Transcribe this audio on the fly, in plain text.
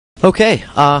Okay,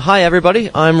 hi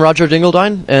everybody, I'm Roger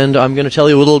Dingledine, and I'm going to tell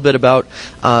you a little bit about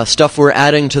stuff we're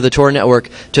adding to the Tor network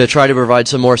to try to provide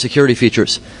some more security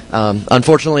features.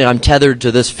 Unfortunately, I'm tethered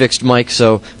to this fixed mic,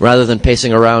 so rather than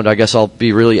pacing around, I guess I'll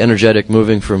be really energetic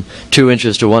moving from 2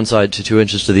 inches to one side to 2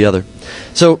 inches to the other.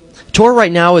 So, Tor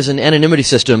right now is an anonymity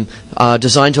system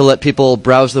designed to let people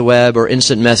browse the web or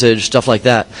instant message, stuff like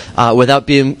that, without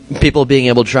people being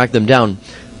able to track them down.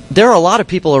 There are a lot of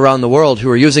people around the world who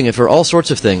are using it for all sorts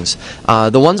of things.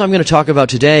 The ones I'm going to talk about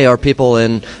today are people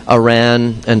in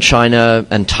Iran and China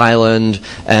and Thailand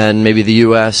and maybe the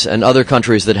US and other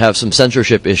countries that have some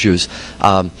censorship issues.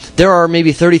 There are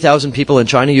maybe 30,000 people in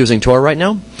China using Tor right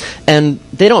now, and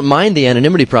they don't mind the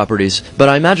anonymity properties, but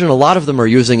I imagine a lot of them are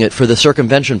using it for the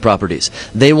circumvention properties.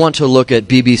 They want to look at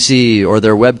BBC or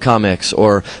their webcomics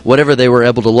or whatever they were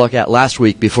able to look at last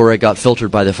week before it got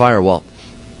filtered by the firewall.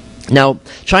 Now,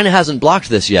 China hasn't blocked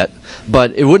this yet,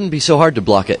 but it wouldn't be so hard to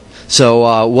block it.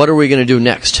 So what are we going to do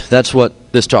next? That's what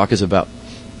this talk is about.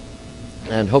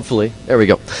 And hopefully, there we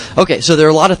go. Okay, so there are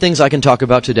a lot of things I can talk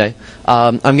about today.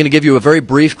 I'm going to give you a very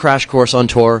brief crash course on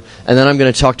Tor, and then I'm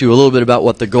going to talk to you a little bit about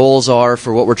what the goals are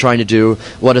for what we're trying to do,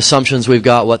 what assumptions we've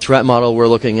got, what threat model we're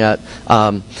looking at,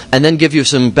 and then give you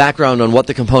some background on what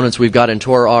the components we've got in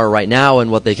Tor are right now and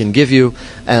what they can give you,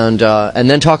 and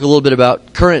then talk a little bit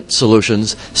about current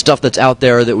solutions, stuff that's out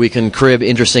there that we can crib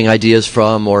interesting ideas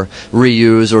from or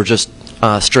reuse or just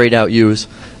straight out use.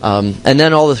 And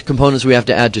then all the components we have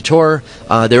to add to Tor.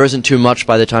 There isn't too much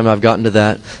by the time I've gotten to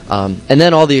that. And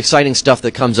then all the exciting stuff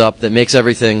that comes up that makes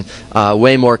everything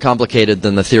way more complicated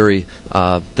than the theory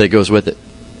that goes with it.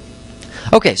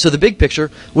 Okay, so the big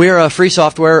picture, we're a free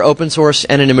software, open source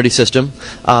anonymity system.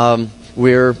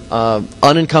 We're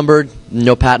unencumbered,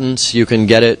 no patents. You can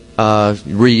get it,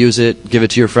 reuse it, give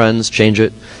it to your friends, change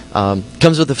it.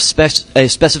 Comes with a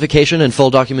specification and full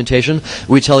documentation.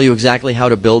 We tell you exactly how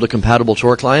to build a compatible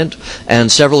Tor client,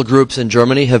 and several groups in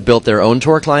Germany have built their own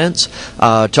Tor clients.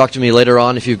 Talk to me later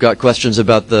on if you've got questions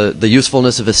about the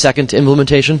usefulness of a second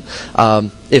implementation.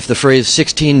 If the phrase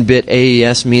 16-bit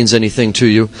AES means anything to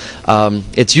you,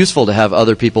 it's useful to have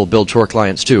other people build Tor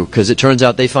clients too, because it turns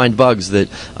out they find bugs that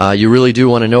you really do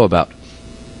want to know about.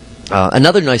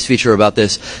 Another nice feature about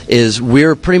this is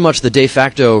we're pretty much the de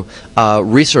facto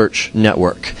research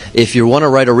network. If you want to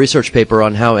write a research paper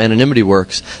on how anonymity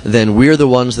works, then we're the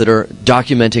ones that are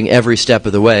documenting every step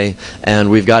of the way,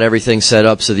 and we've got everything set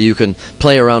up so that you can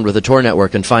play around with the Tor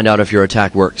network and find out if your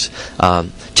attack works.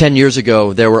 10 years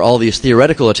ago, there were all these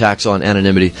theoretical attacks on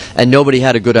anonymity, and nobody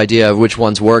had a good idea of which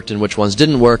ones worked and which ones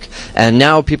didn't work, and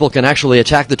now people can actually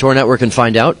attack the Tor network and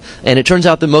find out, and it turns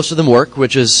out that most of them work,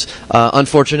 which is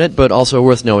unfortunate, but also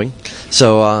worth knowing.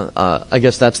 So I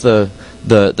guess that's the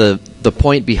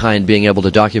point behind being able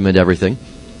to document everything.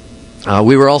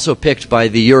 We were also picked by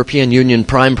the European Union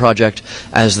Prime project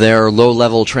as their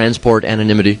low-level transport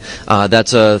anonymity.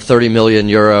 That's a 30 million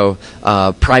euro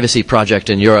privacy project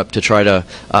in Europe to try to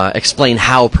explain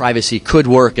how privacy could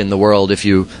work in the world if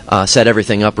you set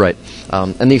everything up right.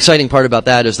 And the exciting part about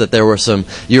that is that there were some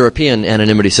European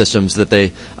anonymity systems that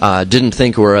they didn't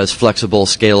think were as flexible,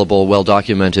 scalable,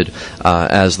 well-documented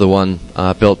as the one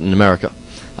built in America.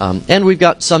 And we've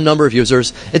got some number of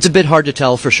users. It's a bit hard to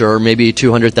tell for sure, maybe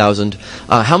 200,000.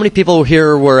 How many people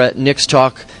here were at Nick's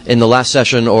talk in the last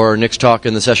session or Nick's talk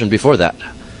in the session before that?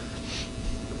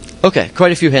 Okay,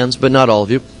 quite a few hands, but not all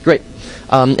of you. Great.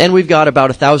 And we've got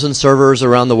about 1,000 servers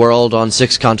around the world on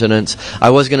 6 continents. I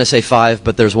was going to say 5,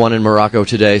 but there's one in Morocco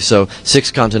today, so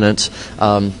 6 continents.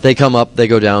 They come up, they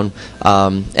go down.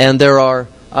 And there are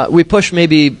we push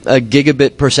maybe a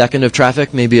gigabit per second of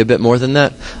traffic, maybe a bit more than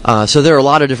that. So there are a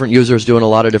lot of different users doing a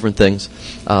lot of different things.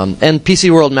 And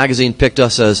PC World magazine picked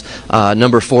us as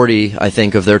number 40, I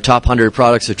think, of their top 100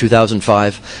 products of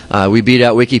 2005. We beat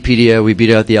out Wikipedia, we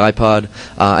beat out the iPod.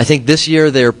 I think this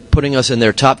year they're putting us in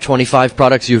their top 25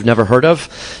 products you've never heard of.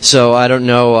 So I don't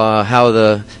know how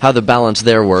the balance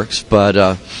there works,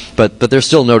 but they're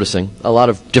still noticing. A lot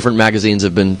of different magazines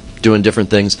have been doing different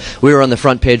things. We were on the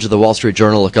front page of the Wall Street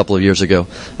Journal a couple of years ago.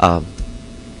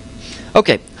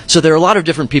 Okay. So there are a lot of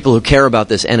different people who care about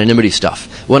this anonymity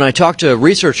stuff. When I talk to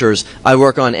researchers, I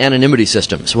work on anonymity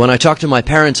systems. When I talk to my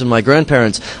parents and my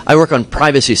grandparents, I work on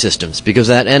privacy systems, because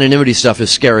that anonymity stuff is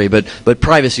scary, but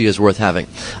privacy is worth having.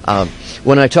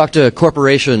 When I talk to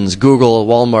corporations, Google,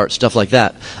 Walmart, stuff like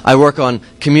that, I work on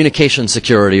communication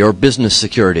security or business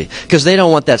security, because they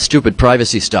don't want that stupid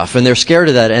privacy stuff, and they're scared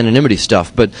of that anonymity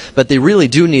stuff, but they really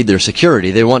do need their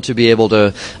security. They want to be able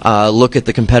to look at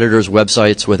the competitors'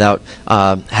 websites without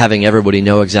having everybody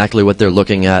know exactly what they're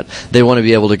looking at. They want to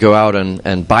be able to go out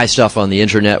and buy stuff on the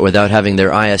internet without having their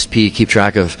ISP keep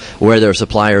track of where their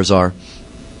suppliers are.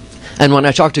 And when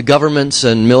I talk to governments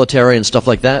and military and stuff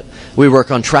like that, we work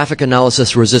on traffic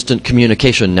analysis resistant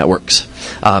communication networks.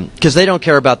 Because they don't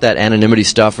care about that anonymity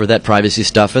stuff or that privacy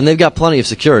stuff, and they've got plenty of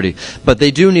security, but they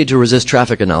do need to resist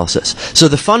traffic analysis. So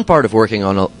the fun part of working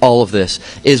on all of this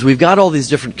is we've got all these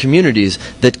different communities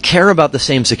that care about the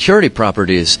same security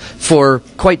properties for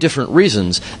quite different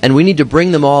reasons, and we need to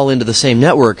bring them all into the same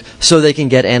network so they can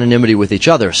get anonymity with each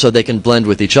other, so they can blend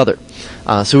with each other.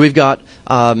 So we've got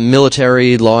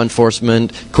military, law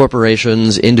enforcement,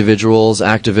 corporations, individuals,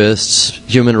 activists,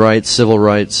 human rights, civil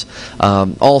rights,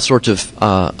 all sorts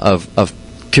of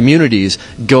communities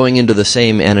going into the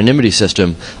same anonymity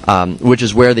system, which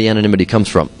is where the anonymity comes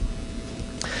from.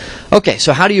 Okay,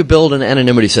 so how do you build an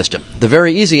anonymity system? The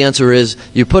very easy answer is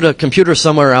you put a computer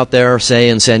somewhere out there, say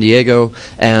in San Diego,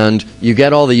 and you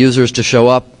get all the users to show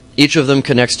up. Each of them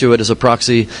connects to it as a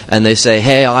proxy, and they say,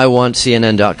 hey, I want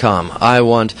CNN.com, I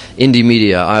want Indie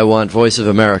Media, I want Voice of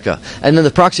America. And then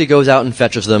the proxy goes out and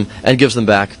fetches them and gives them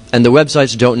back, and the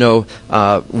websites don't know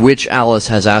which Alice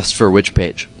has asked for which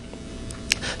page.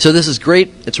 So this is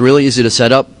great. It's really easy to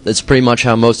set up. It's pretty much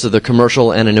how most of the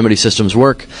commercial anonymity systems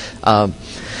work,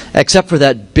 except for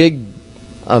that big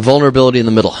vulnerability in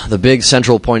the middle, the big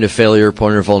central point of failure,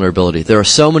 pointer vulnerability. There are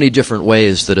so many different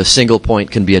ways that a single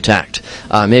point can be attacked.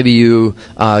 Maybe you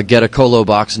get a colo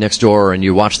box next door and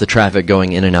you watch the traffic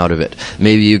going in and out of it.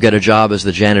 Maybe you get a job as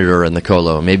the janitor in the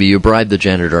colo. Maybe you bribe the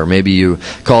janitor. Maybe you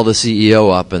call the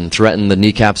CEO up and threaten the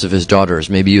kneecaps of his daughters.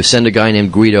 Maybe you send a guy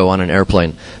named Guido on an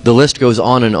airplane. The list goes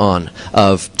on and on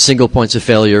of single points of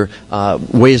failure,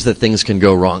 ways that things can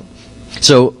go wrong.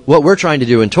 So what we're trying to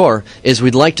do in Tor is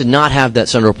we'd like to not have that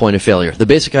central point of failure. The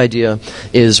basic idea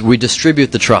is we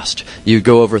distribute the trust. You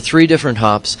go over 3 different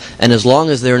hops, and as long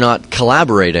as they're not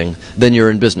collaborating, then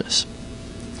you're in business.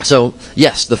 So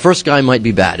yes, the first guy might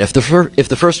be bad. If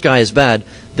the first guy is bad,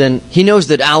 then he knows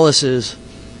that Alice is...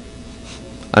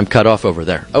 I'm cut off over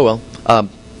there. Oh well,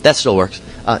 that still works.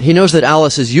 He knows that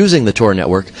Alice is using the Tor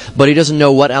network, but he doesn't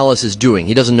know what Alice is doing.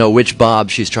 He doesn't know which Bob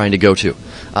she's trying to go to.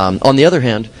 On the other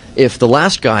hand, if the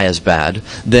last guy is bad,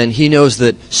 then he knows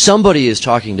that somebody is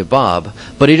talking to Bob,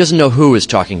 but he doesn't know who is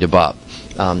talking to Bob.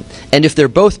 And if they're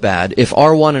both bad, if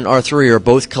R1 and R3 are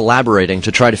both collaborating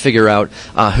to try to figure out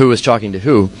who is talking to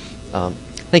who,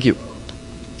 thank you.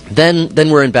 Then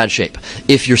we're in bad shape.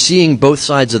 If you're seeing both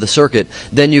sides of the circuit,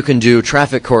 then you can do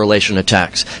traffic correlation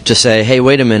attacks to say, hey,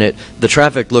 wait a minute, the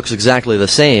traffic looks exactly the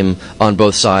same on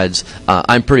both sides.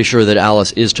 I'm pretty sure that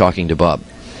Alice is talking to Bob.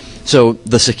 So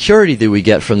the security that we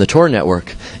get from the Tor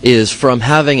network is from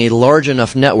having a large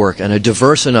enough network and a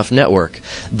diverse enough network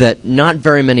that not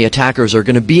very many attackers are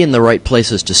going to be in the right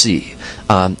places to see.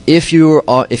 If you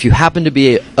happen to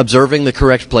be observing the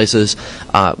correct places,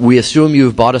 we assume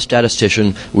you've bought a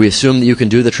statistician. We assume that you can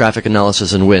do the traffic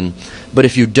analysis and win. But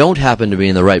if you don't happen to be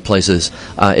in the right places,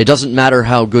 it doesn't matter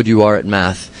how good you are at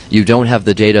math. You don't have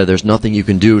the data. There's nothing you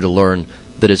can do to learn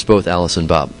that it's both Alice and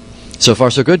Bob. So far,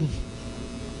 so good?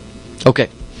 Okay.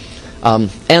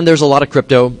 And there's a lot of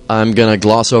crypto. I'm going to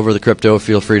gloss over the crypto.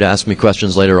 Feel free to ask me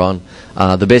questions later on.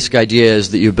 The basic idea is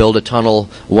that you build a tunnel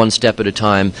one step at a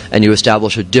time, and you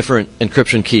establish a different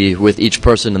encryption key with each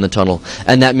person in the tunnel.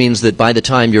 And that means that by the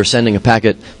time you're sending a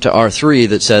packet to R3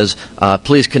 that says,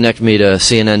 please connect me to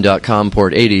CNN.com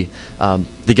port 80,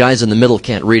 the guys in the middle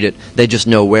can't read it. They just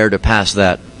know where to pass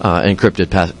that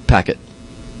encrypted packet.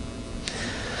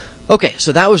 Okay,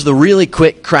 so that was the really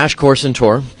quick crash course in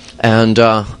Tor. And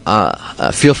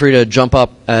feel free to jump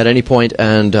up at any point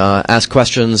and ask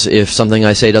questions if something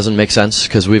I say doesn't make sense,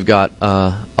 because we've got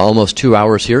almost 2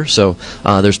 hours here, so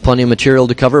there's plenty of material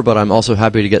to cover, but I'm also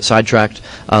happy to get sidetracked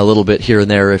a little bit here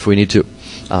and there if we need to.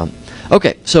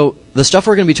 Okay, so the stuff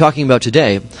we're going to be talking about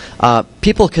today,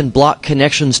 people can block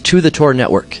connections to the Tor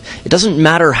network. It doesn't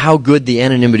matter how good the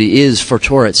anonymity is for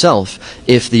Tor itself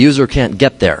if the user can't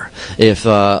get there. If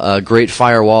a great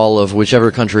firewall of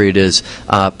whichever country it is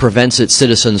prevents its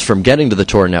citizens from getting to the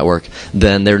Tor network,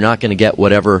 then they're not going to get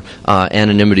whatever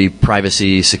anonymity,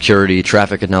 privacy, security,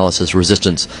 traffic analysis,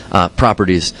 resistance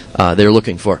properties they're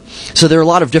looking for. So there are a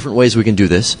lot of different ways we can do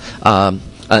this.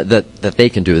 That they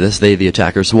can do this, they, the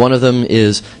attackers. One of them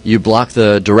is you block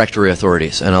the directory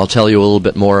authorities, and I'll tell you a little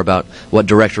bit more about what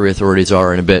directory authorities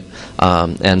are in a bit,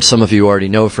 and some of you already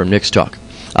know from Nick's talk.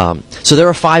 So there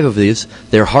are 5 of these.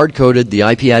 They're hard-coded, the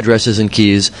IP addresses and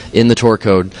keys in the Tor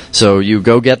code. So you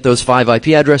go get those 5 IP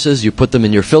addresses, you put them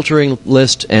in your filtering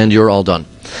list, and you're all done.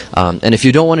 And if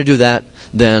you don't want to do that,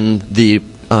 then the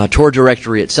Tor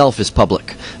directory itself is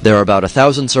public. There are about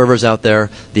 1,000 servers out there.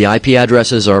 The IP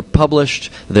addresses are published.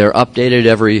 They're updated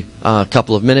every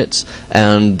couple of minutes,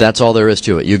 and that's all there is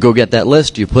to it. You go get that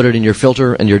list, you put it in your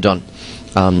filter, and you're done.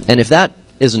 And if that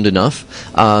isn't enough,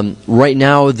 right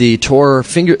now the Tor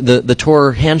the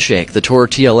Tor handshake, the Tor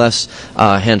TLS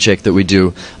handshake that we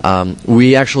do,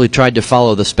 we actually tried to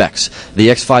follow the specs. The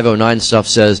X509 stuff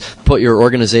says put your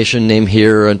organization name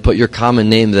here and put your common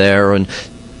name there and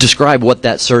describe what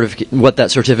that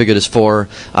certificate is for.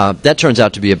 That turns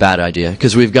out to be a bad idea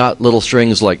because we've got little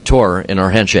strings like Tor in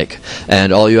our handshake,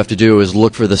 and all you have to do is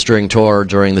look for the string Tor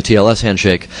during the TLS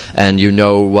handshake, and you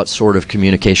know what sort of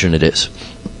communication it is.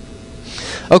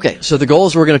 Okay, so the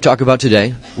goals we're going to talk about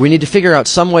today, we need to figure out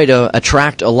some way to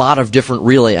attract a lot of different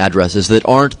relay addresses that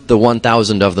aren't the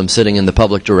 1,000 of them sitting in the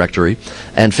public directory,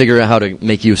 and figure out how to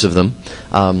make use of them.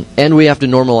 And we have to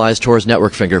normalize Tor's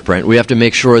network fingerprint. We have to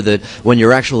make sure that when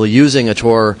you're actually using a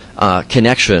Tor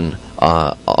connection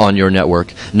on your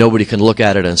network, nobody can look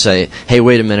at it and say, hey,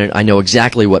 wait a minute, I know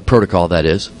exactly what protocol that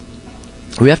is.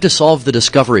 We have to solve the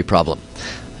discovery problem.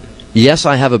 Yes,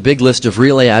 I have a big list of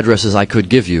relay addresses I could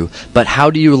give you, but how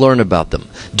do you learn about them?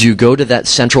 Do you go to that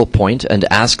central point and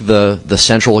ask the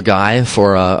central guy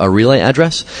for a relay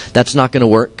address? That's not going to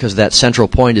work because that central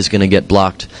point is going to get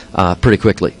blocked pretty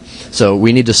quickly. So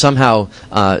we need to somehow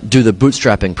do the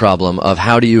bootstrapping problem of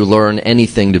how do you learn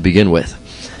anything to begin with.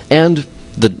 And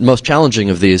the most challenging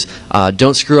of these,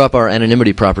 don't screw up our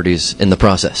anonymity properties in the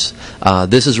process.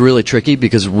 This is really tricky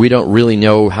because we don't really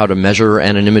know how to measure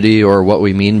anonymity or what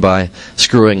we mean by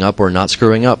screwing up or not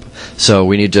screwing up. So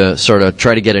we need to sort of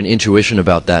try to get an intuition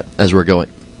about that as we're going.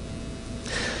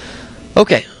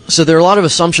 Okay, so there are a lot of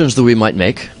assumptions that we might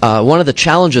make. One of the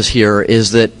challenges here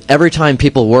is that every time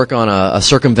people work on a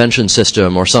circumvention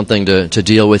system or something to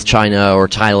deal with China or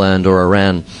Thailand or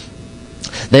Iran,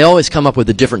 they always come up with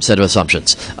a different set of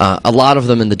assumptions. A lot of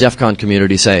them in the Defcon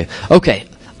community say, okay,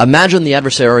 imagine the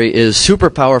adversary is super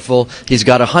powerful, he's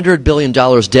got $100 billion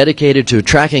dedicated to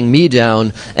tracking me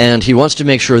down, and he wants to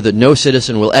make sure that no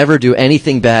citizen will ever do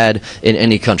anything bad in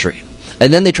any country.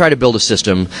 And then they try to build a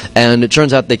system, and it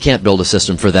turns out they can't build a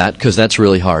system for that because that's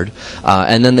really hard.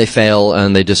 And then they fail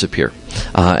and they disappear.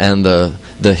 And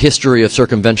the history of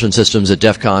circumvention systems at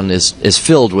Defcon is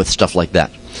filled with stuff like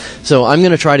that. So I'm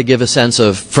going to try to give a sense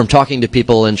of, from talking to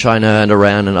people in China and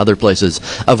Iran and other places,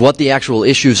 of what the actual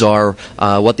issues are,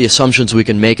 what the assumptions we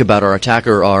can make about our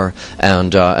attacker are,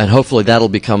 and hopefully that'll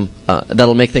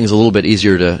make things a little bit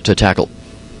easier to tackle.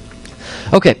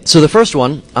 Okay, so the first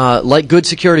one, like good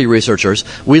security researchers,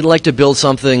 we'd like to build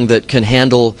something that can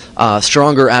handle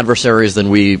stronger adversaries than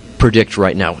we predict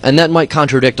right now. And that might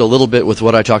contradict a little bit with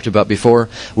what I talked about before.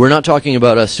 We're not talking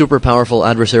about a super powerful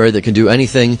adversary that can do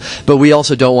anything, but we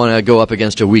also don't want to go up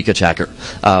against a weak attacker.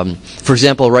 For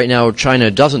example, right now,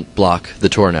 China doesn't block the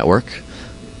Tor network.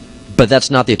 But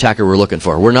that's not the attacker we're looking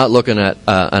for. We're not looking at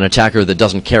an attacker that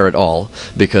doesn't care at all,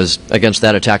 because against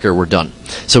that attacker we're done.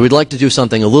 So we'd like to do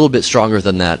something a little bit stronger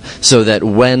than that, so that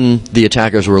when the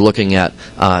attackers we're looking at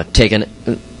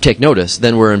take notice,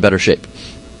 then we're in better shape.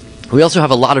 We also have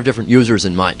a lot of different users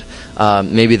in mind.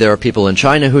 Maybe there are people in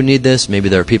China who need this. Maybe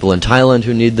there are people in Thailand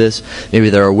who need this. Maybe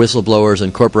there are whistleblowers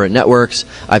and corporate networks.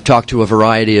 I've talked to a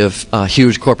variety of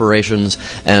huge corporations,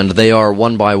 and they are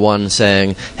one by one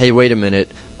saying, hey, wait a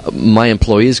minute, my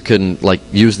employees can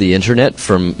use the internet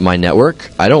from my network.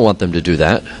 I don't want them to do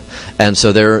that. And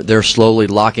so they're slowly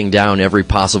locking down every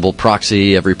possible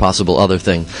proxy, every possible other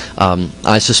thing.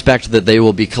 I suspect that they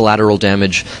will be collateral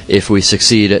damage if we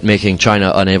succeed at making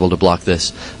China unable to block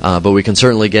this. But we can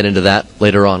certainly get into that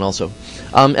later on also.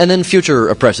 And then future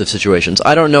oppressive situations.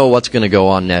 I don't know what's going to go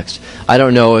on next. I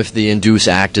don't know if the Induce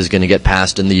Act is going to get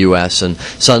passed in the U.S. and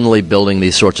suddenly building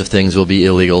these sorts of things will be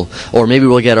illegal. Or maybe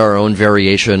we'll get our own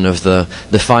variation of the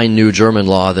fine new German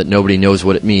law that nobody knows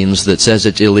what it means, that says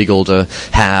it's illegal to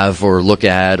have or look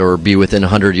at or be within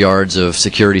 100 yards of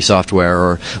security software,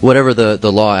 or whatever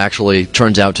the law actually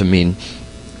turns out to mean.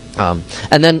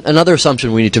 And then another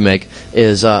assumption we need to make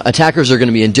is attackers are going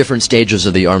to be in different stages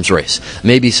of the arms race.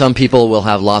 Maybe some people will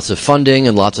have lots of funding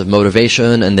and lots of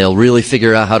motivation, and they'll really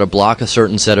figure out how to block a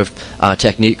certain set of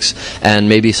techniques, and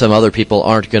maybe some other people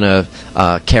aren't going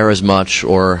to care as much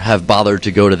or have bothered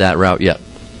to go to that route yet.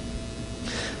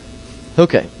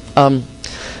 Okay.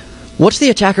 What's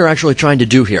the attacker actually trying to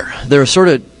do here? There are sort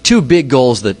of two big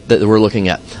goals that we're looking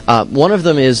at. One of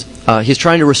them is he's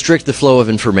trying to restrict the flow of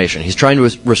information. He's trying to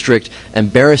restrict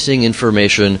embarrassing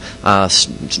information,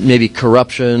 maybe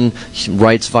corruption,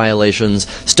 rights violations,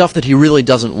 stuff that he really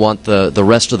doesn't want the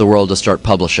rest of the world to start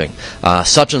publishing.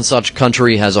 Such and such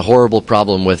country has a horrible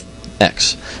problem with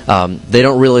X. They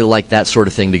don't really like that sort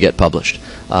of thing to get published.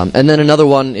 And then another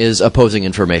one is opposing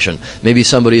information. Maybe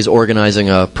somebody is organizing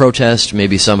a protest.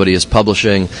 Maybe somebody is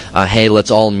publishing, hey,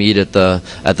 let's all meet at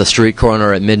the street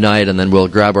corner at midnight, and then we'll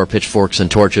grab our pitchforks and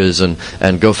torches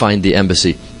and go find the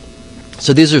embassy.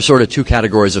 So these are sort of two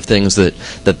categories of things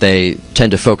that they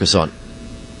tend to focus on.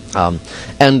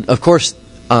 And of course,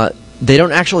 they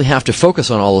don't actually have to focus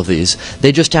on all of these.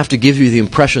 They just have to give you the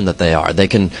impression that they are. They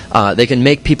can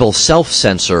make people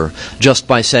self-censor just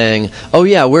by saying, "Oh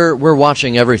yeah, we're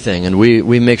watching everything, and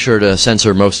we make sure to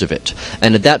censor most of it."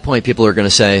 And at that point, people are going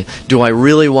to say, "Do I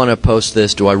really want to post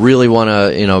this? Do I really want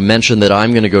to, mention that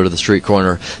I'm going to go to the street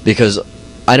corner? Because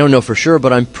I don't know for sure,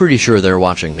 but I'm pretty sure they're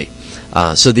watching me."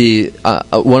 So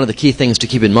one of the key things to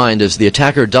keep in mind is the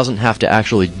attacker doesn't have to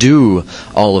actually do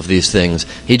all of these things.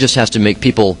 He just has to make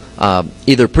people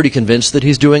either pretty convinced that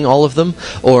he's doing all of them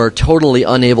or totally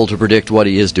unable to predict what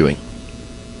he is doing.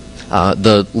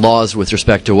 The laws with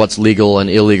respect to what's legal and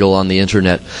illegal on the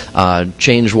internet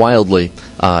change wildly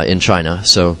in China,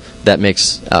 so that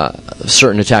makes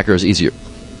certain attackers easier.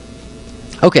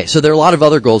 Okay, so there are a lot of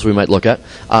other goals we might look at.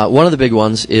 One of the big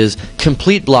ones is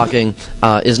complete blocking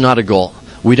is not a goal.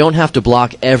 We don't have to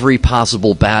block every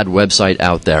possible bad website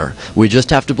out there. We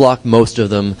just have to block most of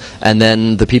them, and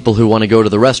then the people who want to go to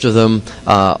the rest of them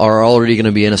are already going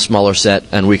to be in a smaller set,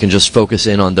 and we can just focus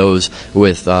in on those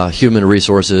with human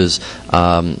resources,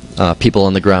 people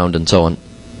on the ground, and so on.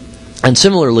 And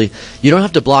similarly, you don't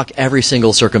have to block every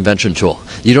single circumvention tool.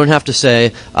 You don't have to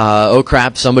say, "Oh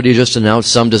crap, somebody just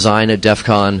announced some design at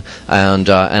Defcon, and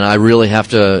I really have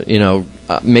to,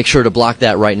 make sure to block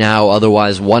that right now.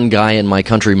 Otherwise, one guy in my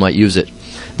country might use it."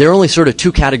 There are only sort of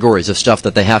two categories of stuff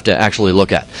that they have to actually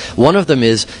look at. One of them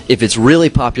is if it's really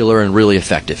popular and really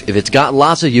effective. If it's got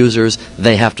lots of users,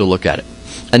 they have to look at it.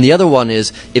 And the other one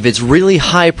is, if it's really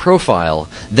high profile,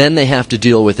 then they have to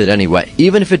deal with it anyway.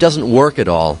 Even if it doesn't work at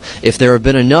all, if there have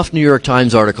been enough New York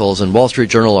Times articles and Wall Street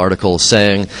Journal articles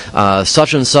saying,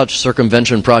 such and such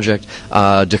circumvention project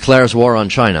declares war on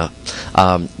China,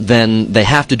 then they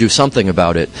have to do something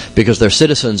about it because their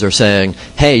citizens are saying,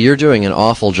 hey, you're doing an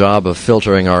awful job of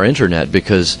filtering our internet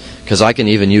because I can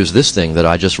even use this thing that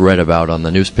I just read about on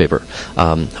the newspaper.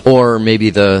 Or maybe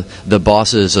the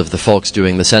bosses of the folks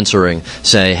doing the censoring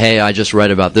say, hey, I just read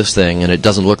about this thing and it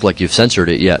doesn't look like you've censored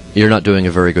it yet. You're not doing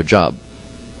a very good job.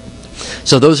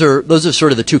 So those are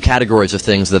sort of the two categories of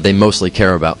things that they mostly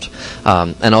care about.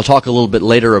 And I'll talk a little bit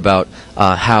later about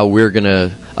how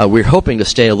we're hoping to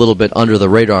stay a little bit under the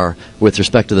radar with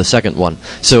respect to the second one.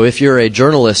 So if you're a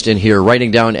journalist in here writing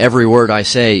down every word I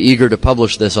say, eager to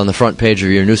publish this on the front page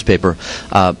of your newspaper,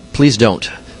 please don't,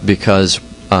 because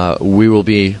we will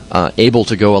be able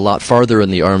to go a lot farther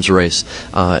in the arms race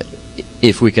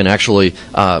if we can actually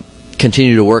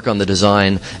continue to work on the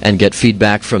design and get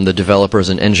feedback from the developers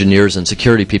and engineers and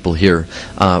security people here,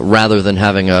 rather than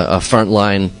having a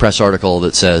frontline press article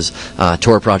that says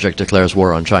Tor project declares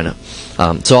war on China.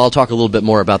 So I'll talk a little bit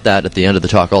more about that at the end of the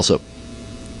talk also.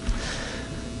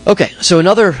 Okay, so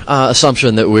another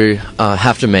assumption that we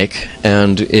have to make,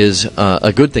 and is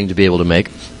a good thing to be able to make,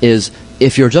 is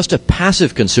if you're just a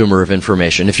passive consumer of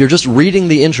information, if you're just reading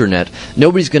the internet,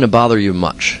 nobody's going to bother you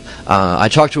much. I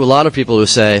talk to a lot of people who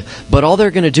say, but all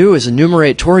they're going to do is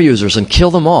enumerate Tor users and kill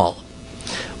them all.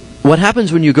 What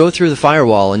happens when you go through the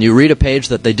firewall and you read a page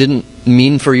that they didn't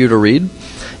mean for you to read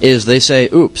is they say,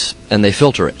 oops, and they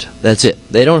filter it. That's it.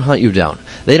 They don't hunt you down.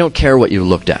 They don't care what you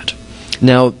looked at.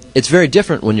 Now, it's very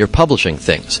different when you're publishing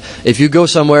things. If you go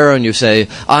somewhere and you say,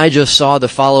 I just saw the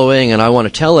following and I want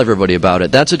to tell everybody about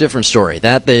it, that's a different story.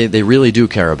 That they really do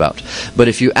care about. But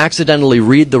if you accidentally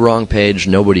read the wrong page,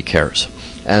 nobody cares.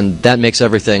 And that makes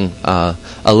everything a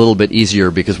little bit easier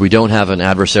because we don't have an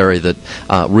adversary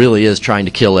that really is trying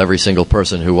to kill every single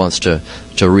person who wants to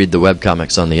read the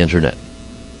webcomics on the internet.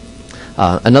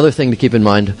 Another thing to keep in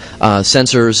mind,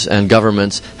 censors and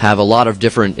governments have a lot of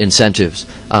different incentives,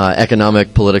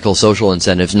 economic, political, social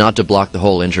incentives, not to block the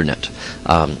whole internet.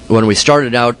 When we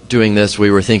started out doing this,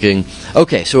 we were thinking,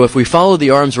 okay, so if we follow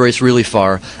the arms race really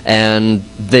far and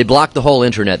they block the whole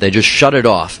internet, they just shut it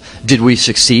off, did we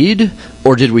succeed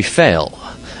or did we fail?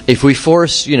 If we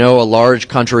force, a large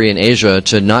country in Asia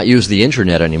to not use the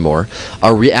internet anymore,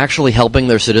 are we actually helping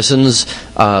their citizens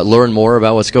learn more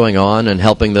about what's going on and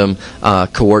helping them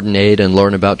coordinate and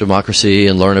learn about democracy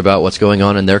and learn about what's going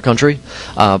on in their country?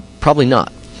 Probably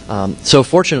not. So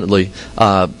fortunately,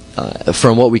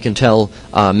 from what we can tell,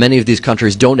 many of these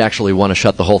countries don't actually want to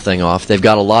shut the whole thing off. They've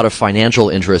got a lot of financial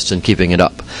interests in keeping it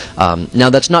up. Now,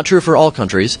 that's not true for all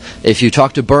countries. If you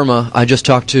talk to Burma, I just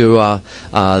talked to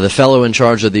the fellow in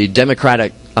charge of the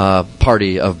Democratic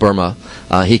Party of Burma.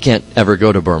 He can't ever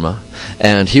go to Burma.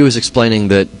 And he was explaining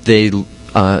that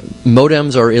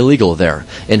modems are illegal there.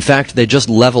 In fact, they just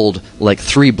leveled like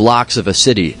 3 blocks of a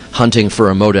city hunting for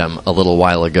a modem a little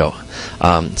while ago.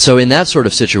 So in that sort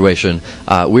of situation,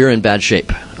 we're in bad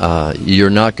shape. You're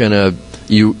not going to...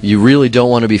 You really don't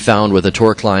want to be found with a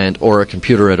Tor client or a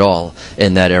computer at all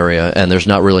in that area, and there's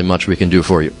not really much we can do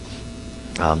for you.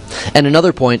 And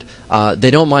another point, they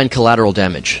don't mind collateral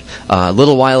damage. A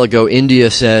little while ago,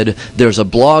 India said, there's a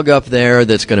blog up there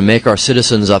that's going to make our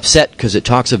citizens upset because it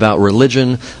talks about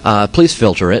religion. Please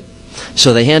filter it.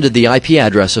 So they handed the IP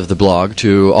address of the blog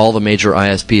to all the major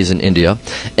ISPs in India,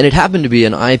 and it happened to be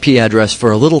an IP address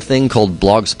for a little thing called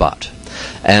Blogspot.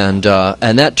 And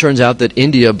that turns out that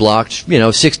India blocked,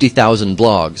 60,000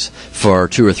 blogs for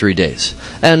 2 or 3 days.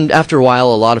 And after a while,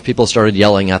 a lot of people started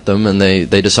yelling at them, and they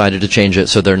decided to change it,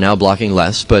 so they're now blocking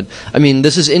less. But, I mean,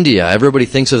 this is India. Everybody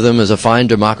thinks of them as a fine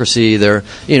democracy. They're,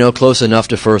 close enough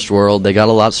to first world. They got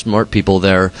a lot of smart people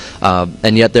there,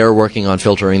 and yet they're working on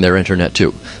filtering their internet,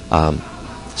 too.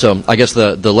 So I guess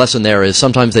the lesson there is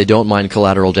sometimes they don't mind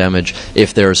collateral damage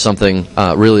if there's something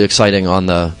really exciting on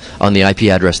the IP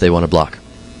address they want to block.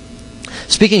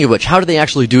 Speaking of which, how do they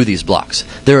actually do these blocks?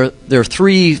 There are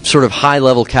 3 sort of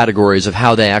high-level categories of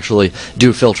how they actually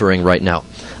do filtering right now.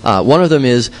 One of them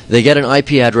is they get an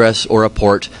IP address or a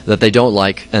port that they don't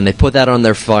like, and they put that on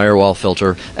their firewall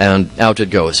filter, and out it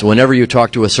goes. Whenever you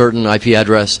talk to a certain IP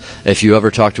address, if you ever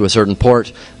talk to a certain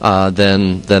port,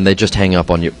 then they just hang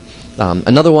up on you.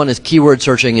 Another one is keyword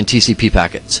searching in TCP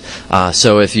packets.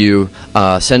 So if you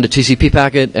send a TCP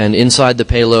packet and inside the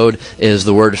payload is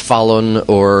the word Falun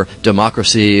or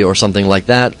democracy or something like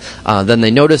that, then they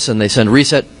notice and they send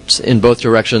resets in both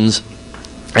directions.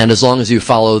 And as long as you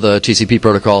follow the TCP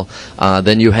protocol,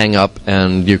 then you hang up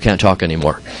and you can't talk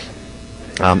anymore.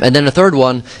 And then a third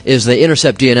one is they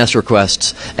intercept DNS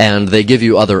requests and they give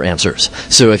you other answers.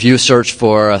 So if you search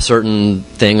for a certain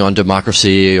thing on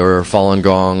democracy or Falun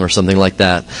Gong or something like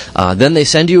that, then they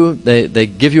send you, they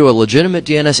give you a legitimate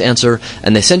DNS answer,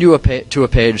 and they send you to a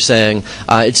page saying,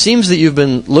 it seems that you've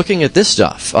been looking at this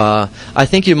stuff. I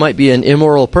think you might be an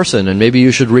immoral person and maybe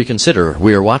you should reconsider.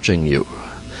 We are watching you.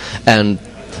 And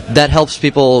that helps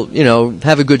people,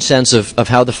 have a good sense of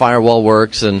how the firewall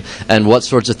works and what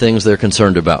sorts of things they're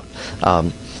concerned about.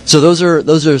 So those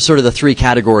are sort of the 3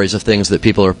 categories of things that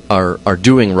people are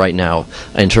doing right now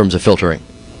in terms of filtering.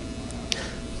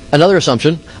 Another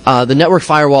assumption, the network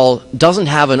firewall doesn't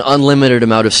have an unlimited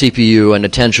amount of CPU and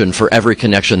attention for every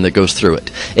connection that goes through it.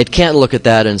 It can't look at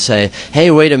that and say,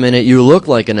 hey, wait a minute, you look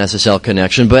like an SSL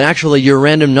connection, but actually your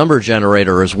random number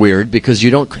generator is weird because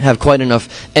you don't have quite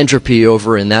enough entropy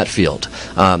over in that field.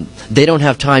 They don't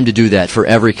have time to do that for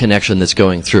every connection that's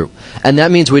going through. And that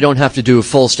means we don't have to do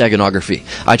full steganography.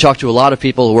 I talk to a lot of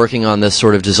people working on this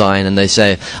sort of design, and they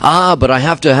say, but I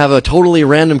have to have a totally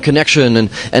random connection,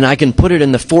 and I can put it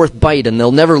in the 4th byte, and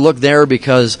they'll never look there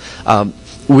because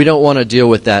we don't want to deal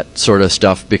with that sort of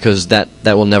stuff because that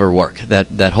will never work.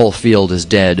 That whole field is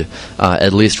dead,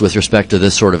 at least with respect to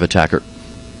this sort of attacker.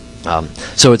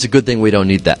 So it's a good thing we don't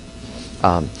need that.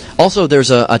 Also,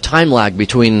 there's a time lag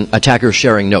between attackers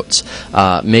sharing notes.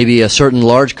 Maybe a certain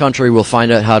large country will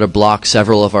find out how to block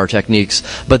several of our techniques,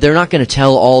 but they're not going to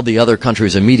tell all the other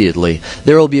countries immediately.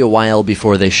 There will be a while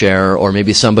before they share, or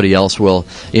maybe somebody else will,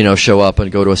 show up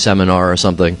and go to a seminar or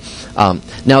something.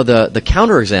 Now, the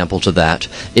counterexample to that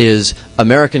is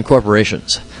American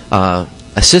corporations.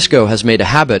 Cisco has made a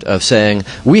habit of saying,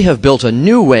 we have built a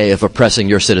new way of oppressing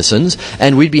your citizens,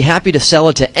 and we'd be happy to sell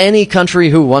it to any country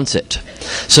who wants it.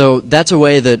 So that's a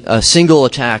way that a single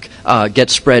attack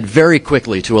gets spread very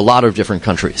quickly to a lot of different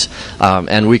countries.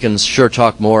 And we can sure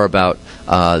talk more about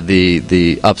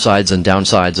the upsides and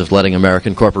downsides of letting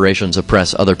American corporations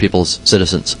oppress other people's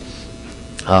citizens.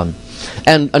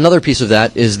 And another piece of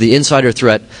that is the insider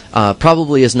threat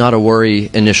probably is not a worry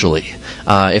initially.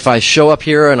 If I show up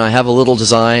here and I have a little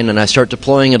design and I start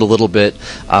deploying it a little bit,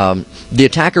 the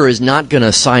attacker is not going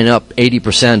to sign up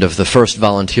 80% of the first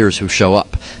volunteers who show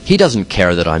up. He doesn't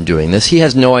care that I'm doing this. He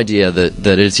has no idea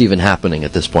that it's even happening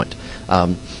at this point.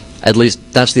 At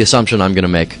least that's the assumption I'm going to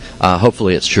make.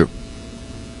 Hopefully it's true.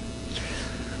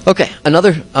 Okay,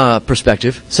 another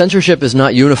perspective. Censorship is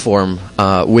not uniform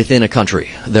within a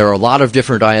country. There are a lot of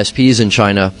different ISPs in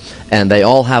China, and they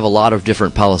all have a lot of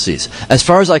different policies. As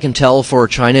far as I can tell for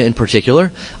China in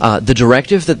particular, the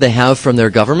directive that they have from their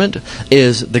government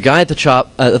is the guy at the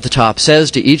top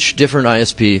says to each different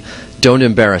ISP, don't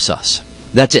embarrass us.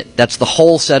 That's it. That's the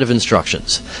whole set of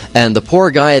instructions. And the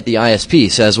poor guy at the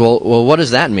ISP says, well, what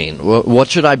does that mean? What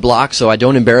should I block so I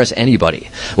don't embarrass anybody?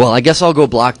 Well, I guess I'll go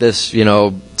block this,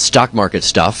 stock market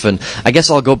stuff, and I guess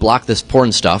I'll go block this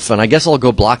porn stuff, and I guess I'll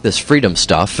go block this freedom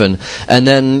stuff, and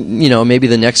then, maybe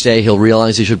the next day he'll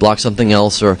realize he should block something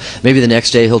else, or maybe the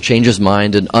next day he'll change his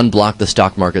mind and unblock the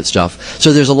stock market stuff.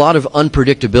 So there's a lot of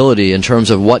unpredictability in terms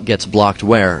of what gets blocked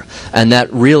where, and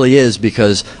that really is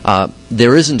because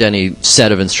there isn't any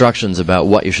set of instructions about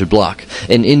what you should block.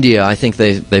 In India, I think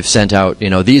they've sent out,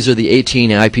 these are the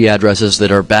 18 IP addresses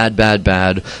that are bad, bad,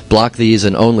 bad, block these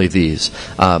and only these.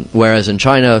 Whereas in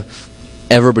China,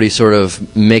 everybody sort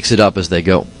of makes it up as they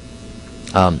go.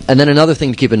 And then another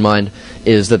thing to keep in mind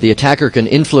is that the attacker can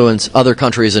influence other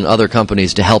countries and other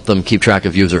companies to help them keep track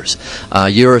of users. A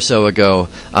year or so ago,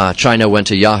 China went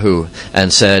to Yahoo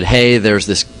and said, hey, there's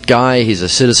this guy, he's a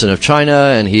citizen of China,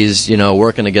 and he's,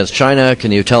 working against China.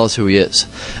 Can you tell us who he is?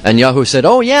 And Yahoo said,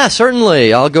 oh, yeah,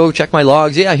 certainly. I'll go check my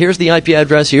logs. Yeah, here's the IP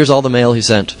address. Here's all the mail he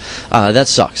sent. That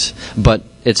sucks. But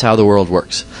it's how the world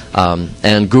works.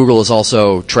 And Google is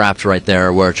also trapped right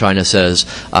there where China says,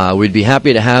 we'd be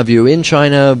happy to have you in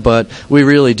China, but we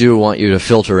really do want you to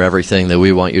filter everything that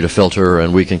we want you to filter,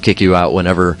 and we can kick you out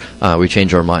whenever we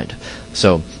change our mind.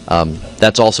 So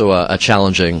that's also a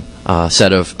challenging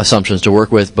set of assumptions to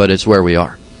work with, but it's where we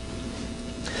are.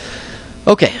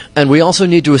 Okay, and we also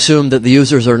need to assume that the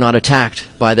users are not attacked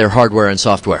by their hardware and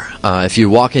software. If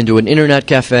you walk into an internet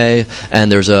cafe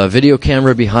and there's a video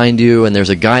camera behind you and there's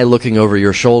a guy looking over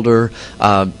your shoulder,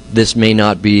 this may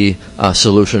not be a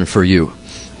solution for you.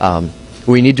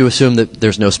 We need to assume that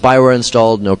there's no spyware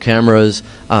installed, no cameras,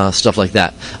 stuff like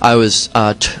that. I was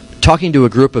talking to a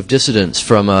group of dissidents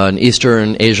from an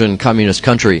Eastern Asian communist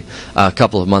country a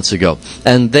couple of months ago.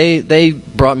 And they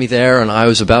brought me there, and I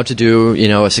was about to do,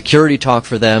 a security talk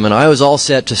for them, and I was all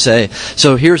set to say,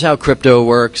 so here's how crypto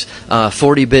works,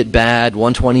 40-bit bad,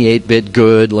 128-bit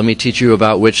good, let me teach you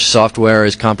about which software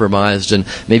is compromised, and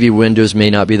maybe Windows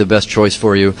may not be the best choice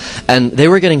for you. And they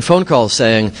were getting phone calls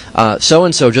saying,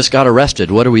 so-and-so just got arrested,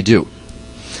 what do we do?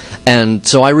 And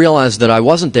so I realized that I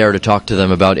wasn't there to talk to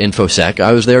them about InfoSec.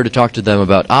 I was there to talk to them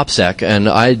about OPSEC, and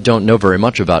I don't know very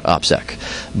much about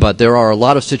OPSEC. But there are a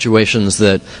lot of situations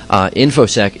that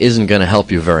InfoSec isn't going to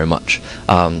help you very much.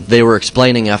 They were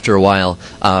explaining after a while,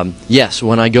 yes,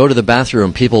 when I go to the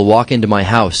bathroom, people walk into my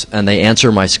house and they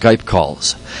answer my Skype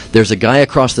calls. There's a guy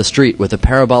across the street with a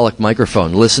parabolic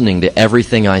microphone listening to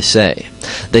everything I say.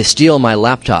 They steal my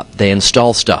laptop. They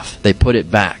install stuff. They put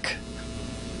it back.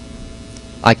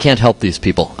 I can't help these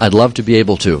people. I'd love to be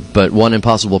able to, but one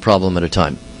impossible problem at a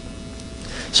time.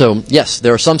 So, yes,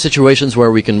 there are some situations where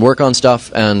we can work on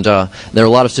stuff, and there are a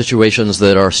lot of situations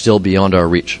that are still beyond our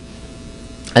reach.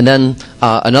 And then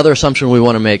another assumption we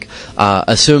want to make,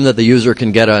 assume that the user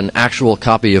can get an actual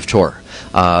copy of Tor.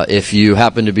 If you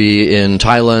happen to be in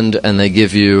Thailand and they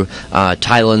give you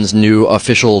Thailand's new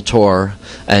official Tor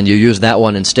and you use that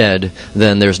one instead,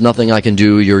 then there's nothing I can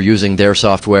do. You're using their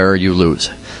software, you lose.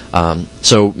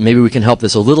 So maybe we can help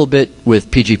this a little bit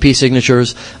with PGP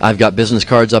signatures. I've got business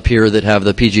cards up here that have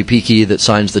the PGP key that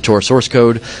signs the Tor source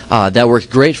code. That works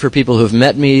great for people who've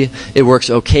met me. It works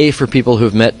okay for people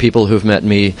who've met people who've met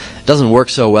me. It doesn't work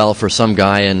so well for some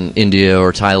guy in India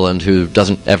or Thailand who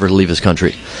doesn't ever leave his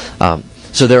country.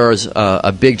 So there is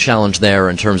a big challenge there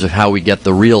in terms of how we get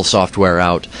the real software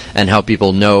out and how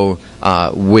people know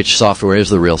which software is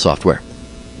the real software.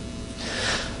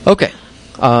 Okay,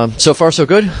 so far so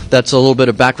good. That's a little bit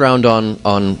of background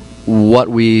on what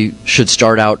we should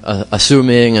start out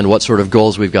assuming and what sort of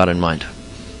goals we've got in mind.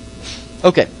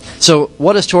 Okay, so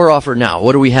what does Tor offer now?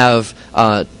 What do we have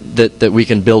that we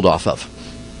can build off of?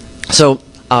 So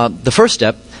the first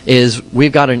step is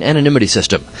we've got an anonymity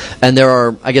system. And there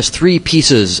are, I guess, 3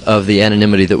 pieces of the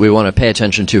anonymity that we want to pay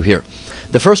attention to here.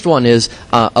 The first one is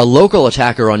a local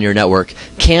attacker on your network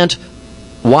can't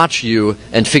watch you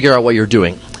and figure out what you're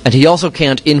doing. And he also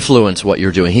can't influence what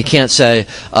you're doing. He can't say,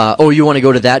 oh, you want to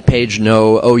go to that page?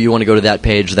 No. Oh, you want to go to that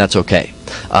page? That's okay.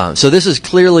 So this is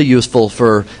clearly useful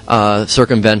for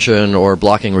circumvention or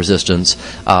blocking resistance.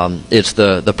 It's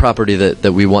the property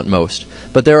that we want most.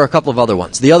 But there are a couple of other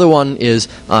ones. The other one is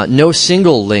no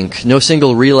single link, no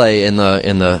single relay in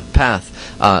the path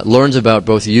learns about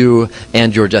both you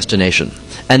and your destination.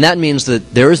 And that means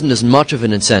that there isn't as much of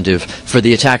an incentive for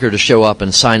the attacker to show up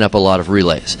and sign up a lot of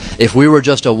relays. If we were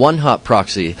just a one-hop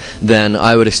proxy, then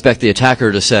I would expect the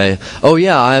attacker to say, oh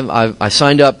yeah, I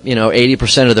signed up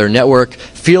 80% of their network.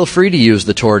 Feel free to use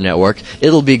the Tor network.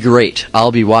 It'll be great.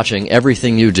 I'll be watching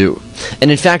everything you do. And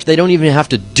in fact, they don't even have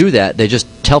to do that. They just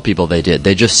tell people they did.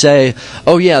 They just say,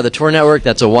 oh yeah, the Tor network,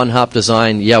 that's a one-hop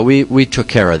design. Yeah, we took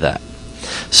care of that.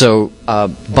 So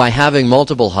by having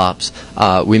multiple hops,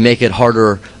 we make it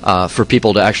harder for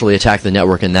people to actually attack the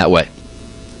network in that way.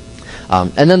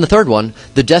 And then the third one,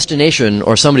 the destination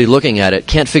or somebody looking at it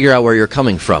can't figure out where you're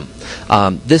coming from.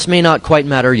 This may not quite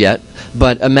matter yet,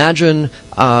 but imagine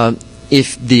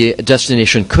if the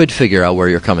destination could figure out where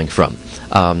you're coming from.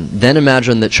 Then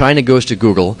imagine that China goes to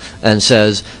Google and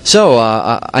says, so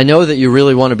I know that you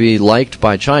really want to be liked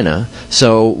by China,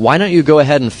 so why don't you go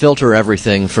ahead and filter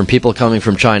everything from people coming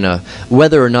from China,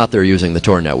 whether or not they're using the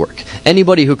Tor network.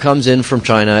 Anybody who comes in from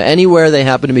China, anywhere they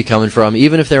happen to be coming from,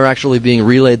 even if they're actually being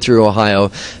relayed through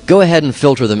Ohio, go ahead and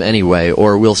filter them anyway,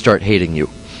 or we'll start hating you.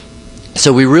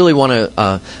 So we really want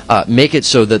to make it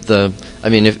so that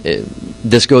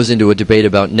this goes into a debate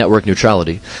about network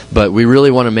neutrality, but we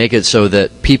really want to make it so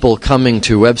that people coming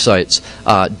to websites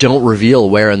don't reveal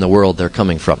where in the world they're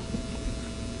coming from.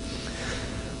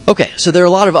 Okay, so there are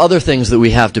a lot of other things that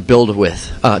we have to build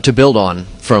on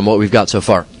from what we've got so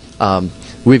far.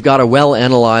 We've got a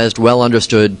well-analyzed,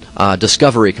 well-understood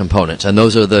discovery component, and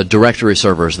those are the directory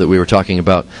servers that we were talking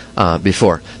about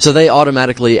before. So they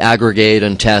automatically aggregate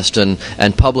and test and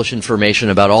publish information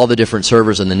about all the different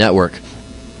servers in the network.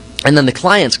 And then the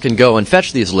clients can go and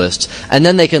fetch these lists, and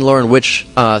then they can learn which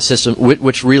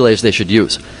relays they should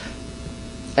use.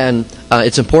 And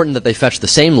it's important that they fetch the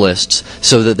same lists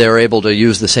so that they're able to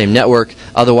use the same network.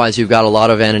 Otherwise, you've got a lot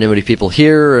of anonymity people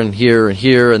here and here and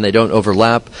here, and they don't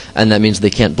overlap, and that means they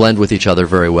can't blend with each other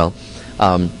very well.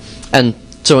 And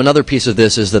so another piece of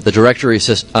this is that the directory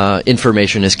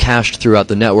information is cached throughout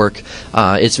the network.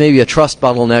 It's maybe a trust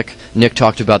bottleneck. Nick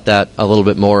talked about that a little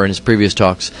bit more in his previous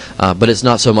talks, but it's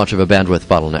not so much of a bandwidth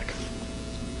bottleneck.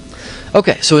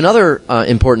 Okay, so another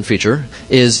important feature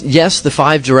is, yes, the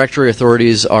 5 directory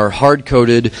authorities are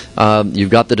hard-coded. You've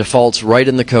got the defaults right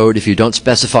in the code. If you don't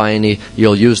specify any,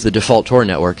 you'll use the default Tor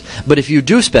network. But if you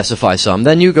do specify some,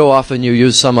 then you go off and you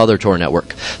use some other Tor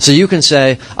network. So you can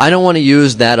say, I don't want to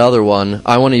use that other one.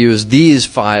 I want to use these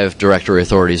 5 directory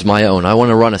authorities, my own. I want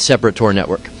to run a separate Tor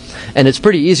network. And it's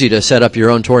pretty easy to set up your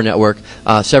own Tor network.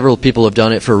 Several people have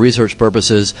done it for research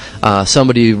purposes.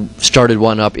 Somebody started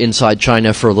one up inside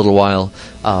China for a little while.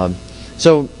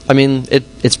 So, I mean,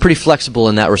 it's pretty flexible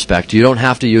in that respect. You don't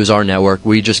have to use our network.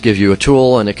 We just give you a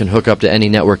tool, and it can hook up to any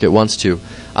network it wants to.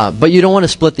 But you don't want to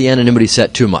split the anonymity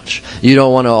set too much. You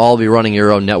don't want to all be running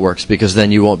your own networks, because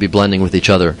then you won't be blending with each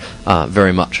other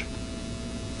very much.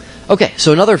 Okay,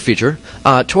 so another feature,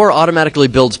 Tor automatically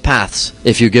builds paths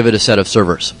if you give it a set of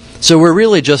servers. So we're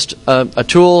really just a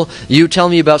tool. You tell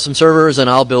me about some servers, and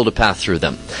I'll build a path through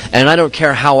them. And I don't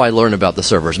care how I learn about the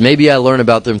servers. Maybe I learn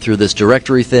about them through this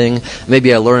directory thing.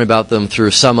 Maybe I learn about them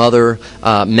through some other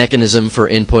mechanism for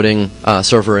inputting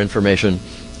server information.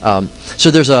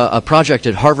 So there's a project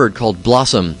at Harvard called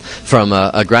Blossom from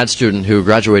a grad student who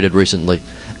graduated recently.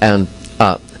 And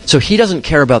so he doesn't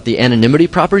care about the anonymity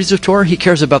properties of Tor. He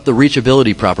cares about the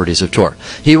reachability properties of Tor.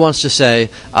 He wants to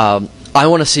say, I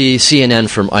want to see CNN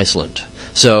from Iceland.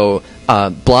 So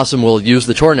Blossom will use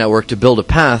the Tor network to build a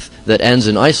path that ends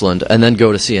in Iceland and then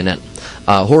go to CNN.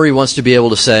 Hori wants to be able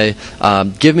to say,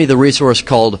 give me the resource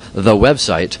called the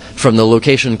website from the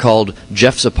location called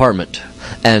Jeff's apartment.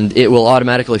 And it will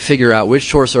automatically figure out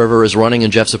which Tor server is running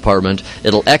in Jeff's apartment.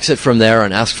 It'll exit from there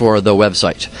and ask for the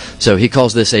website. So he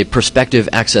calls this a prospective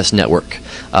access network.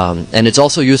 And it's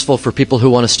also useful for people who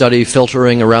want to study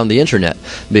filtering around the internet,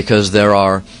 because there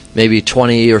are maybe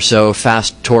 20 or so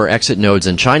fast Tor exit nodes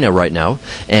in China right now,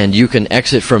 and you can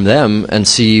exit from them and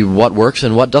see what works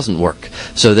and what doesn't work.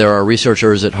 So there are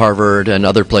researchers at Harvard and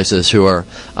other places who are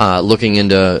looking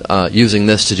into using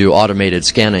this to do automated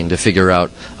scanning to figure out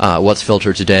what's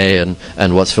filtered today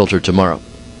and what's filtered tomorrow.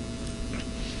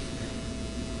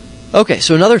 Okay,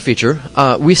 so another feature,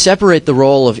 we separate the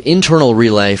role of internal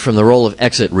relay from the role of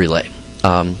exit relay.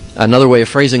 Another way of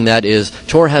phrasing that is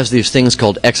Tor has these things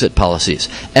called exit policies.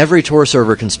 Every Tor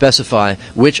server can specify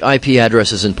which IP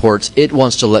addresses and ports it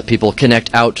wants to let people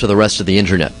connect out to the rest of the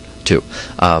internet to.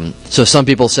 So some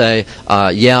people say,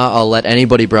 yeah, I'll let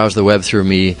anybody browse the web through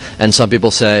me, and some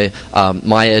people say,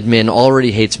 my admin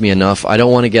already hates me enough. I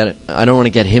don't want to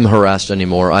get him harassed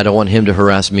anymore. I don't want him to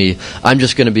harass me. I'm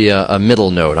just going to be a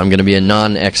middle node. I'm going to be a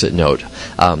non-exit node.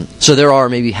 So there are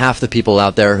maybe half the people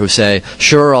out there who say,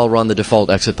 sure, I'll run the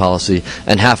default exit policy,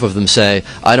 and half of them say,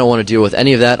 I don't want to deal with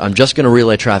any of that. I'm just going to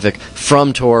relay traffic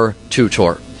from Tor to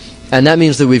Tor. And that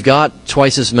means that we've got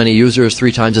twice as many users,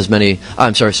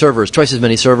 servers, twice as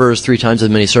many servers, 3 times as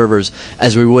many servers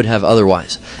as we would have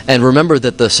otherwise. And remember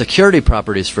that the security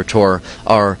properties for Tor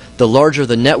are the larger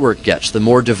the network gets, the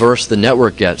more diverse the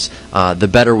network gets, the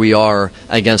better we are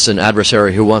against an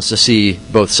adversary who wants to see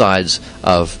both sides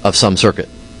of some circuit.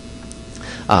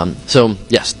 So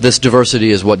yes, this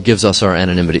diversity is what gives us our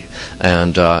anonymity,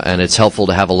 and it's helpful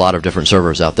to have a lot of different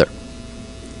servers out there.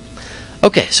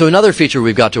 Okay, so another feature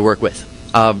we've got to work with.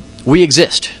 We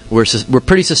exist. We're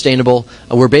pretty sustainable.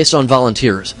 We're based on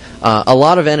volunteers. A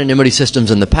lot of anonymity systems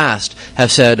in the past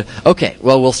have said, okay,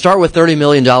 well, we'll start with $30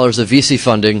 million of VC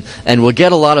funding, and we'll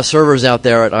get a lot of servers out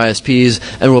there at ISPs,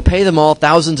 and we'll pay them all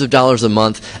thousands of dollars a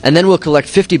month, and then we'll collect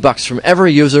 $50 from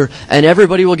every user, and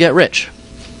everybody will get rich.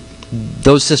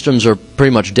 Those systems are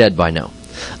pretty much dead by now.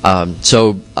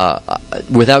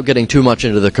 Without getting too much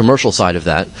into the commercial side of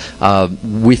that,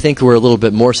 we think we're a little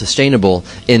bit more sustainable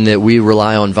in that we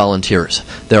rely on volunteers.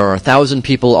 There are 1,000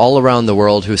 people all around the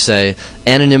world who say,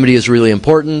 anonymity is really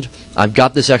important, I've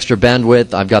got this extra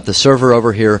bandwidth, I've got the server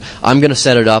over here, I'm going to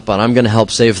set it up and I'm going to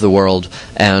help save the world,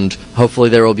 and hopefully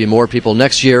there will be more people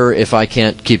next year if I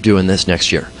can't keep doing this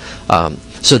next year.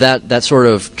 So that sort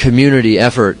of community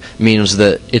effort means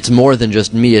that it's more than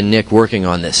just me and Nick working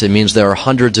on this. It means there are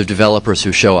hundreds of developers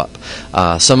who show up.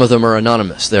 Some of them are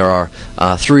anonymous. There are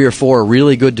 3 or 4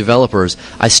 really good developers.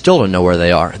 I still don't know where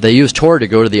they are. They use Tor to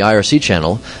go to the IRC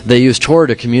channel. They use Tor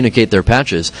to communicate their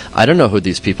patches. I don't know who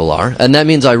these people are, and that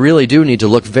means I really do need to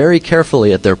look very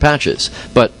carefully at their patches.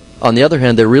 But on the other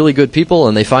hand, they're really good people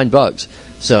and they find bugs.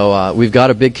 So we've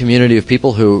got a big community of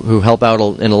people who help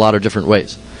out in a lot of different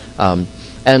ways.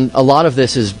 And a lot of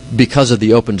this is because of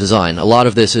the open design. A lot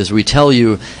of this is we tell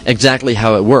you exactly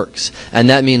how it works.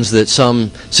 And that means that some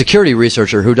security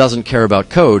researcher who doesn't care about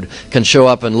code can show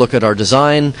up and look at our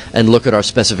design and look at our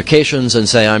specifications and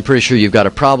say, I'm pretty sure you've got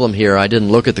a problem here, I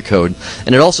didn't look at the code.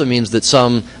 And it also means that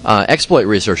some exploit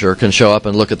researcher can show up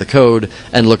and look at the code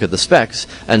and look at the specs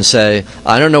and say,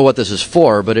 I don't know what this is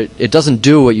for, but it doesn't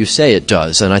do what you say it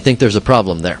does, and I think there's a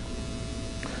problem there.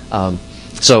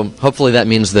 So hopefully that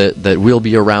means that we'll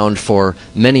be around for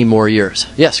many more years.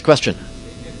 Yes, question?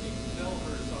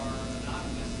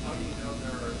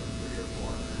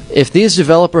 If these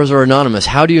developers are anonymous,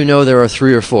 how do you know there are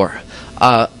 3 or 4?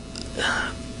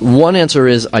 One answer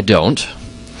is I don't.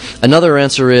 Another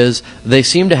answer is they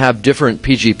seem to have different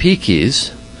PGP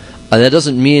keys. That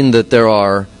doesn't mean that there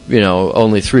are,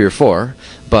 only 3 or 4,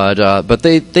 but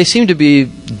they seem to be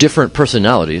different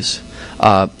personalities.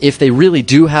 If they really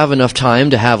do have enough time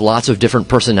to have lots of different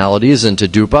personalities and to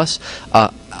dupe us,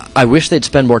 I wish they'd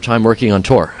spend more time working on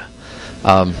Tor.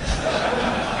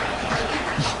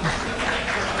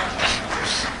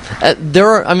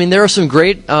 There are some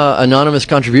great anonymous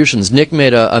contributions. Nick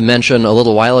made a mention a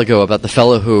little while ago about the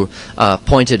fellow who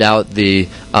pointed out the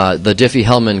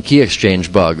Diffie-Hellman key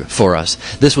exchange bug for us.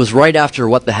 This was right after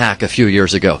What the Hack a few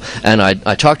years ago, and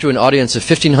I talked to an audience of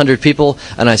 1,500 people,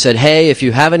 and I said, "Hey, if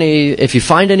you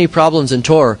find any problems in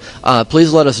Tor,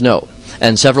 please let us know."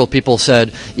 And several people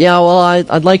said, "Yeah, well,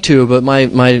 I'd like to, but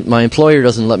my employer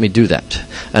doesn't let me do that."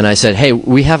 And I said, "Hey,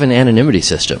 we have an anonymity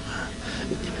system."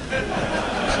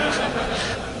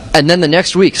 And then the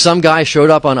next week, some guy showed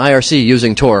up on IRC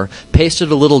using Tor,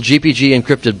 pasted a little GPG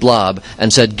encrypted blob,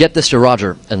 and said, "Get this to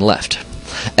Roger," and left.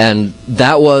 And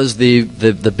that was the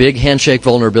big handshake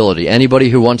vulnerability. Anybody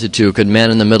who wanted to could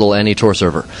man in the middle any Tor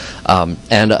server.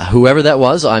 And whoever that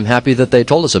was, I'm happy that they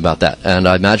told us about that. And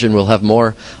I imagine we'll have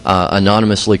more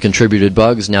anonymously contributed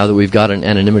bugs now that we've got an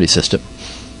anonymity system.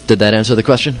 Did that answer the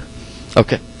question?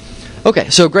 Okay.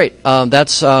 Okay, so great.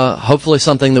 That's hopefully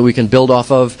something that we can build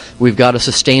off of. We've got a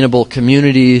sustainable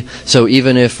community, so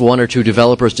even if 1 or 2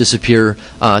 developers disappear,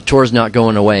 Tor's not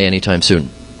going away anytime soon.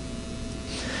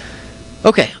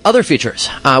 Okay, other features.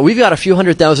 We've got a few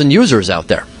 100,000 users out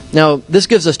there. Now, this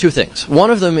gives us 2 things. One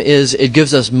of them is it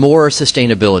gives us more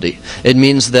sustainability. It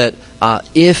means that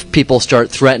if people start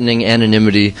threatening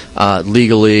anonymity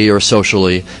legally or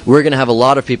socially, we're going to have a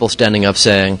lot of people standing up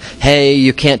saying, "Hey,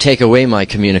 you can't take away my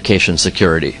communication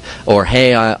security," or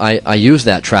 "Hey, I use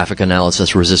that traffic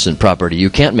analysis resistant property. You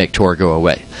can't make Tor go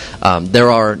away." There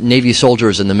are Navy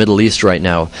soldiers in the Middle East right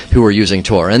now who are using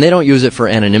Tor, and they don't use it for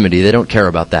anonymity. They don't care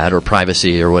about that or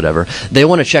privacy or whatever. They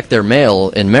want to check their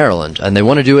mail in Maryland, and they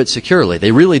want to do it securely.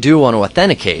 They really do want to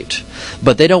authenticate,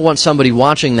 but they don't want somebody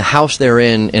watching the house they're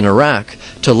in Iraq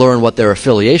to learn what their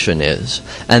affiliation is,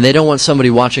 and they don't want somebody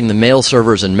watching the mail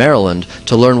servers in Maryland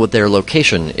to learn what their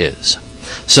location is.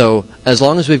 So as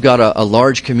long as we've got a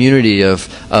large community of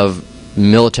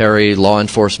military, law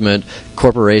enforcement,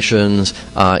 corporations,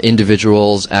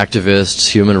 individuals, activists,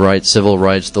 human rights, civil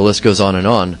rights, the list goes on and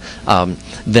on,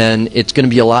 then it's going to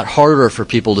be a lot harder for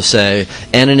people to say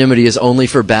anonymity is only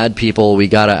for bad people, we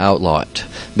got to outlaw it.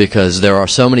 Because there are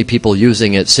so many people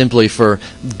using it simply for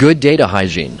good data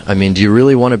hygiene. I mean, do you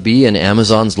really want to be in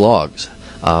Amazon's logs?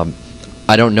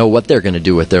 I don't know what they're going to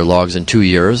do with their logs in 2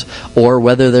 years, or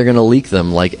whether they're going to leak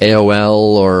them like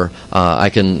AOL, or I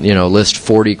can list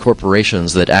 40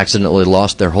 corporations that accidentally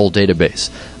lost their whole database.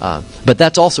 But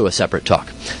that's also a separate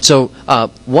talk. So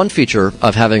one feature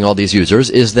of having all these users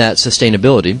is that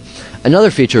sustainability. Another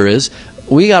feature is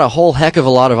we got a whole heck of a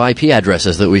lot of IP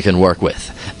addresses that we can work with,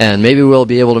 and maybe we'll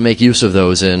be able to make use of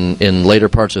those in later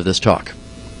parts of this talk.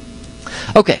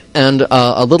 Okay, and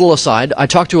a little aside, I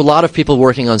talk to a lot of people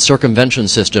working on circumvention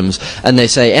systems, and they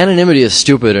say anonymity is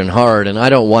stupid and hard, and I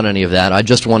don't want any of that. I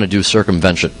just want to do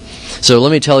circumvention. So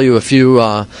let me tell you a few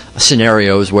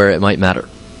scenarios where it might matter.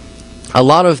 A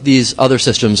lot of these other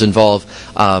systems involve,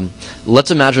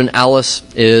 let's imagine Alice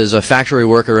is a factory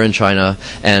worker in China,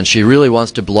 and she really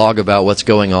wants to blog about what's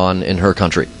going on in her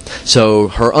country. So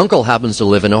her uncle happens to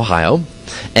live in Ohio,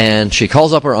 and she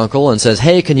calls up her uncle and says,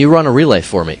 hey, can you run a relay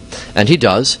for me? And he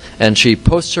does, and she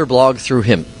posts her blog through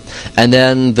him. And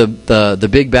then the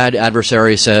big bad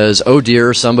adversary says, oh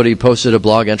dear, somebody posted a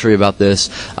blog entry about this.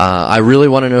 I really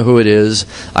want to know who it is.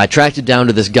 I tracked it down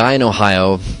to this guy in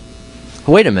Ohio.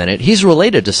 Wait a minute, he's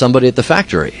related to somebody at the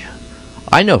factory.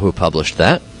 I know who published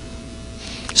that.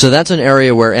 So that's an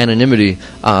area where anonymity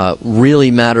really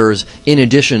matters in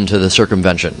addition to the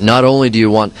circumvention. Not only do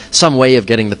you want some way of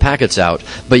getting the packets out,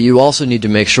 but you also need to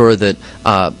make sure that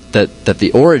that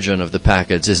the origin of the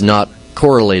packets is not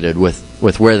correlated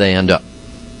with where they end up.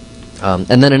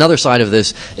 And then another side of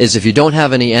this is if you don't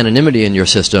have any anonymity in your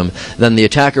system, then the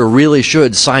attacker really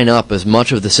should sign up as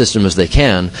much of the system as they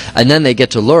can, and then they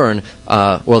get to learn,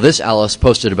 well, this Alice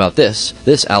posted about this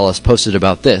Alice posted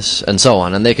about this, and so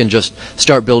on, and they can just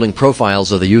start building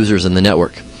profiles of the users in the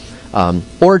network.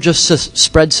 Or just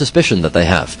spread suspicion that they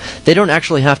have. They don't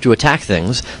actually have to attack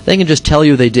things, they can just tell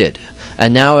you they did.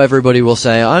 And now everybody will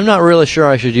say, I'm not really sure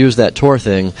I should use that Tor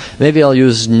thing. Maybe I'll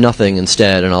use nothing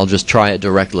instead, and I'll just try it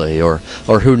directly, or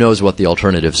who knows what the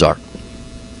alternatives are.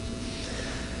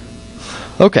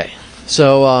 Okay,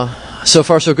 so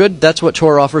far so good. That's what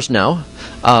Tor offers now.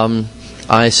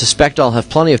 I suspect I'll have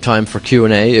plenty of time for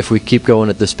Q&A if we keep going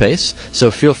at this pace. So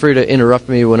feel free to interrupt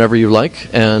me whenever you like.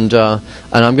 And I'm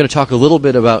going to talk a little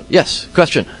bit about... Yes,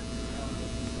 question?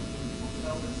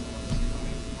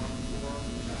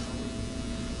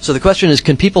 So the question is,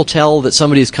 can people tell that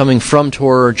somebody is coming from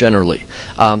Tor generally?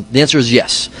 The answer is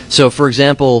yes. So for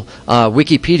example,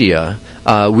 Wikipedia,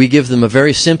 we give them a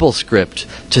very simple script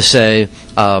to say,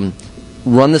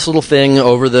 run this little thing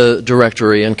over the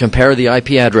directory and compare the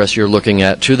IP address you're looking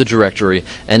at to the directory,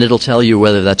 and it'll tell you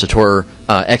whether that's a Tor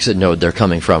exit node they're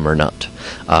coming from or not.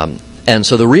 And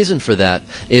so the reason for that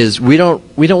is we don't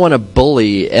want to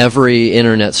bully every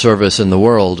internet service in the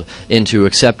world into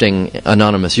accepting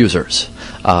anonymous users.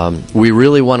 We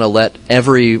really want to let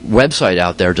every website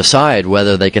out there decide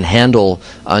whether they can handle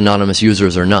anonymous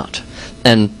users or not.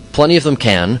 And plenty of them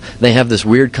can. They have this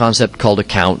weird concept called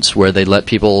accounts where they let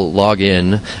people log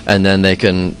in and then they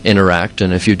can interact,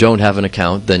 and if you don't have an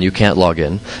account then you can't log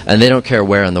in, and they don't care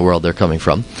where in the world they're coming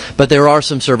from. But there are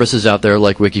some services out there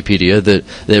like Wikipedia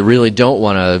that really don't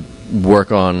want to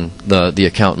work on the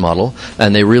account model,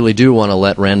 and they really do want to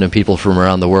let random people from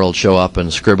around the world show up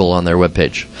and scribble on their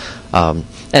webpage.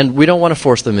 And we don't want to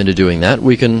force them into doing that.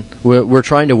 We're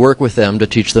trying to work with them to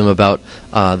teach them about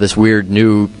this weird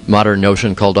new modern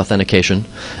notion called authentication.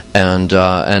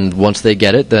 And once they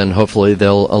get it, then hopefully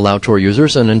they'll allow Tor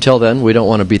users. And until then, we don't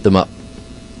want to beat them up.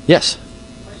 Yes?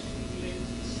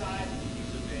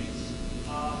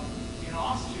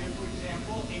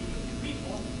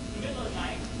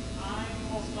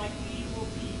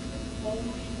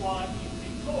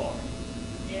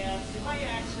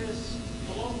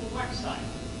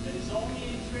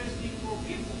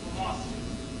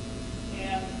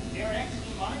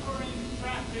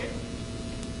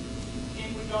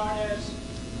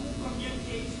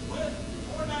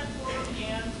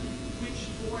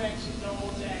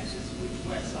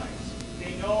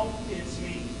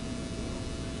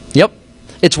 Yep.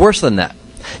 It's worse than that.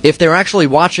 If they're actually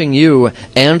watching you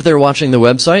and they're watching the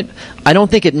website, I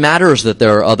don't think it matters that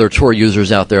there are other Tor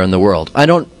users out there in the world. I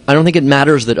don't think it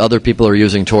matters that other people are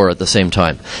using Tor at the same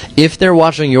time. If they're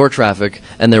watching your traffic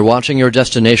and they're watching your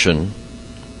destination,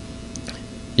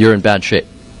 you're in bad shape.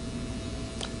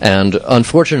 And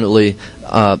unfortunately,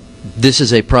 this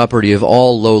is a property of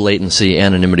all low-latency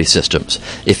anonymity systems.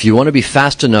 If you want to be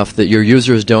fast enough that your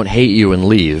users don't hate you and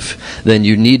leave, then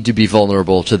you need to be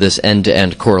vulnerable to this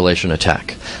end-to-end correlation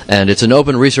attack. And it's an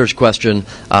open research question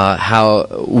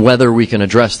whether we can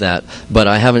address that, but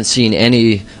I haven't seen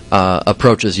any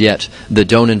approaches yet that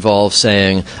don't involve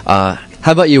saying, how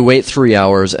about you wait 3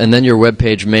 hours and then your web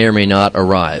page may or may not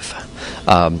arrive.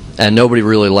 And nobody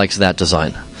really likes that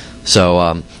design.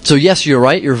 So yes, you're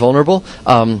right, you're vulnerable.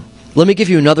 Let me give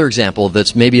you another example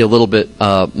that's maybe a little bit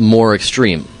more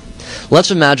extreme.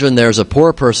 Let's imagine there's a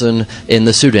poor person in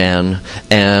the Sudan,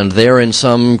 and they're in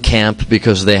some camp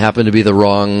because they happen to be the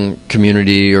wrong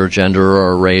community or gender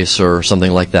or race or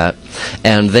something like that,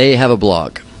 and they have a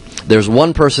blog. There's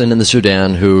one person in the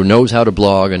Sudan who knows how to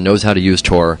blog and knows how to use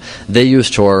Tor. They use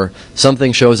Tor.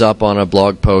 Something shows up on a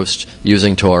blog post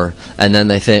using Tor, and then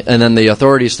the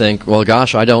authorities think, well,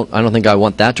 gosh, I don't think I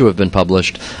want that to have been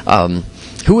published.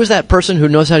 Who is that person who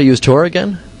knows how to use Tor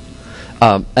again?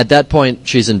 At that point,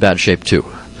 she's in bad shape too.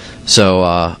 So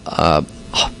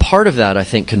part of that, I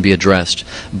think, can be addressed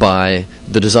by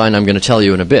the design I'm going to tell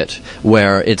you in a bit,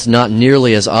 where it's not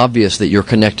nearly as obvious that you're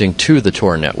connecting to the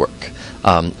Tor network.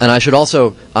 And I should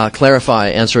also clarify,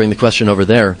 answering the question over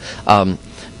there,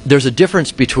 there's a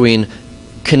difference between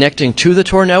connecting to the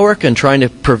Tor network and trying to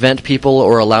prevent people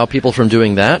or allow people from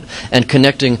doing that, and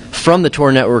connecting from the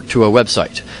Tor network to a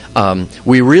website.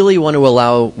 We really want to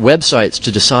allow websites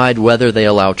to decide whether they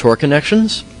allow Tor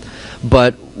connections,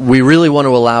 but we really want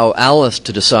to allow Alice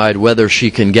to decide whether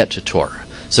she can get to Tor.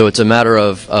 So it's a matter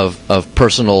of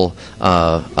personal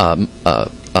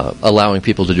allowing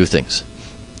people to do things.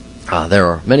 There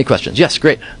are many questions. Yes,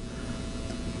 great.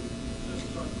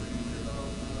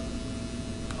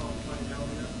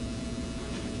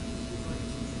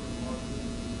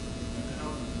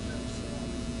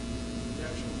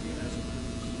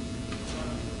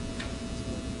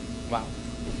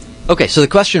 Okay, so the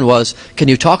question was, can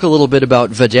you talk a little bit about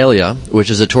Vidalia, which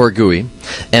is a Tor GUI,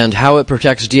 and how it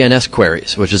protects DNS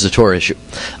queries, which is a Tor issue?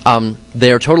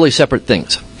 They are totally separate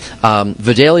things.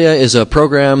 Vidalia is a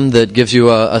program that gives you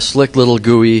a slick little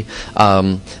GUI,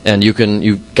 and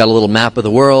you've got a little map of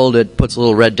the world. It puts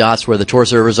little red dots where the Tor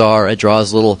servers are. It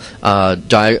draws little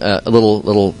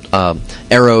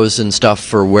arrows and stuff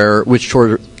for which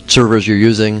Tor servers you're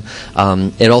using.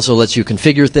 It also lets you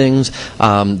configure things.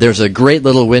 There's a great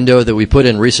little window that we put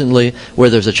in recently where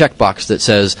there's a checkbox that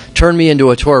says, turn me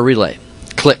into a Tor relay.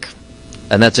 Click.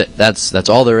 And that's it. That's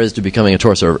all there is to becoming a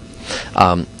Tor server.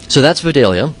 So that's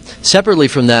Vidalia. Separately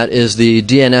from that is the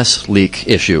DNS leak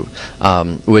issue,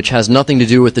 which has nothing to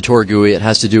do with the Tor GUI. It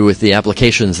has to do with the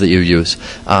applications that you use.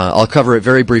 I'll cover it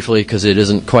very briefly because it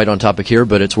isn't quite on topic here,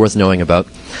 but it's worth knowing about.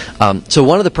 So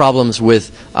one of the problems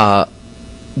with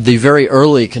the very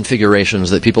early configurations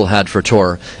that people had for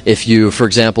Tor, if you, for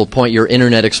example, point your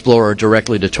Internet Explorer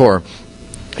directly to Tor,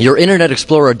 your Internet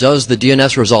Explorer does the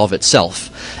DNS resolve itself,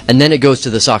 and then it goes to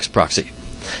the SOCKS proxy.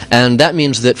 And that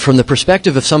means that from the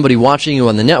perspective of somebody watching you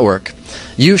on the network,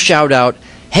 you shout out,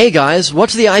 hey guys,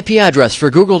 what's the IP address for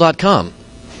google.com?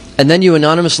 And then you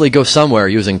anonymously go somewhere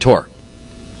using Tor.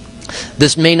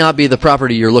 This may not be the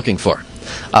property you're looking for.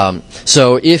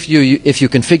 So if you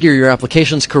configure your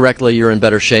applications correctly, you're in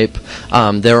better shape.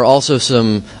 There are also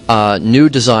some new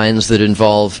designs that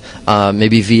involve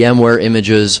maybe VMware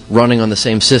images running on the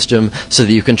same system so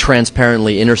that you can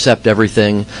transparently intercept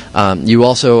everything. You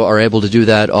also are able to do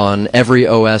that on every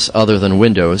OS other than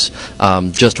Windows,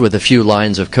 just with a few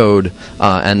lines of code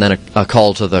and then a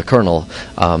call to the kernel.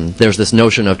 There's this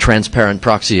notion of transparent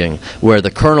proxying, where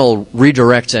the kernel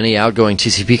redirects any outgoing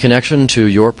TCP connection to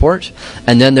your port,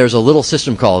 and then there's a little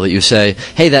system call that you say,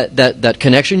 hey, that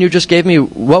connection you just gave me,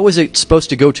 what was it supposed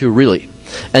to go to really?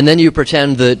 And then you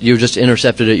pretend that you just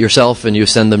intercepted it yourself and you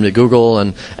send them to Google,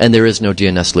 and there is no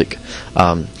DNS leak.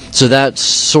 So that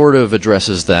sort of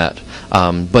addresses that.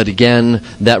 But again,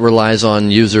 that relies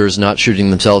on users not shooting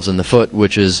themselves in the foot,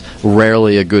 which is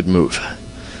rarely a good move.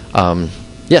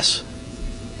 Yes?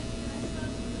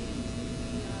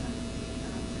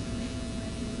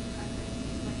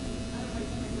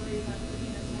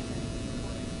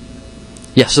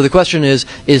 Yes, so the question is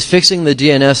fixing the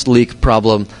DNS leak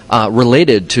problem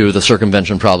related to the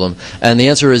circumvention problem? And the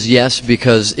answer is yes,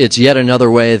 because it's yet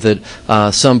another way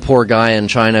that some poor guy in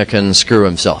China can screw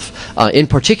himself. In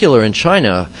particular, in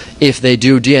China, if they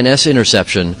do DNS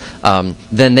interception,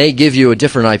 then they give you a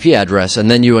different IP address,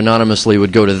 and then you anonymously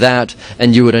would go to that,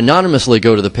 and you would anonymously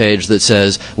go to the page that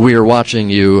says, we are watching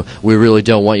you, we really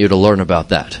don't want you to learn about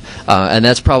that. And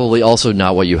that's probably also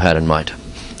not what you had in mind.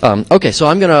 Okay, so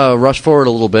I'm going to rush forward a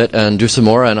little bit and do some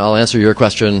more, and I'll answer your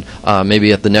question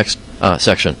maybe at the next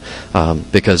section,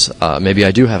 because maybe I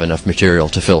do have enough material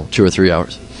to fill 2 or 3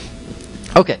 hours.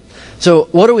 Okay, so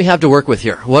what do we have to work with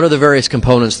here? What are the various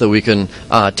components that we can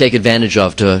take advantage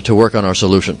of to work on our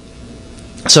solution?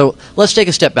 So let's take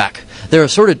a step back. There are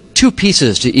sort of 2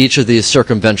 pieces to each of these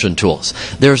circumvention tools.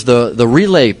 There's the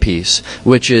relay piece,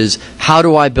 which is how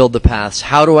do I build the paths?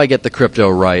 How do I get the crypto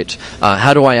right?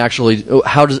 How do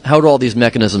all these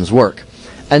mechanisms work?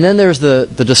 And then there's the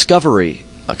discovery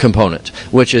component,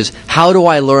 which is how do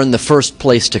I learn the first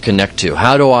place to connect to?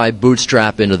 How do I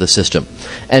bootstrap into the system?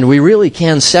 And we really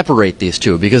can separate these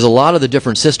two because a lot of the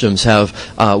different systems have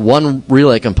one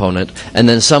relay component and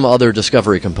then some other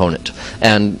discovery component.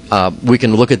 And we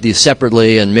can look at these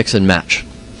separately and mix and match.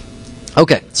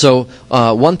 Okay, so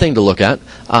one thing to look at,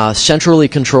 centrally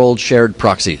controlled shared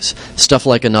proxies, stuff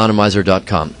like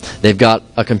anonymizer.com. They've got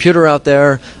a computer out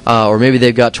there, or maybe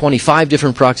they've got 25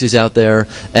 different proxies out there,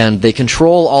 and they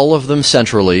control all of them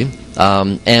centrally.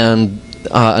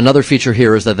 Another feature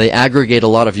here is that they aggregate a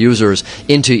lot of users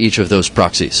into each of those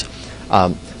proxies.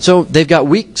 So they've got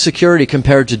weak security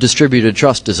compared to distributed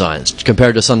trust designs,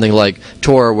 compared to something like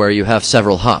Tor where you have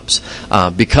several hops,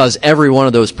 because every one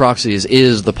of those proxies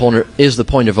is the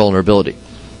point of vulnerability.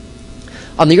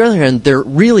 On the other hand, they're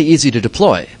really easy to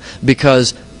deploy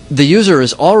because the user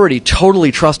is already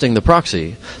totally trusting the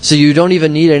proxy, so you don't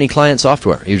even need any client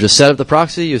software. You just set up the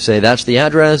proxy, you say that's the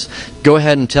address, go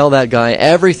ahead and tell that guy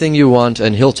everything you want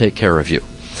and he'll take care of you.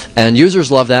 And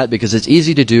users love that because it's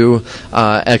easy to do,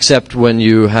 except when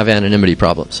you have anonymity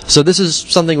problems. So this is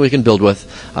something we can build with,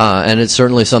 and it's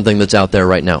certainly something that's out there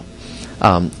right now.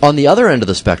 On the other end of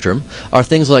the spectrum are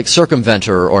things like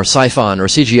Circumventor or Siphon or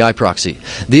CGI proxy.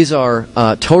 These are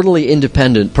totally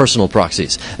independent personal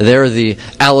proxies. They're the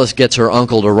Alice gets her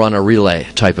uncle to run a relay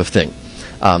type of thing.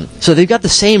 So they've got the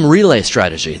same relay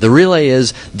strategy. The relay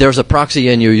is there's a proxy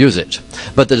and you use it.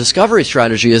 But the discovery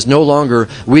strategy is no longer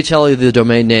we tell you the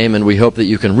domain name and we hope that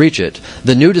you can reach it.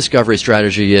 The new discovery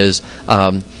strategy is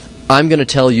I'm going to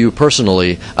tell you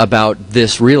personally about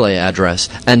this relay address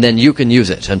and then you can use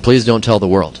it. And please don't tell the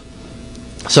world.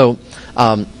 So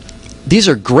these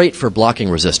are great for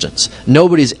blocking resistance.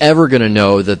 Nobody's ever going to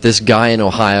know that this guy in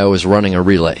Ohio is running a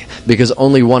relay because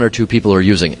only 1 or 2 people are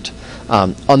using it.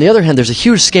 On the other hand, there's a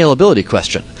huge scalability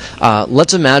question.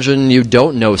 Let's imagine you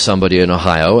don't know somebody in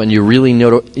Ohio and you really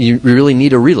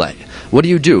need a relay. What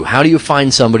do? How do you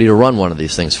find somebody to run one of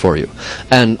these things for you?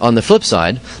 And on the flip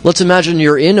side, let's imagine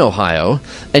you're in Ohio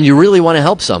and you really want to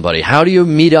help somebody. How do you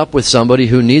meet up with somebody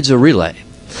who needs a relay?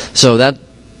 So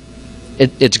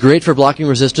it's great for blocking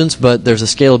resistance, but there's a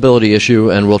scalability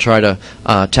issue, and we'll try to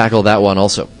tackle that one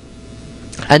also.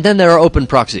 And then there are open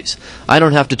proxies. I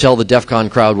don't have to tell the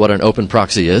Defcon crowd what an open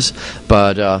proxy is,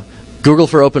 but Google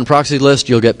for open proxy list,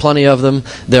 you'll get plenty of them.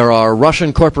 There are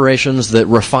Russian corporations that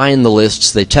refine the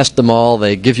lists. They test them all.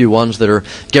 They give you ones that are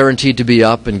guaranteed to be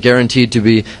up and guaranteed to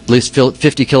be at least 50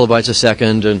 kilobytes a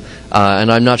second. And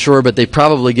I'm not sure, but they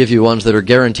probably give you ones that are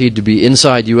guaranteed to be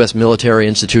inside U.S. military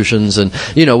institutions and,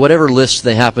 whatever lists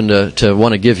they happen to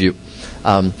want to give you.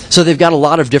 So they've got a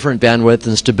lot of different bandwidth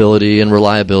and stability and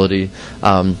reliability.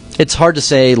 It's hard to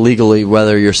say legally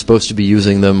whether you're supposed to be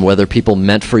using them, whether people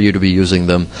meant for you to be using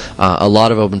them. A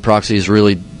lot of open proxies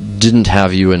really didn't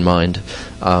have you in mind.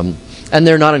 And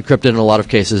they're not encrypted in a lot of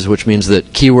cases, which means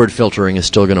that keyword filtering is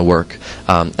still going to work.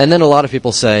 And then a lot of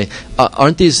people say,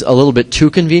 aren't these a little bit too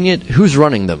convenient? Who's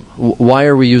running them? Why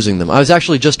are we using them? I was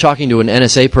actually just talking to an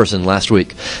NSA person last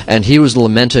week, and he was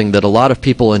lamenting that a lot of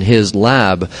people in his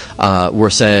lab were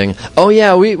saying, oh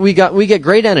yeah, we get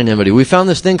great anonymity. We found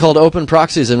this thing called open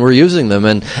proxies, and we're using them,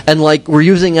 and like we're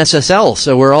using SSL,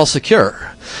 so we're all secure.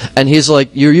 And he's like,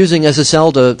 you're using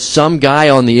SSL to some guy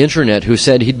on the internet who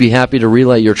said he'd be happy to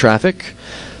relay your traffic?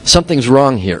 Something's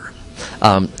wrong here.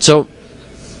 So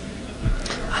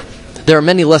there are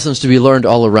many lessons to be learned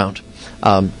all around.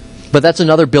 But that's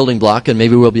another building block, and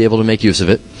maybe we'll be able to make use of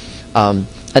it. And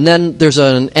then there's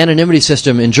an anonymity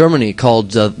system in Germany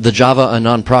called the Java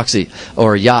Anon Proxy,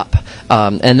 or JAP.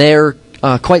 And they're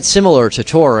quite similar to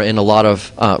Tor in a lot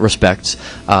of respects.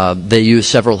 They use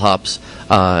several hops.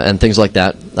 And things like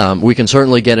that. We can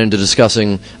certainly get into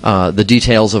discussing the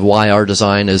details of why our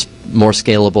design is more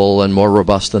scalable and more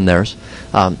robust than theirs.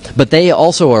 But they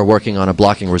also are working on a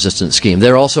blocking resistance scheme.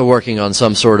 They're also working on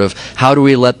some sort of how do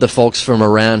we let the folks from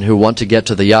Iran who want to get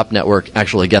to the YAP network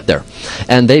actually get there.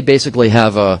 And they basically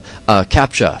have a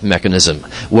CAPTCHA mechanism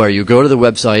where you go to the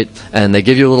website and they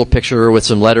give you a little picture with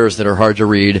some letters that are hard to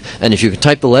read. And if you can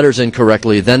type the letters in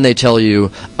correctly, then they tell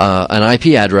you an IP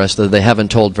address that they haven't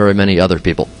told very many other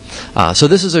people. So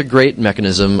this is a great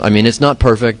mechanism. I mean, it's not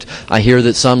perfect. I hear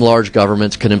that some large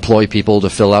governments can employ people to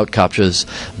fill out CAPTCHAs,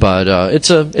 but it's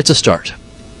a start.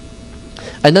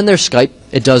 And then there's Skype.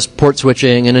 It does port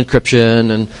switching and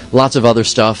encryption and lots of other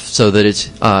stuff so that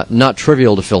it's not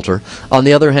trivial to filter. On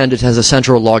the other hand, it has a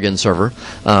central login server.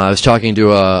 I was talking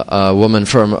to a woman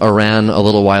from Iran a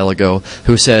little while ago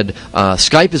who said,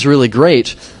 Skype is really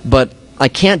great, but I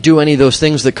can't do any of those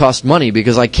things that cost money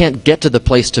because I can't get to the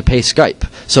place to pay Skype.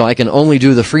 So I can only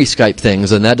do the free Skype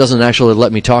things, and that doesn't actually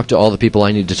let me talk to all the people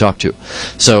I need to talk to.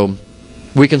 So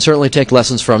we can certainly take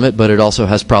lessons from it, but it also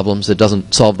has problems. It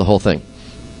doesn't solve the whole thing.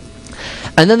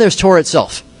 And then there's Tor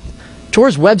itself.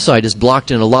 Tor's website is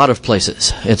blocked in a lot of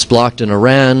places. It's blocked in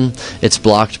Iran. It's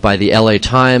blocked by the LA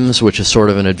Times, which is sort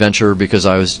of an adventure because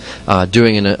I was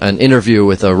doing an interview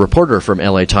with a reporter from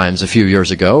LA Times a few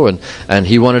years ago, and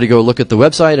he wanted to go look at the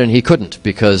website, and he couldn't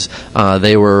because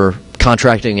they were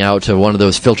contracting out to one of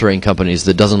those filtering companies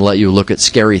that doesn't let you look at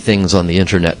scary things on the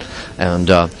internet. And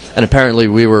apparently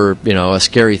we were, a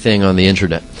scary thing on the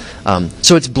internet.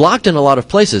 So it's blocked in a lot of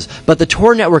places, but the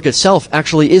Tor network itself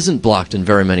actually isn't blocked in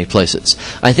very many places.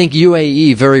 I think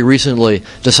UAE very recently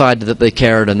decided that they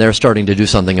cared and they're starting to do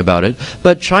something about it,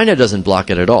 but China doesn't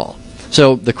block it at all.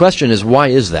 So the question is, why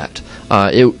is that?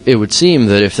 It would seem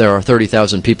that if there are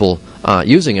 30,000 people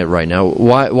using it right now,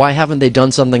 why haven't they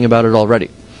done something about it already?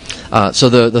 So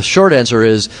the short answer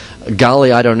is,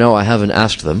 golly, I don't know, I haven't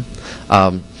asked them.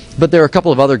 But there are a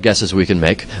couple of other guesses we can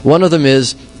make. One of them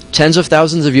is, tens of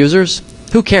thousands of users?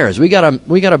 Who cares? We got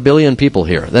a billion people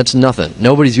here. That's nothing.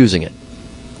 Nobody's using it.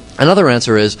 Another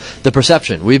answer is the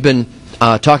perception. We've been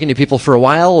talking to people for a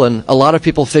while, and a lot of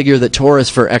people figure that Tor is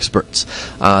for experts.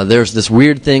 There's this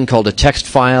weird thing called a text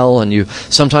file, and you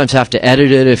sometimes have to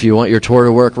edit it if you want your Tor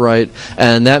to work right,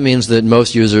 and that means that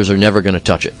most users are never going to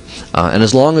touch it. And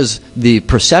as long as the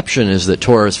perception is that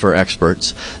Tor is for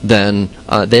experts, then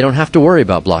they don't have to worry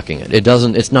about blocking it.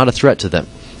 It's not a threat to them.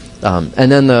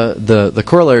 And then the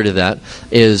corollary to that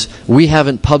is we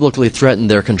haven't publicly threatened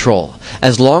their control.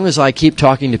 As long as I keep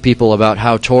talking to people about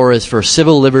how Tor is for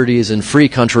civil liberties in free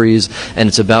countries, and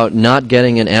it's about not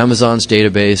getting in Amazon's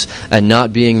database and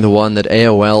not being the one that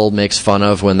AOL makes fun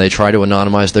of when they try to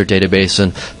anonymize their database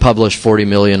and publish 40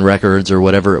 million records or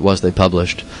whatever it was they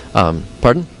published.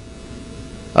 Pardon?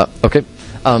 Okay.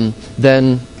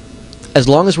 Then as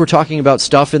long as we're talking about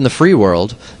stuff in the free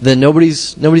world, then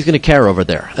nobody's going to care over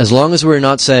there. As long as we're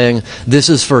not saying this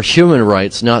is for human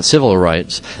rights, not civil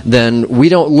rights, then we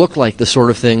don't look like the sort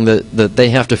of thing that they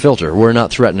have to filter. We're not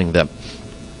threatening them.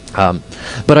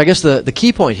 But I guess the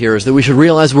key point here is that we should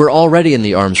realize we're already in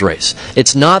the arms race.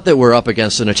 It's not that we're up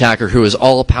against an attacker who is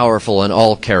all-powerful and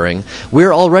all-caring.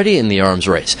 We're already in the arms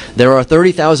race. There are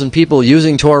 30,000 people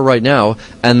using Tor right now,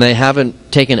 and they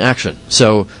haven't taken action.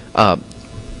 So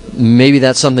maybe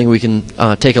that's something we can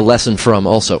take a lesson from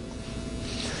also.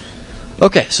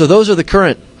 Okay, so those are the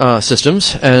current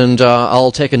systems, and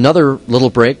I'll take another little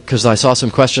break because I saw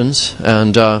some questions,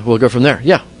 and we'll go from there.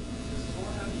 Yeah?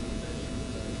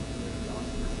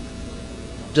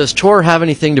 Does Tor have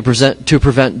anything to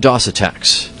prevent DOS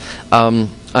attacks?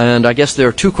 And I guess there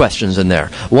are two questions in there.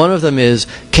 One of them is,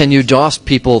 can you DOS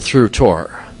people through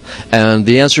Tor? And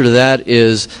the answer to that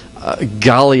is,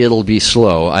 golly, it'll be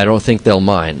slow. I don't think they'll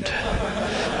mind.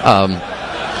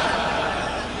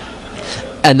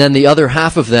 And then the other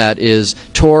half of that is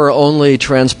Tor only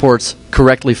transports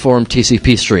correctly formed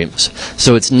TCP streams.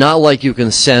 So it's not like you can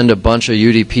send a bunch of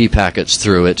UDP packets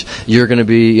through it. You're going to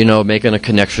be, making a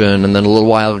connection, and then a little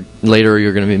while later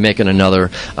you're going to be making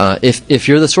another. If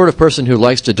you're the sort of person who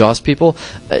likes to DOS people,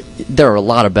 there are a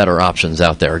lot of better options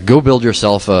out there. Go build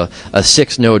yourself a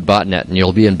 6-node botnet, and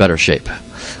you'll be in better shape.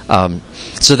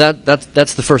 So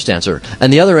that's the first answer.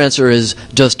 And the other answer is,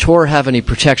 does Tor have any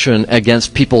protection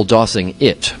against people DOSing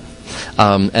it?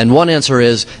 And one answer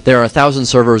is, there are 1,000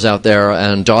 servers out there,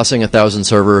 and DOSing 1,000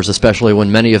 servers, especially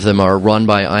when many of them are run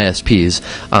by ISPs,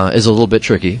 is a little bit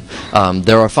tricky.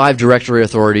 There are 5 directory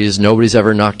authorities. Nobody's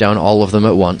ever knocked down all of them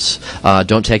at once.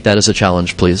 Don't take that as a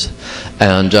challenge, please.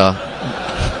 And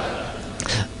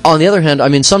on the other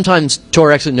hand, sometimes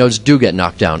Tor exit nodes do get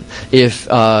knocked down. If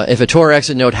a Tor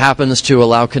exit node happens to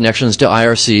allow connections to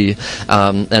IRC,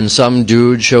 and some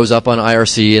dude shows up on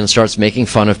IRC and starts making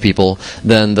fun of people,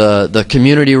 then the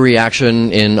community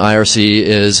reaction in IRC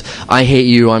is, I hate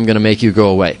you, I'm going to make you go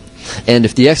away. And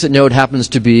if the exit node happens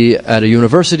to be at a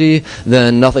university,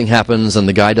 then nothing happens and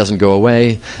the guy doesn't go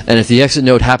away. And if the exit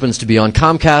node happens to be on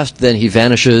Comcast, then he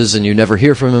vanishes and you never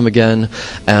hear from him again.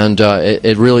 And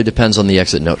it really depends on the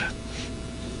exit node.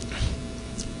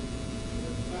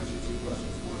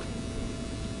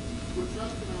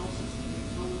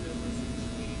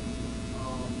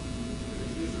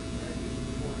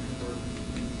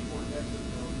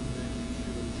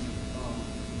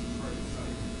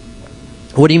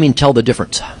 What do you mean, tell the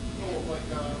difference?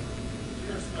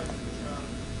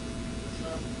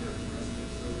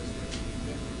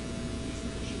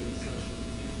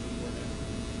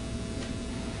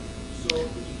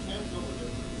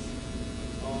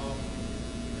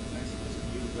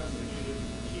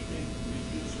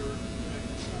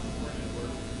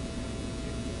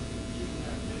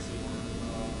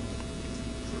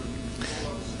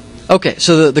 Okay,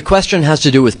 so the question has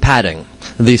to do with padding.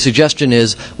 The suggestion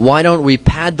is, why don't we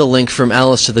pad the link from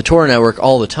Alice to the Tor network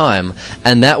all the time,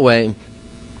 and that way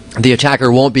the attacker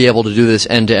won't be able to do this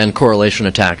end-to-end correlation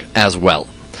attack as well.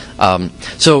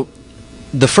 So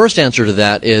the first answer to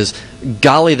that is,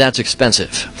 golly, that's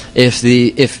expensive.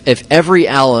 If every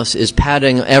Alice is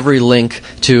padding every link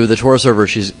to the Tor server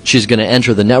she's going to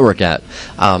enter the network at,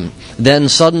 then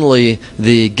suddenly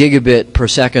the gigabit per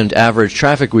second average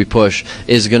traffic we push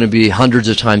is going to be hundreds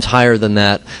of times higher than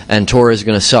that, and Tor is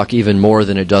going to suck even more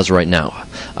than it does right now.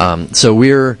 So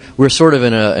we're sort of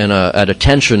at a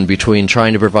tension between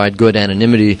trying to provide good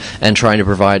anonymity and trying to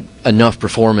provide enough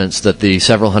performance that the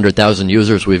several 100,000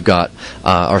 users we've got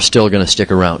are still going to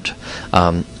stick around.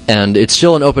 And it's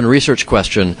still an open research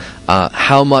question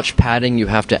how much padding you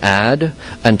have to add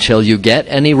until you get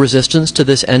any resistance to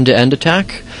this end-to-end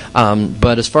attack.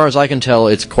 But as far as I can tell,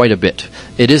 it's quite a bit.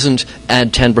 It isn't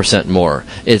add 10% more.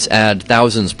 It's add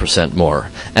thousands % more.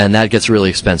 And that gets really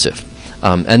expensive.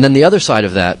 And then the other side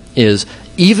of that is,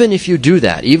 even if you do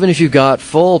that, even if you've got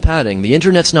full padding, the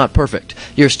internet's not perfect.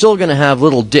 You're still going to have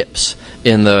little dips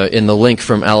in the link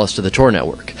from Alice to the Tor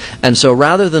network. And so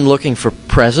rather than looking for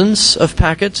presence of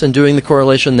packets and doing the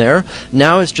correlation there,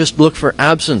 now it's just look for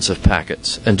absence of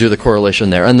packets and do the correlation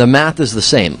there. And the math is the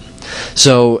same.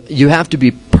 So you have to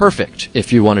be perfect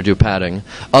if you want to do padding.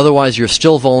 Otherwise, you're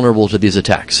still vulnerable to these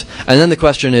attacks. And then the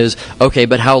question is, okay,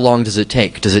 but how long does it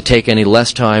take? Does it take any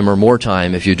less time or more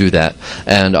time if you do that?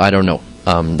 And I don't know.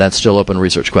 That's still open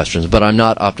research questions, but I'm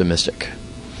not optimistic.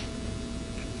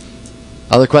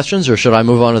 Other questions, or should I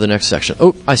move on to the next section?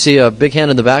 Oh, I see a big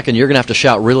hand in the back, and you're going to have to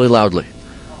shout really loudly.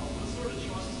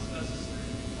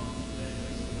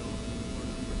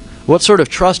 What sort of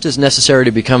trust is necessary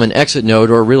to become an exit node,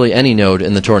 or really any node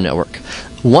in the Tor network?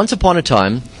 Once upon a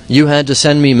time, you had to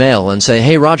send me mail and say,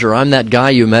 hey, Roger, I'm that guy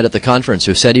you met at the conference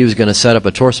who said he was going to set up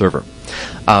a Tor server.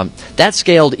 That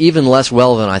scaled even less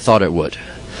well than I thought it would.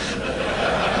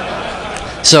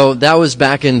 So that was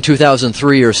back in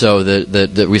 2003 or so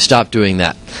that we stopped doing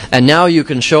that. And now you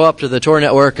can show up to the Tor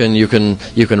network and you can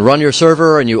run your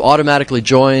server and you automatically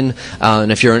join.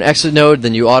 And if you're an exit node,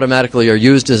 then you automatically are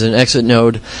used as an exit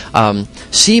node.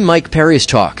 See Mike Perry's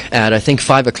talk at I think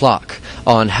 5 o'clock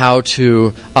on how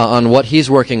to on what he's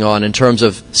working on in terms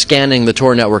of scanning the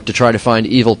Tor network to try to find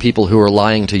evil people who are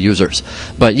lying to users.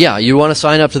 But yeah, you want to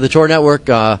sign up to the Tor network,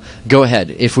 go ahead.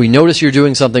 If we notice you're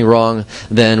doing something wrong,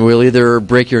 then we'll either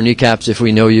break your kneecaps if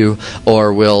we know you,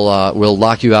 or we'll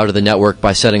lock you out of the network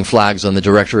by setting flags on the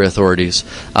directory authorities.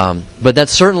 But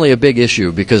that's certainly a big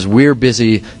issue because we're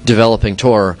busy developing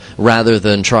Tor rather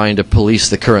than trying to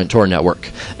police the current Tor network.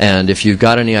 And if you've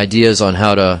got any ideas on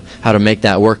how to make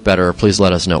that work better, please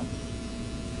let us know.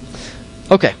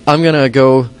 Okay, I'm going to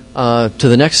go to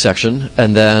the next section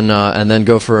and then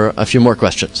go for a few more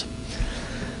questions.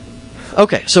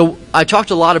 Okay, so I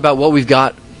talked a lot about what we've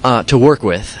got to work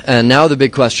with, and now the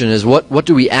big question is what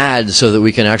do we add so that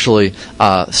we can actually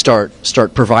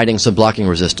start providing some blocking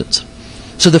resistance.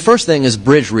 So the first thing is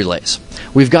bridge relays.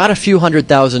 We've got a few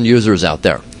 100,000 users out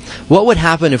there. What would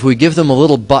happen if we give them a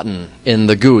little button in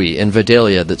the GUI in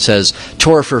Vidalia that says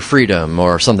Tor for freedom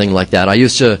or something like that? I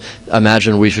used to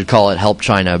imagine we should call it Help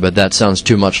China, but that sounds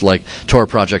too much like Tor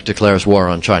project declares war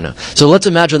on China. So let's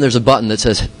imagine there's a button that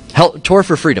says Tor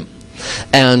for freedom.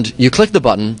 And you click the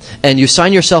button, and you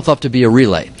sign yourself up to be a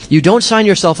relay. You don't sign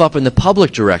yourself up in the public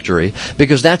directory,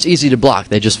 because that's easy to block.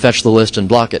 They just fetch the list and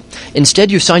block it. Instead,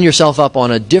 you sign yourself up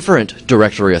on a different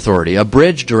directory authority, a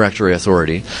bridge directory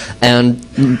authority, and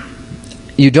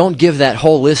you don't give that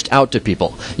whole list out to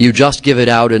people. You just give it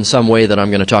out in some way that I'm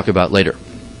going to talk about later.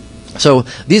 So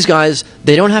these guys,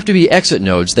 they don't have to be exit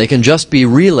nodes. They can just be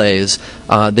relays.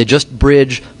 They just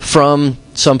bridge from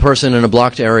some person in a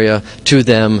blocked area to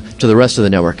them, to the rest of the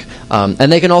network.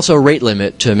 And they can also rate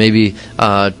limit to maybe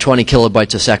 20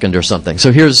 kilobytes a second or something.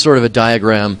 So here's sort of a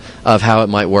diagram of how it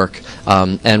might work.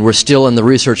 And we're still in the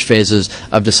research phases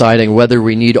of deciding whether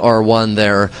we need R1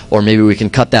 there, or maybe we can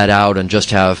cut that out and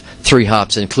just have 3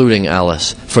 hops, including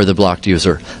Alice, for the blocked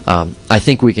user. I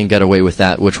think we can get away with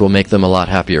that, which will make them a lot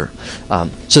happier.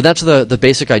 So that's the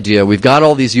basic idea. We've got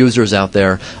all these users out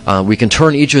there. We can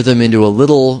turn each of them into a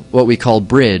little, what we call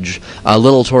bridge, a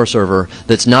little Tor server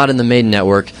that's not in the main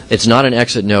network. It's not an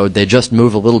exit node. They just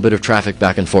move a little bit of traffic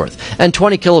back and forth. And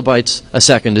 20 kilobytes a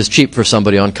second is cheap for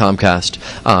somebody on Comcast,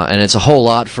 and it's a whole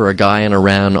lot for a guy in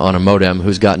Iran on a modem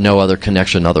who's got no other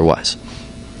connection otherwise.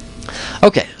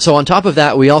 Okay, so on top of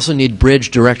that, we also need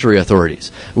bridge directory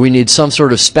authorities. We need some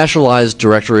sort of specialized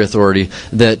directory authority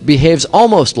that behaves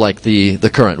almost like the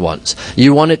current ones.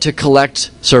 You want it to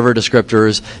collect server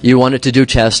descriptors. You want it to do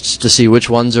tests to see which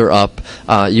ones are up.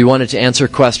 You want it to answer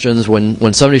questions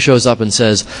when somebody shows up and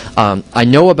says, I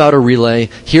know about a relay.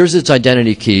 Here's its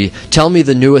identity key. Tell me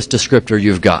the newest descriptor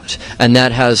you've got. And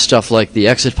that has stuff like the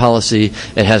exit policy.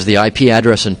 It has the IP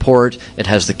address and port. It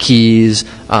has the keys,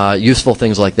 useful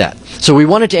things like that. So we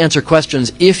want it to answer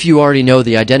questions if you already know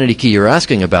the identity key you're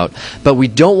asking about, but we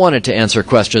don't want it to answer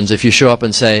questions if you show up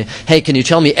and say, hey, can you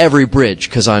tell me every bridge,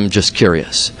 because I'm just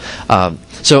curious.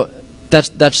 So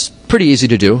that's pretty easy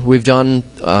to do. We've done,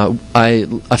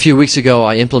 a few weeks ago,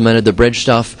 I implemented the bridge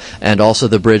stuff and also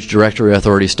the bridge directory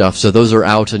authority stuff, so those are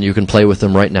out and you can play with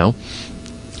them right now.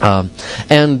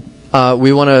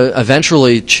 We want to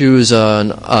eventually choose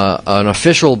an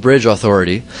official bridge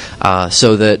authority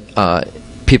so that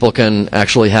people can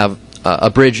actually have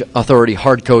a bridge authority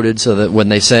hard-coded so that when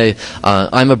they say,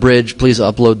 I'm a bridge, please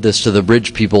upload this to the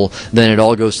bridge people, then it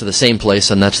all goes to the same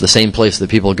place, and that's the same place that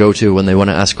people go to when they want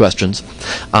to ask questions.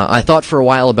 I thought for a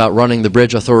while about running the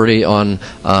bridge authority on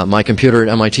my computer at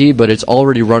MIT, but it's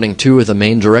already running two of the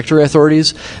main directory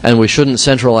authorities, and we shouldn't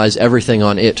centralize everything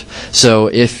on it. So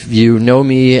if you know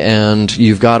me and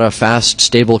you've got a fast,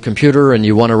 stable computer and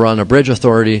you want to run a bridge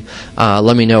authority,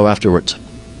 let me know afterwards.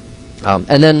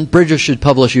 And then bridges should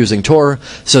publish using Tor,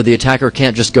 so the attacker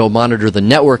can't just go monitor the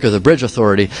network of the bridge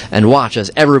authority and watch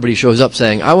as everybody shows up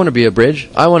saying, I want to be a bridge,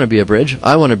 I want to be a bridge,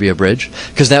 I want to be a bridge,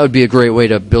 because that would be a great way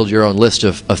to build your own list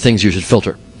of things you should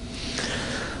filter.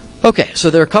 Okay, so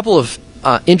there are a couple of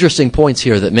interesting points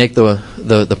here that make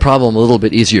the problem a little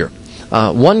bit easier.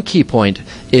 One key point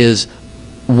is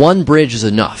one bridge is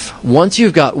enough. Once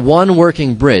you've got one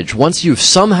working bridge, once you've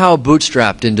somehow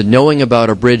bootstrapped into knowing about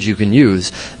a bridge you can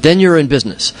use, then you're in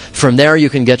business. From there you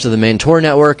can get to the main Tor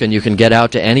network and you can get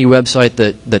out to any website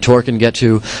that Tor can get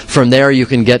to. From there you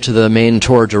can get to the main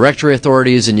Tor directory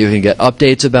authorities and you can get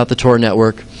updates about the Tor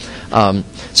network.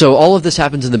 So all of this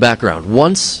happens in the background.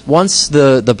 Once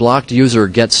the blocked user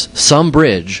gets some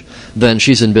bridge, then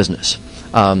she's in business.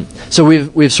 So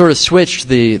we've sort of switched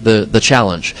the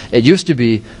challenge. It used to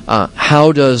be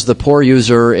how does the poor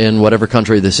user in whatever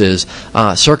country this is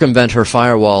circumvent her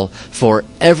firewall for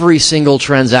every single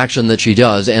transaction that she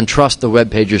does and trust the web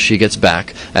pages she gets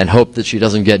back and hope that she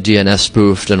doesn't get DNS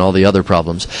spoofed and all the other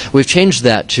problems. We've changed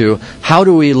that to how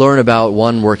do we learn about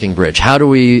one working bridge? How do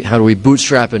we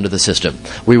bootstrap into the system?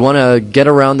 We want to get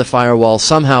around the firewall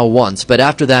somehow once, but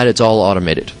after that it's all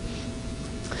automated.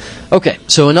 Okay,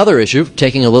 so another issue,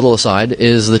 taking a little aside,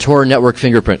 is the Tor network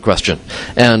fingerprint question.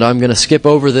 And I'm going to skip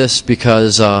over this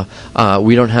because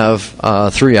we don't have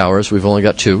 3 hours, we've only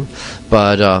got 2.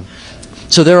 But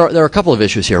so there are a couple of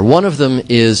issues here. One of them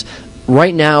is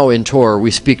right now in Tor we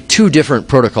speak 2 different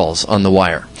protocols on the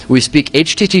wire. We speak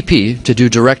HTTP to do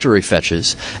directory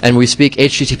fetches, and we speak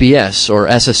HTTPS or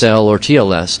SSL or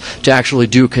TLS to actually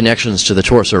do connections to the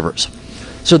Tor servers.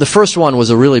 So the first one was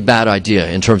a really bad idea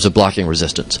in terms of blocking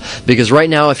resistance. Because right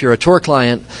now, if you're a Tor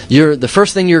client, the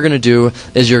first thing you're going to do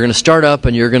is you're going to start up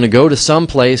and you're going to go to some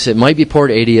place. It might be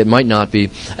port 80, it might not be.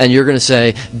 And you're going to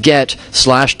say, get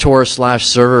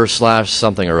 /tor/server/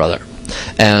 something or other.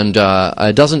 And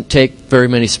it doesn't take very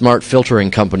many smart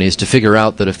filtering companies to figure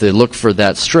out that if they look for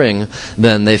that string,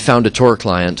 then they found a Tor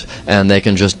client, and they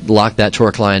can just lock that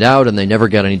Tor client out, and they never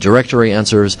get any directory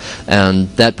answers, and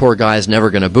that poor guy is never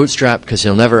going to bootstrap because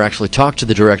he'll never actually talk to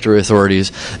the directory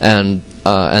authorities, and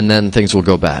then things will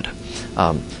go bad.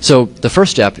 So the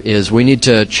first step is we need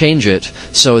to change it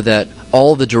so that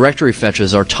all the directory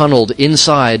fetches are tunneled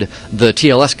inside the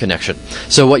TLS connection.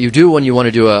 So what you do when you want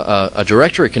to do a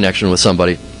directory connection with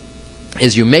somebody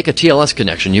is you make a TLS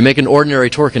connection, you make an ordinary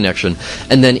Tor connection,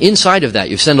 and then inside of that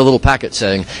you send a little packet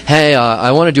saying, hey,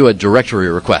 I want to do a directory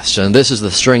request, and this is the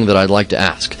string that I'd like to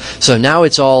ask. So now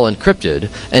it's all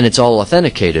encrypted, and it's all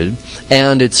authenticated,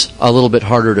 and it's a little bit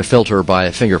harder to filter by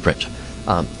a fingerprint.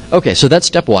 Okay, so that's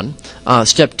step 1.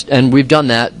 And we've done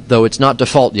that, though it's not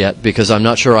default yet, because I'm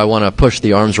not sure I want to push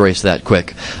the arms race that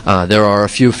quick. There are a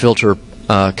few filter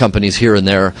companies here and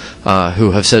there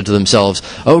who have said to themselves,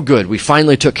 oh good, we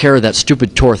finally took care of that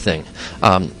stupid Tor thing.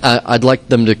 I'd like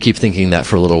them to keep thinking that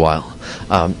for a little while.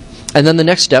 And then the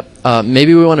next step,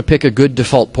 maybe we want to pick a good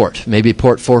default port, maybe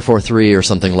port 443 or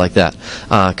something like that.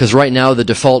 Because right now the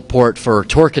default port for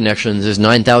Tor connections is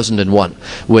 9001,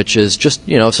 which is just,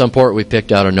 some port we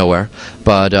picked out of nowhere.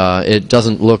 But it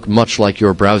doesn't look much like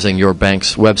you're browsing your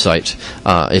bank's website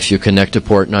if you connect to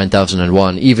port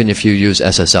 9001, even if you use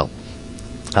SSL.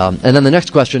 And then the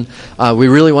next question, we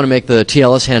really want to make the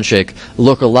TLS handshake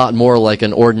look a lot more like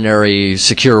an ordinary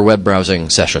secure web browsing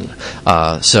session.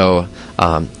 So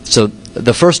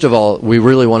the first of all, we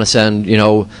really want to send,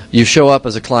 you show up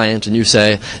as a client and you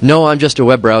say, no, I'm just a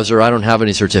web browser, I don't have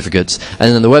any certificates.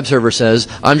 And then the web server says,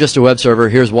 I'm just a web server,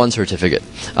 here's one certificate.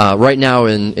 Right now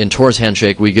in Tor's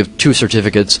handshake, we give 2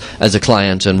 certificates as a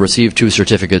client and receive 2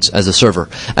 certificates as a server.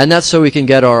 And that's so we can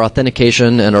get our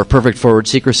authentication and our perfect forward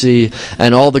secrecy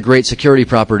and all the great security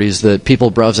properties that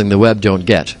people browsing the web don't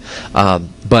get.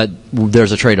 But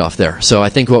there's a trade-off there. So I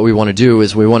think what we want to do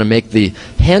is we want to make the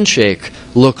handshake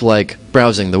look like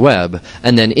browsing the web,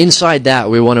 and then inside that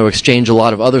we want to exchange a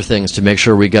lot of other things to make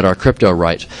sure we get our crypto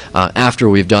right after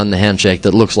we've done the handshake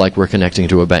that looks like we're connecting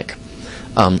to a bank.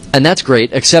 And that's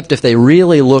great, except if they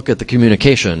really look at the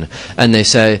communication and they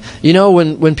say,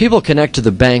 when people connect to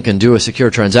the bank and do a secure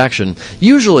transaction,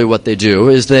 usually what they do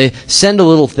is they send a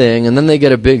little thing and then they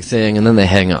get a big thing and then they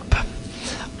hang up.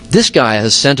 This guy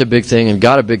has sent a big thing and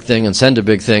got a big thing and sent a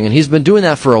big thing, and he's been doing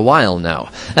that for a while now.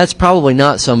 That's probably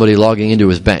not somebody logging into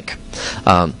his bank.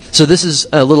 So this is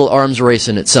a little arms race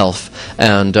in itself,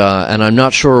 and I'm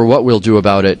not sure what we'll do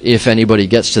about it if anybody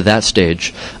gets to that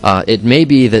stage. It may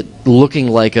be that looking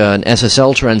like an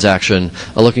SSL transaction,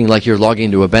 looking like you're logging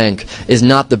into a bank, is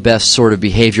not the best sort of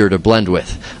behavior to blend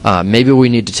with. Maybe we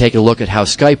need to take a look at how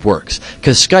Skype works,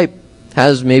 because Skype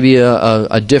has maybe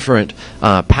a different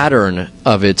pattern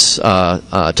of its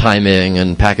timing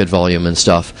and packet volume and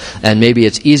stuff, and maybe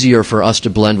it's easier for us to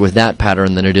blend with that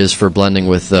pattern than it is for blending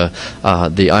with the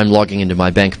I'm logging into my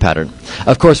bank pattern.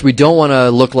 Of course, we don't want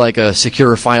to look like a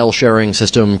secure file sharing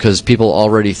system because people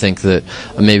already think that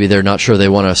maybe they're not sure they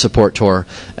want to support Tor,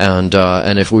 and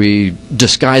if we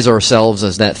disguise ourselves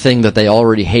as that thing that they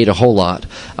already hate a whole lot,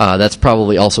 that's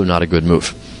probably also not a good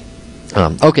move.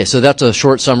 Okay, so that's a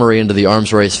short summary into the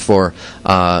arms race for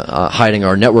hiding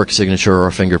our network signature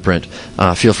or fingerprint.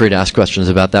 Feel free to ask questions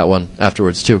about that one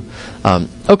afterwards, too.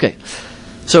 Okay,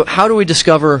 so how do we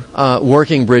discover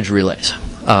working bridge relays?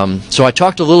 So I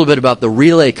talked a little bit about the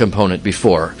relay component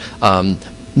before.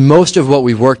 Most of what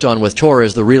we've worked on with Tor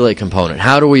is the relay component.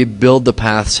 How do we build the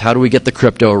paths? How do we get the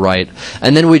crypto right?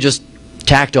 And then we just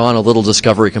tacked on a little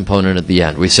discovery component at the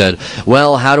end. We said,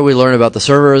 well, how do we learn about the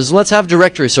servers? Let's have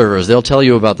directory servers. They'll tell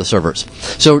you about the servers.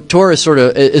 So Tor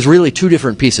is really 2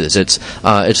 different pieces. It's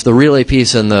the relay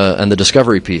piece and the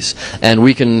discovery piece. And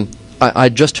we can I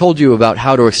just told you about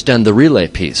how to extend the relay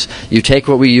piece. You take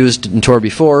what we used in Tor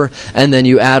before, and then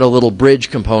you add a little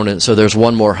bridge component so there's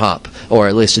one more hop, or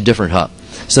at least a different hop.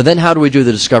 So then how do we do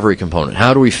the discovery component?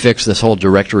 How do we fix this whole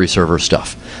directory server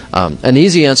stuff? And the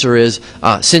easy answer is,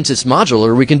 since it's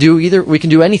modular, we can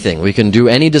do anything. We can do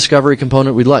any discovery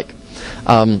component we'd like.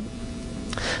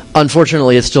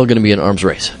 Unfortunately, it's still going to be an arms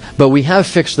race. But we have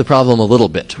fixed the problem a little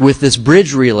bit. With this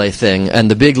bridge relay thing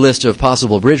and the big list of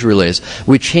possible bridge relays,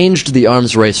 we changed the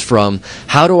arms race from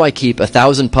how do I keep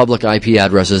 1,000 public IP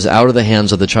addresses out of the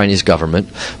hands of the Chinese government,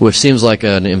 which seems like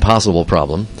an impossible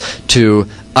problem, to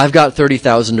I've got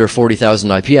 30,000 or 40,000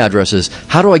 IP addresses.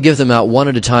 How do I give them out one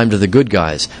at a time to the good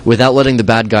guys without letting the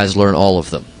bad guys learn all of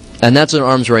them? And that's an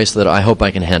arms race that I hope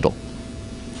I can handle.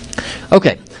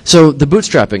 Okay, so the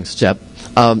bootstrapping step.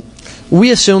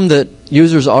 We assume that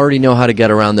users already know how to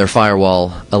get around their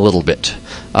firewall a little bit.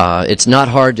 It's not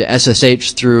hard to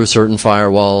SSH through certain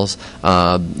firewalls.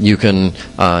 You can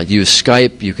use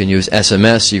Skype, you can use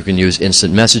SMS, you can use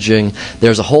instant messaging.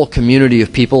 There's a whole community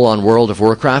of people on World of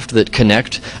Warcraft that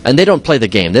connect, and they don't play the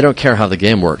game. They don't care how the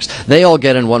game works. They all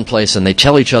get in one place and they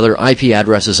tell each other IP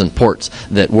addresses and ports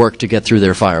that work to get through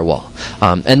their firewall.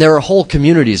 And there are whole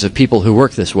communities of people who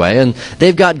work this way, and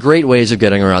they've got great ways of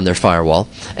getting around their firewall,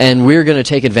 and we're going to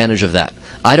take advantage of that.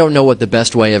 I don't know what the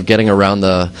best way of getting around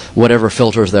the whatever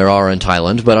filters there are in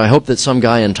Thailand, but I hope that some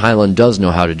guy in Thailand does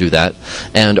know how to do that.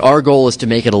 And our goal is to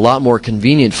make it a lot more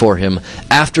convenient for him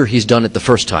after he's done it the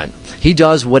first time. He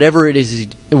does whatever it is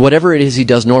he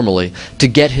does normally to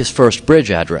get his first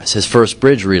bridge address, his first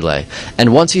bridge relay.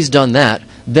 And once he's done that,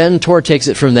 then Tor takes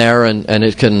it from there, and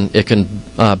it can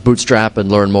bootstrap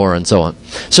and learn more and so on.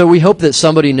 So we hope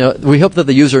that we hope that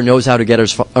the user knows how to get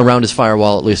around his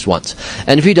firewall at least once.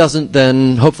 And if he doesn't,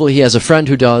 then hopefully he has a friend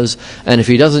who does. And if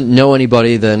he doesn't know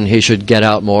anybody, then he should get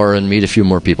out more and meet a few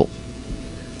more people.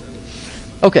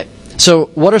 Okay. So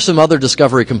what are some other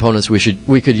discovery components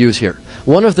we could use here?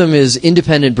 One of them is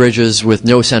independent bridges with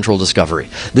no central discovery.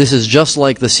 This is just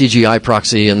like the CGI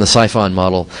proxy and the Siphon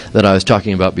model that I was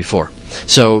talking about before.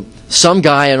 So some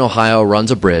guy in Ohio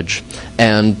runs a bridge,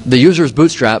 and the user's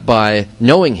bootstrapped by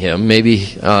knowing him.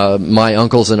 Maybe my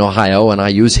uncle's in Ohio, and I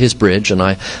use his bridge, and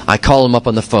I call him up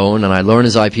on the phone, and I learn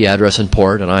his IP address and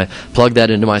port, and I plug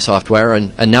that into my software,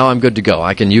 and now I'm good to go.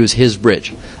 I can use his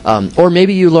bridge. Or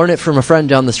maybe you learn it from a friend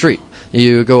down the street.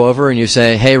 You go over and you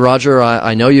say, hey, Roger,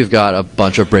 I know you've got a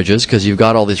bunch of bridges because you've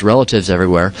got all these relatives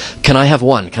everywhere. Can I have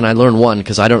one? Can I learn one?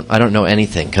 Because I don't know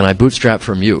anything. Can I bootstrap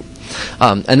from you?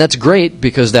 And that's great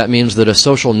because that means that a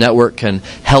social network can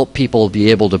help people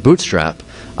be able to bootstrap.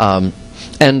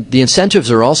 And the incentives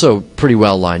are also pretty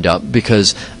well lined up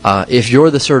because if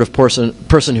you're the sort of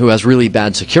person who has really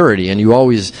bad security and you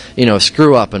always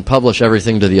screw up and publish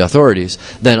everything to the authorities,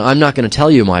 then I'm not going to tell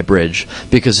you my bridge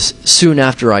because soon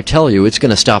after I tell you, it's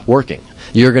going to stop working.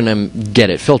 You're going to get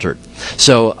it filtered.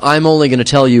 So I'm only going to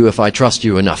tell you if I trust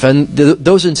you enough. And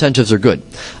those incentives are good.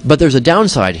 But there's a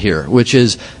downside here, which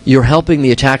is you're helping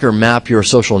the attacker map your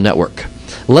social network.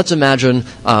 Let's imagine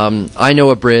I know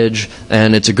a bridge,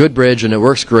 and it's a good bridge, and it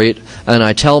works great, and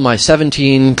I tell my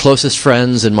 17 closest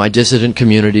friends in my dissident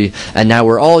community, and now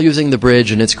we're all using the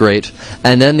bridge, and it's great.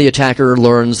 And then the attacker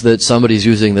learns that somebody's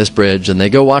using this bridge, and they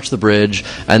go watch the bridge,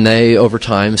 and they, over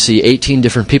time, see 18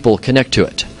 different people connect to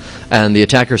it. And the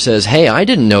attacker says, hey, I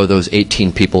didn't know those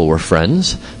 18 people were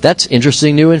friends. That's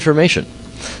interesting new information.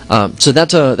 So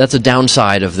that's a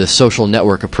downside of this social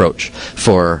network approach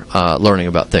for learning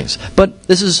about things. But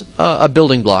this is a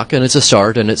building block, and it's a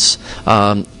start, and it's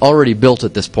already built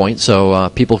at this point, so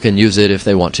people can use it if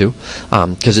they want to,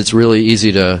 because it's really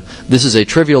easy to. This is a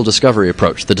trivial discovery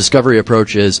approach. The discovery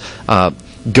approach is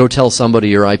go tell somebody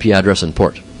your IP address and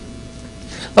port.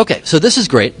 Okay, so this is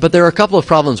great, but there are a couple of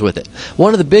problems with it.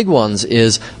 One of the big ones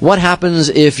is what happens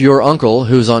if your uncle,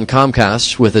 who's on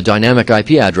Comcast with a dynamic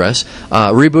IP address,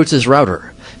 reboots his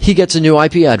router. He gets a new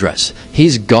IP address.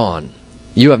 He's gone.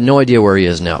 You have no idea where he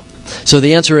is now. So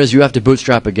the answer is you have to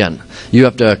bootstrap again. You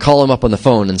have to call him up on the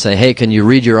phone and say, hey, can you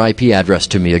read your IP address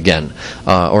to me again?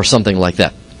 Or something like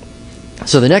that.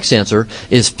 So the next answer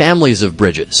is families of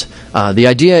bridges. The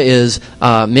idea is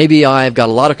maybe I've got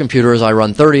a lot of computers, I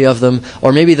run 30 of them,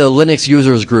 or maybe the Linux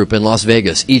users group in Las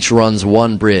Vegas each runs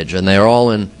one bridge, and they're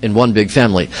all in one big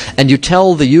family. And you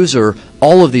tell the user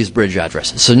all of these bridge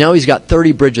addresses. So now he's got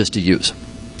 30 bridges to use.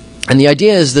 And the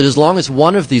idea is that as long as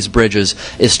one of these bridges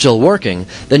is still working,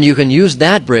 then you can use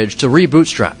that bridge to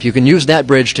rebootstrap. You can use that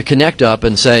bridge to connect up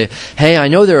and say, hey, I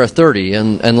know there are 30,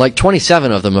 and like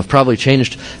 27 of them have probably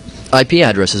changed IP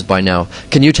addresses by now.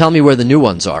 Can you tell me where the new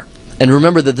ones are? And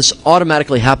remember that this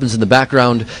automatically happens in the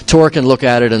background. Tor can look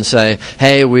at it and say,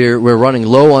 hey, we're running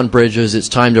low on bridges. It's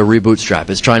time to rebootstrap.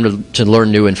 It's time to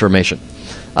learn new information.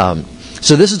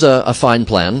 So this is a fine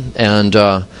plan,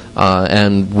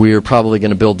 and we're probably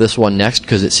going to build this one next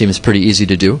because it seems pretty easy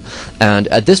to do. And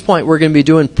at this point, we're going to be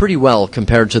doing pretty well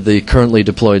compared to the currently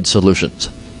deployed solutions.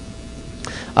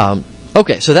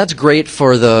 Okay, so that's great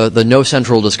for the no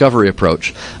central discovery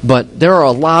approach, but there are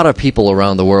a lot of people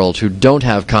around the world who don't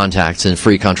have contacts in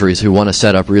free countries who want to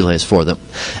set up relays for them.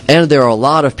 And there are a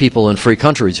lot of people in free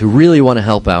countries who really want to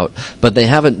help out, but they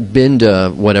haven't been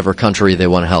to whatever country they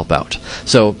want to help out.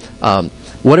 So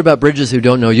what about bridges who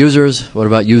don't know users? What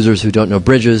about users who don't know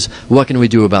bridges? What can we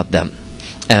do about them?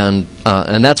 And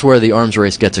that's where the arms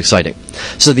race gets exciting.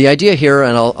 So the idea here,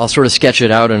 and I'll sort of sketch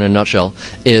it out in a nutshell,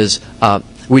 is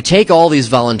we take all these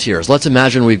volunteers. Let's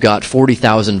imagine we've got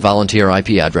 40,000 volunteer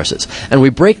IP addresses, and we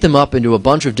break them up into a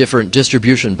bunch of different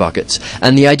distribution buckets.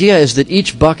 And the idea is that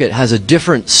each bucket has a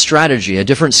different strategy, a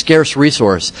different scarce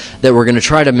resource that we're going to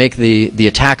try to make the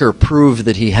attacker prove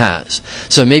that he has.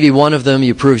 So maybe one of them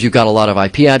you prove you've got a lot of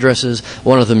IP addresses,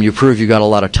 one of them you prove you've got a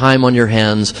lot of time on your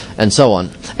hands, and so on.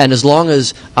 And as long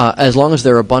as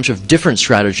there are a bunch of different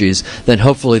strategies, then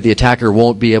hopefully the attacker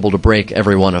won't be able to break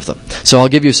every one of them. So I'll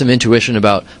give you some intuition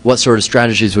about what sort of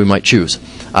strategies we might choose.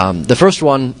 The first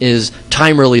one is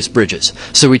time release bridges.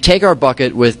 So we take our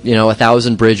bucket with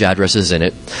 1,000 bridge addresses in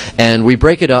it, and we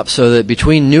break it up so that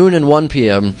between noon and 1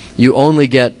 p.m. you only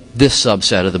get this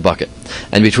subset of the bucket.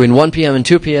 And between 1 p.m. and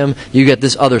 2 p.m. you get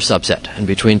this other subset. And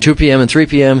between 2 p.m. and 3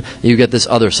 p.m. you get this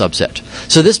other subset.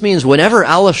 So this means whenever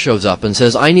Alice shows up and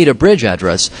says, I need a bridge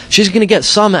address, she's going to get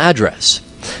some address.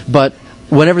 But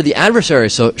whenever the adversary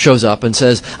shows up and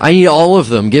says, I need all of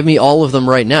them, give me all of them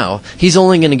right now, he's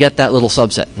only going to get that little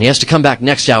subset. And he has to come back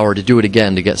next hour to do it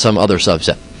again to get some other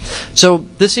subset. So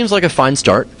this seems like a fine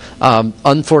start.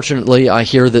 Unfortunately, I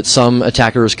hear that some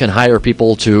attackers can hire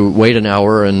people to wait an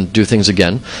hour and do things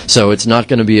again. So it's not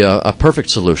going to be a perfect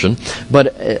solution. But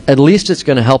at least it's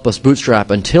going to help us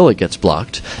bootstrap until it gets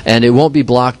blocked. And it won't be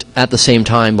blocked at the same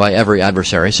time by every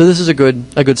adversary. So this is a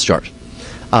good start.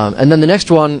 And then the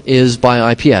next one is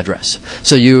by IP address.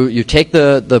 So you take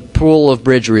the pool of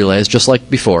bridge relays, just like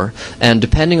before, and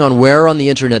depending on where on the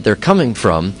internet they're coming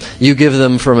from, you give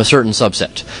them from a certain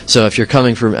subset. So if you're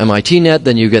coming from MIT net,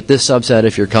 then you get this subset.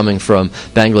 If you're coming from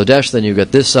Bangladesh, then you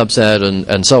get this subset,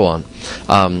 and so on.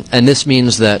 And this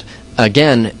means that,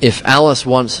 again, if Alice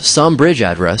wants some bridge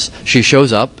address, she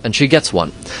shows up and she gets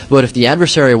one. But if the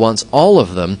adversary wants all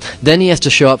of them, then he has to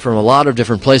show up from a lot of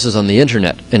different places on the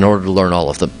internet in order to learn all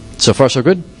of them. So far, so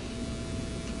good?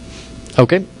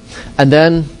 Okay. And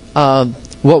then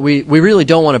what we really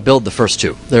don't want to build the first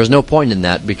two. There's no point in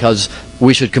that because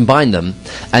we should combine them.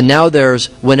 And now there's,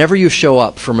 whenever you show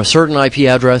up from a certain IP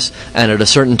address and at a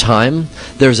certain time,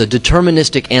 there's a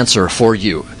deterministic answer for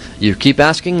you. You keep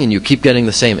asking and you keep getting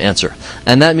the same answer.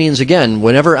 And that means, again,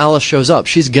 whenever Alice shows up,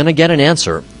 she's going to get an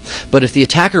answer. But if the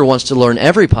attacker wants to learn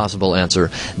every possible answer,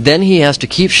 then he has to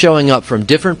keep showing up from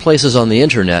different places on the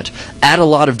internet at a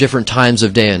lot of different times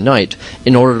of day and night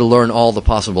in order to learn all the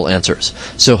possible answers.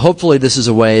 So hopefully this is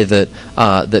a way that,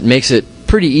 that makes it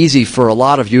pretty easy for a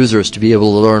lot of users to be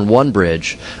able to learn one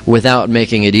bridge without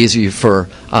making it easy for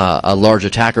a large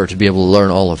attacker to be able to learn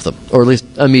all of them, or at least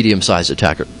a medium-sized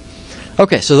attacker.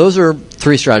 Okay, so those are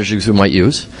three strategies we might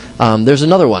use. There's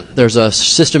another one. There's a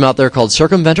system out there called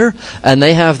Circumventor, and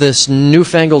they have this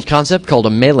newfangled concept called a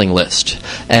mailing list.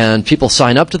 And people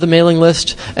sign up to the mailing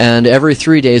list, and every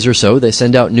 3 days or so they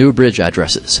send out new bridge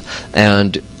addresses.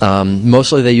 And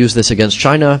mostly they use this against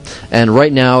China, and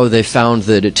right now they found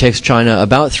that it takes China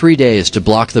about 3 days to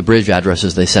block the bridge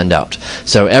addresses they send out.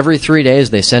 So every 3 days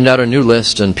they send out a new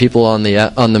list, and people on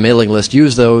the mailing list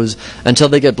use those until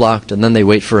they get blocked, and then they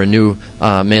wait for a new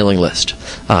mailing list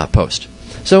post.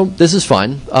 So this is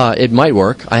fine. It might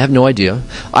work. I have no idea.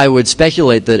 I would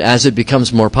speculate that as it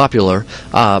becomes more popular,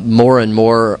 more and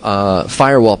more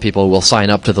firewall people will sign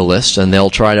up to the list, and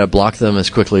they'll try to block them as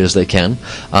quickly as they can.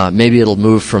 Maybe it'll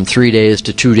move from 3 days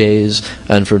to 2 days,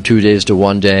 and from 2 days to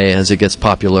 1 day as it gets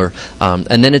popular.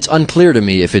 And then it's unclear to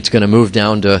me if it's going to move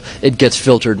down to it gets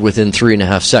filtered within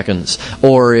 3.5 seconds,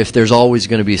 or if there's always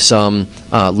going to be some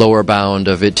lower bound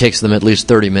of it takes them at least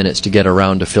 30 minutes to get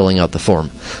around to filling out the form.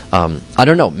 I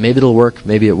don't know. Maybe it'll work.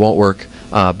 Maybe it won't work.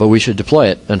 But we should deploy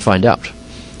it and find out.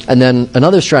 And then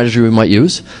another strategy we might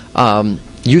use,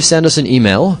 you send us an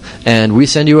email, and we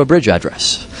send you a bridge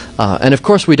address. And of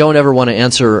course, we don't ever want to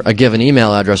answer a given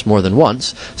email address more than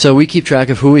once. So we keep track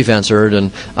of who we've answered,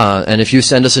 and if you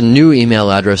send us a new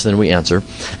email address, then we answer.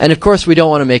 And of course, we don't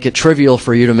want to make it trivial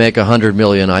for you to make 100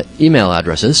 million email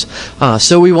addresses.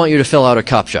 So we want you to fill out a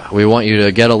CAPTCHA. We want you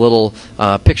to get a little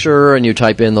picture, and you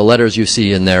type in the letters you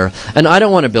see in there. And I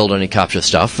don't want to build any CAPTCHA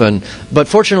stuff. But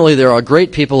fortunately, there are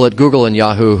great people at Google and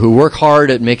Yahoo who work hard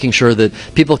at making sure that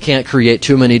people can't create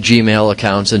too many Gmail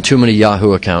accounts and too many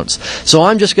Yahoo accounts. So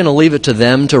I'm just going to leave it to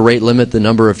them to rate limit the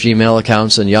number of Gmail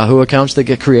accounts and Yahoo accounts that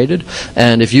get created.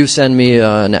 And if you send me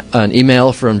an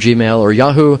email from Gmail or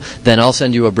Yahoo, then I'll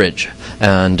send you a bridge.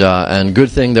 And good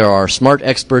thing there are smart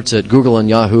experts at Google and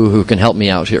Yahoo who can help me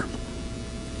out here.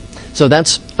 So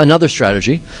that's another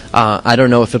strategy. I don't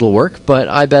know if it'll work, but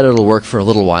I bet it'll work for a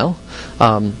little while.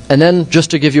 And then,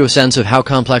 just to give you a sense of how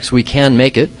complex we can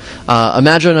make it,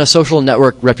 imagine a social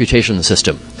network reputation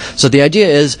system. So the idea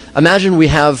is, imagine we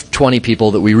have 20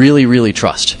 people that we really, really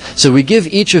trust. So we give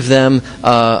each of them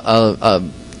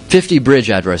 50 bridge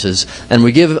addresses, and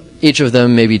we give each of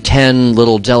them maybe 10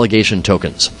 little delegation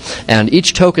tokens. And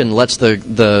each token lets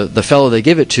the fellow they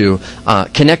give it to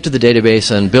connect to the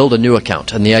database and build a new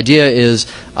account. And the idea is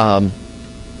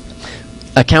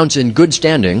accounts in good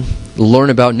standing learn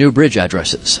about new bridge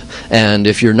addresses. And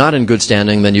if you're not in good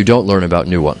standing, then you don't learn about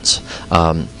new ones.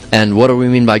 And what do we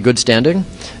mean by good standing?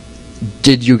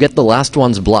 Did you get the last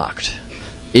ones blocked?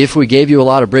 If we gave you a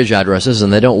lot of bridge addresses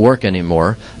and they don't work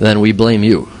anymore, then we blame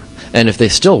you. And if they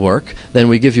still work, then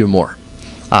we give you more.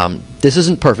 This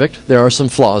isn't perfect. There are some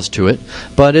flaws to it.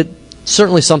 But it's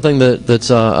certainly something that's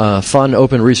a fun,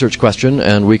 open research question,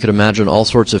 and we could imagine all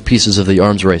sorts of pieces of the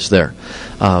arms race there.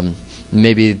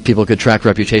 Maybe people could track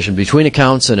reputation between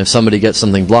accounts, and if somebody gets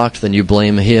something blocked, then you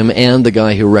blame him and the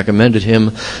guy who recommended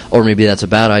him, or maybe that's a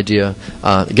bad idea.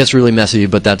 It gets really messy,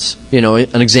 but that's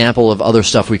an example of other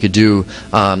stuff we could do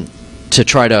to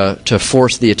try to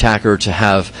force the attacker to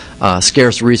have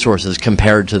scarce resources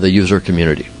compared to the user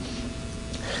community.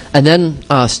 And then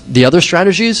the other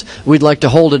strategies we'd like to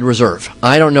hold in reserve.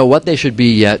 I don't know what they should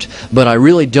be yet, but I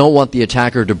really don't want the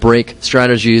attacker to break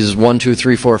strategies 1, 2,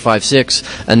 3, 4, 5,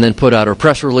 6, and then put out a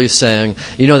press release saying,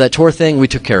 you know, that Tor thing, we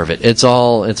took care of it. It's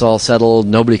all settled.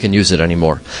 Nobody can use it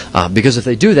anymore. Because if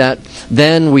they do that,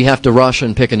 then we have to rush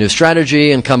and pick a new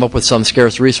strategy and come up with some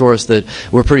scarce resource that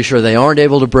we're pretty sure they aren't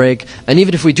able to break. And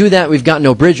even if we do that, we've got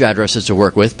no bridge addresses to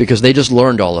work with because they just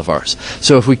learned all of ours.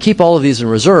 So if we keep all of these in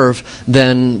reserve,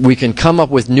 then we can come up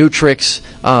with new tricks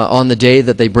on the day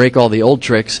that they break all the old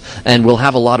tricks, and we'll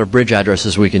have a lot of bridge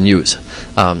addresses we can use.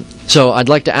 So I'd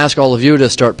like to ask all of you to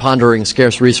start pondering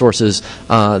scarce resources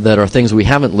that are things we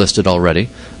haven't listed already.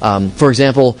 For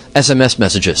example, SMS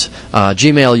messages.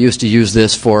 Gmail used to use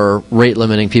this for rate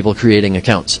limiting people creating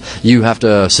accounts. You have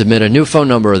to submit a new phone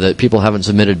number that people haven't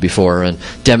submitted before and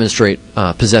demonstrate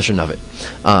possession of it.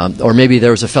 Or maybe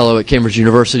there was a fellow at Cambridge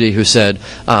University who said,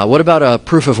 what about a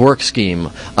proof of work scheme?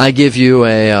 I give you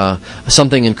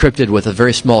something encrypted with a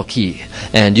very small key,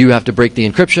 and you have to break the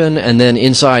encryption, and then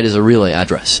inside is a relay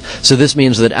address. So this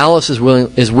means that Alice is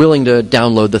willing to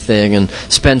download the thing and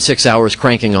spend 6 hours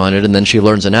cranking on it, and then she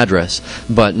learns an address.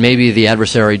 But maybe the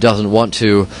adversary doesn't want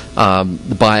to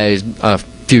buy a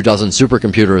few dozen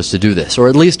supercomputers to do this, or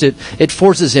at least it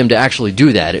forces him to actually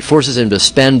do that. It forces him to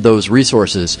spend those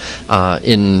resources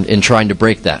in trying to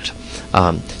break that.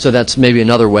 So that's maybe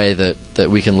another way that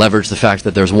we can leverage the fact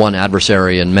that there's one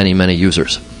adversary and many, many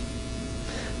users.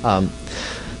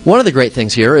 One of the great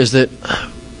things here is that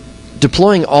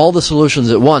deploying all the solutions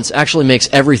at once actually makes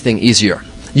everything easier.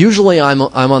 Usually I'm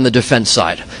on the defense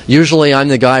side. Usually I'm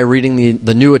the guy reading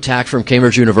the new attack from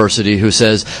Cambridge University who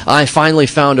says, I finally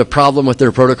found a problem with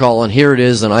their protocol and here it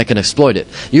is and I can exploit it.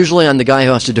 Usually I'm the guy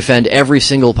who has to defend every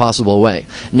single possible way.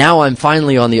 Now I'm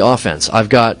finally on the offense. I've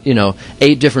got,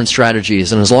 8 different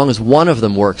strategies, and as long as one of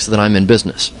them works, then I'm in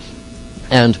business.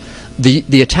 And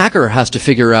the attacker has to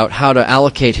figure out how to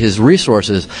allocate his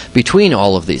resources between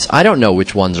all of these. I don't know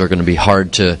which ones are going to be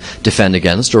hard to defend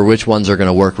against or which ones are going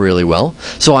to work really well.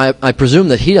 So I presume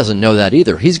that he doesn't know that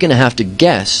either. He's going to have to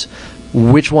guess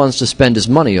which ones to spend his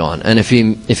money on. And if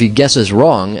he guesses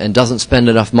wrong and doesn't spend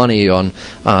enough money on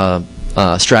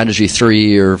strategy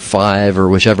 3 or 5 or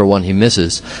whichever one he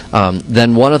misses,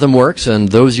 then one of them works and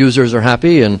those users are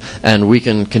happy, and we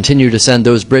can continue to send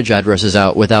those bridge addresses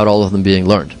out without all of them being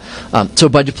learned. So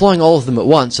by deploying all of them at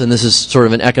once, and this is sort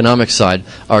of an economic side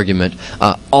argument,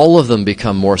 all of them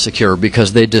become more secure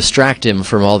because they distract him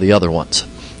from all the other ones.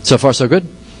 So far so good?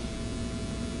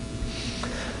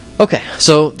 Okay,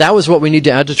 so that was what we need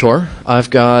to add to Tor. I've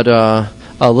got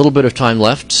a little bit of time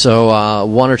left, so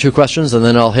 1 or 2 questions, and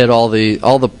then I'll hit all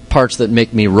the parts that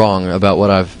make me wrong about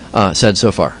what I've said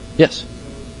so far. Yes?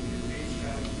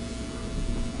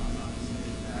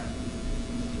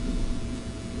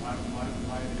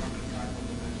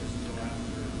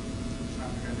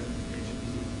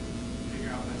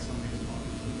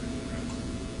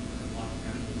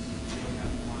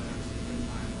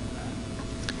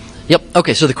 Yep.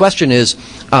 Okay, so the question is,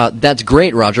 that's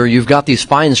great, Roger. You've got these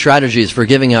fine strategies for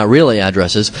giving out relay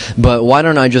addresses, but why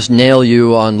don't I just nail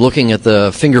you on looking at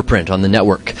the fingerprint on the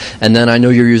network? And then I know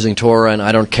you're using Tor, and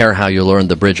I don't care how you learned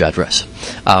the bridge address.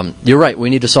 You're right. We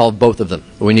need to solve both of them.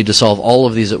 We need to solve all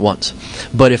of these at once.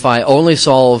 But if I only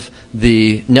solve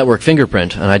the network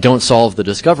fingerprint and I don't solve the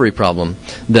discovery problem,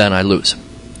 then I lose.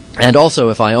 And also,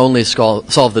 if I only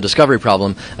solve the discovery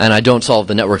problem and I don't solve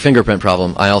the network fingerprint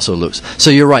problem, I also lose. So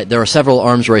you're right. There are several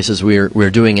arms races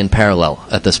we're doing in parallel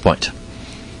at this point.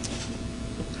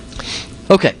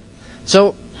 Okay,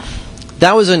 so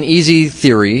that was an easy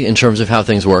theory in terms of how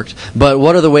things worked. But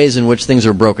what are the ways in which things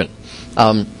are broken?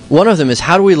 One of them is,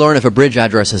 how do we learn if a bridge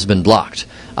address has been blocked?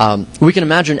 We can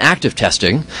imagine active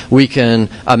testing. We can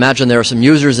imagine there are some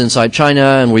users inside China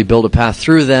and we build a path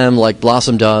through them like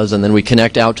Blossom does, and then we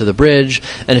connect out to the bridge,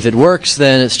 and if it works,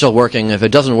 then it's still working. If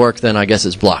it doesn't work, then I guess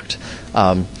it's blocked.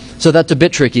 So that's a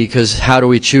bit tricky, because how do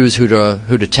we choose who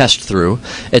to test through?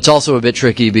 It's also a bit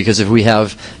tricky because if we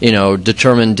have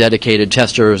determined dedicated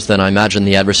testers, then I imagine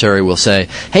the adversary will say,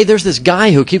 hey, there's this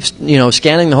guy who keeps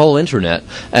scanning the whole internet,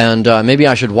 and maybe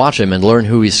I should watch him and learn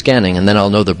who he's scanning, and then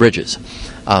I'll know the bridges.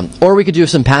 Or we could do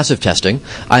some passive testing.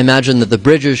 I imagine that the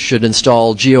bridges should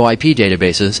install GeoIP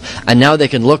databases, and now they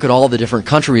can look at all the different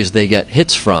countries they get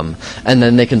hits from, and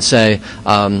then they can say,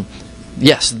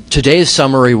 yes, today's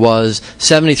summary was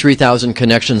 73,000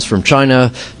 connections from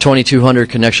China, 2,200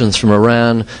 connections from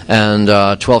Iran,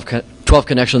 and 12 12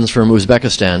 connections from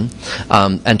Uzbekistan,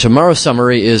 and tomorrow's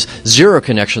summary is 0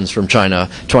 connections from China,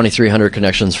 2,300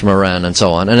 connections from Iran, and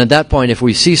so on. And at that point, if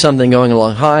we see something going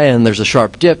along high and there's a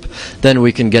sharp dip, then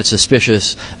we can get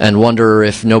suspicious and wonder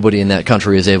if nobody in that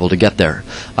country is able to get there.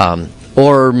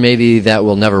 Or maybe that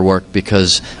will never work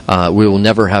because we will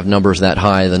never have numbers that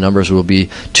high. The numbers will be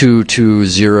 2, 2,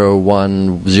 0,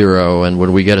 1, 0, and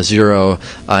when we get a 0,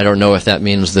 I don't know if that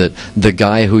means that the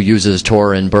guy who uses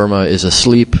Tor in Burma is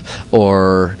asleep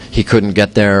or he couldn't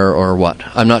get there or what.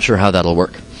 I'm not sure how that'll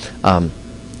work.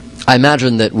 I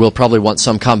imagine that we'll probably want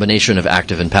some combination of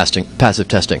active and passive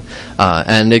testing.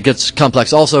 And it gets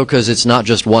complex also because it's not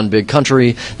just one big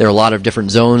country. There are a lot of different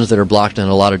zones that are blocked in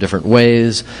a lot of different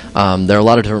ways. There are a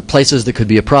lot of different places that could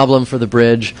be a problem for the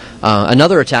bridge.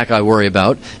 Another attack I worry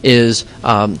about is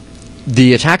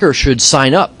the attacker should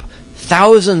sign up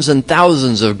thousands and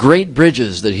thousands of great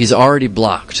bridges that he's already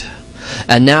blocked.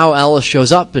 And now Alice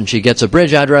shows up and she gets a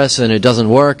bridge address and it doesn't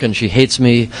work and she hates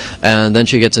me, and then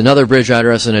she gets another bridge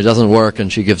address and it doesn't work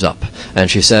and she gives up. And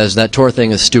she says, that Tor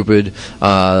thing is stupid,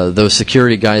 those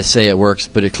security guys say it works,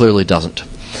 but it clearly doesn't.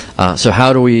 So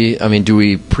how do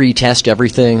we pre-test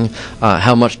everything?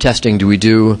 How much testing do we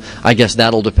do? I guess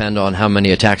that'll depend on how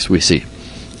many attacks we see.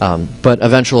 But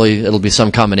eventually it'll be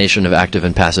some combination of active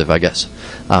and passive, I guess.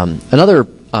 Another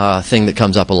thing that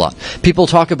comes up a lot. People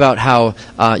talk about how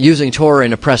using Tor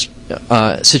in oppressed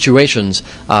situations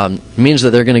means that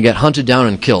they're going to get hunted down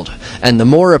and killed. And the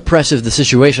more oppressive the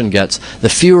situation gets, the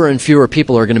fewer and fewer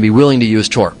people are going to be willing to use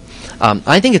Tor.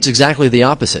 I think it's exactly the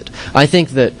opposite. I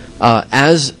think that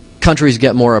as countries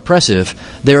get more oppressive,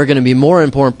 there are going to be more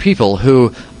and more people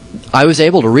who... I was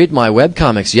able to read my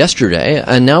webcomics yesterday,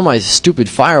 and now my stupid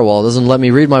firewall doesn't let me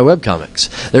read my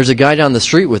webcomics. There's a guy down the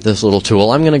street with this little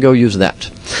tool. I'm going to go use that.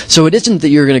 So it isn't that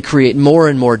you're going to create more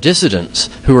and more dissidents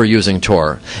who are using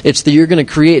Tor. It's that you're going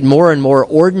to create more and more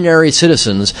ordinary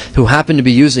citizens who happen to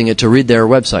be using it to read their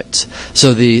websites.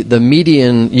 So the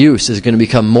median use is going to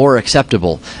become more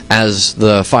acceptable as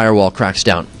the firewall cracks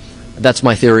down. That's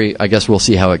my theory. I guess we'll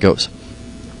see how it goes.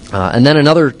 And then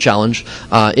another challenge,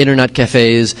 internet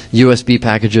cafes, USB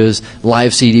packages,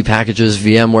 live CD packages,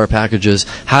 VMware packages.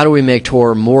 How do we make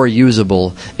Tor more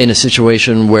usable in a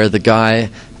situation where the guy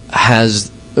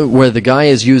is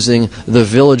using the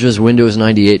village's Windows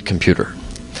 98 computer?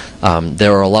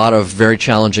 There are a lot of very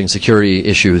challenging security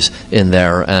issues in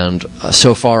there, and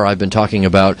so far I've been talking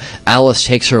about Alice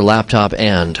takes her laptop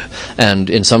and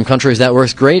in some countries that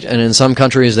works great, and in some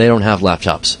countries they don't have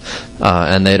laptops,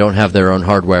 and they don't have their own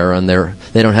hardware, and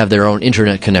they don't have their own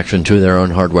internet connection to their own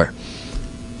hardware.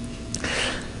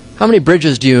 How many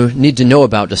bridges do you need to know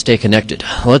about to stay connected?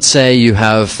 Let's say you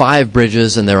have 5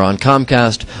 bridges and they're on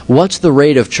Comcast. What's the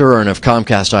rate of churn of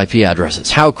Comcast IP addresses?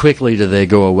 How quickly do they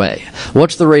go away?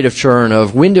 What's the rate of churn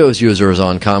of Windows users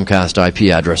on Comcast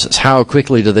IP addresses? How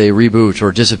quickly do they reboot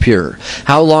or disappear?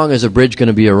 How long is a bridge going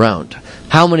to be around?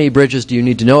 How many bridges do you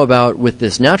need to know about with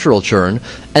this natural churn?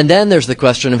 And then there's the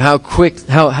question of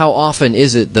how often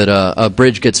is it that a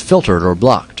bridge gets filtered or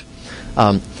blocked?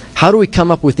 How do we come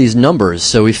up with these numbers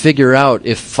so we figure out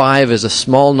if 5 is a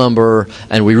small number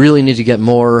and we really need to get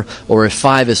more, or if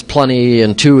 5 is plenty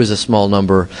and 2 is a small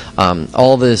number?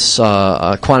 All this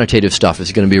quantitative stuff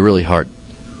is going to be really hard.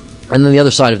 And then the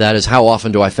other side of that is, how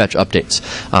often do I fetch updates?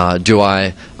 Do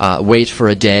I wait for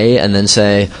a day and then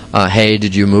say, hey,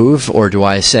 did you move? Or do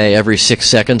I say every 6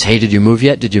 seconds, hey, did you move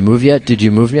yet? Did you move yet? Did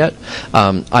you move yet?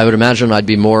 I would imagine I'd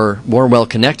be more well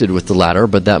connected with the latter,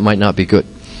 but that might not be good.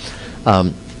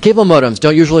 Cable modems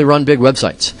don't usually run big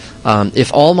websites.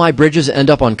 If all my bridges end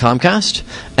up on Comcast,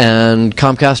 and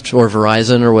Comcast or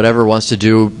Verizon or whatever wants to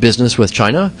do business with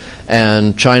China,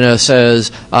 and China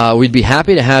says, we'd be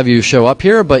happy to have you show up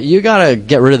here, but you got to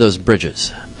get rid of those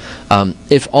bridges.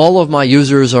 If all of my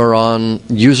users are on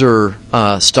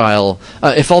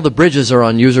if all the bridges are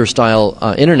on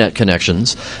user-style internet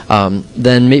connections,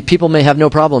 then people may have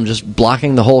no problem just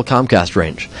blocking the whole Comcast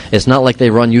range. It's not like they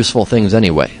run useful things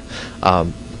anyway.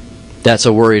 That's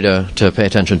a worry to pay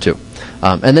attention to.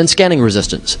 And then scanning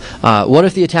resistance. What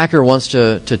if the attacker wants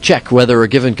to check whether a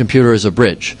given computer is a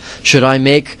bridge? Should I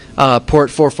make port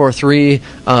 443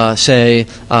 say,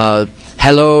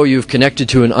 hello, you've connected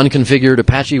to an unconfigured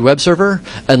Apache web server,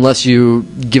 unless you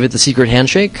give it the secret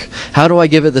handshake? How do I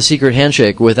give it the secret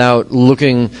handshake without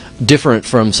looking different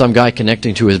from some guy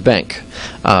connecting to his bank?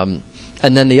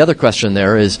 And then the other question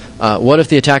there is, what if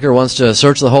the attacker wants to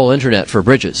search the whole internet for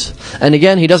bridges? And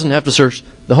again, he doesn't have to search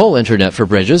the whole internet for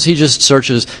bridges. He just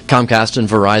searches Comcast and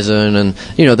Verizon and,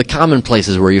 the common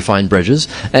places where you find bridges.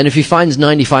 And if he finds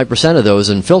 95% of those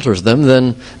and filters them,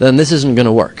 then this isn't going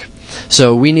to work.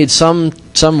 So we need some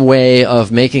some way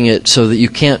of making it so that you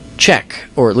can't check,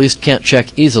 or at least can't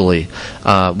check easily,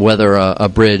 whether a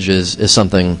bridge is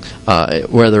something,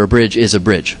 whether a bridge is a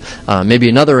bridge. Maybe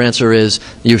another answer is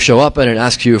you show up and it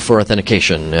asks you for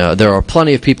authentication. There are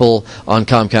plenty of people on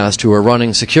Comcast who are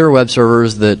running secure web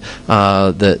servers that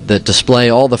display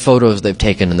all the photos they've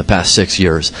taken in the past 6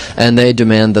 years, and they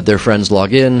demand that their friends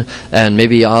log in, and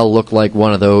maybe I'll look like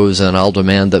one of those, and I'll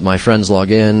demand that my friends log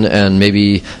in, and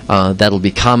maybe that'll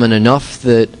be common enough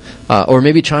that, or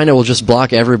maybe China will just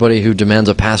block everybody who demands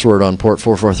a password on port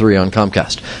 443 on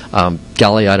Comcast.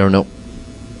 Golly, I don't know.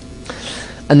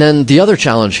 And then the other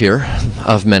challenge here,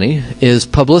 of many, is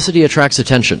publicity attracts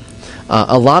attention.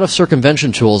 A lot of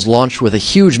circumvention tools launch with a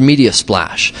huge media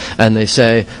splash, and they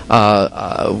say,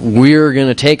 we're going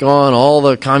to take on all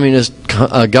the communist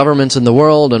governments in the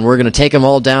world, and we're going to take them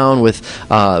all down with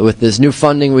this new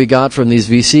funding we got from these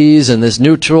VCs and this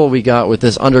new tool we got with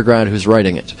this undergrad who's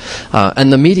writing it.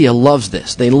 And the media loves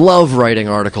this. They love writing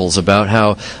articles about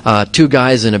how two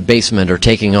guys in a basement are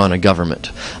taking on a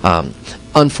government.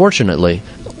 Unfortunately,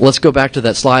 let's go back to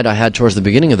that slide I had towards the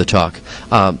beginning of the talk.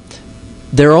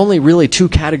 There are only really two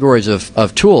categories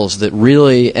of tools that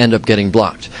really end up getting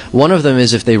blocked. One of them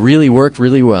is if they really work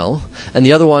really well, and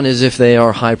the other one is if they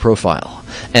are high profile.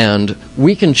 And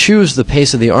we can choose the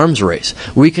pace of the arms race.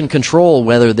 We can control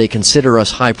whether they consider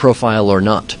us high profile or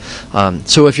not.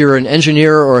 So if you're an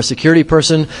engineer or a security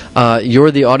person,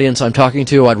 you're the audience I'm talking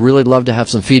to. I'd really love to have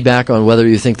some feedback on whether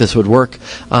you think this would work.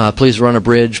 Please run a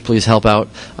bridge. Please help out.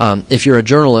 If you're a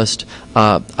journalist,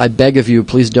 I beg of you,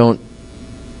 please don't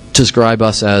describe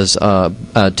us as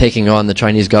taking on the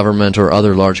Chinese government or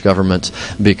other large governments,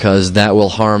 because that will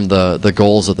harm the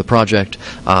goals of the project.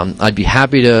 I'd be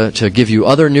happy to give you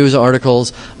other news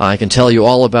articles. I can tell you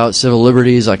all about civil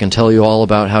liberties. I can tell you all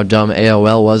about how dumb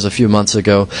AOL was a few months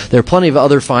ago. There are plenty of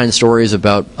other fine stories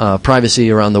about privacy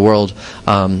around the world,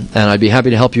 and I'd be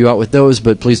happy to help you out with those,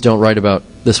 but please don't write about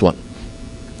this one.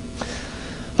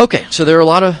 Okay, so there are a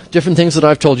lot of different things that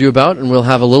I've told you about, and we'll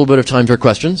have a little bit of time for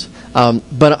questions.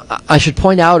 But I should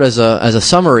point out as a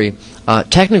summary,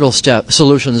 technical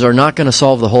solutions are not going to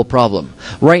solve the whole problem.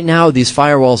 Right now, these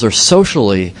firewalls are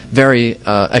socially very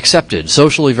accepted,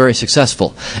 socially very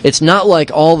successful. It's not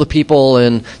like all the people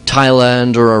in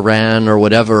Thailand or Iran or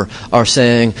whatever are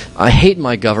saying, I hate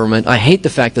my government, I hate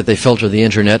the fact that they filter the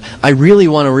internet, I really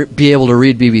want to be able to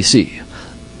read BBC.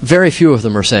 Very few of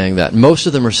them are saying that. Most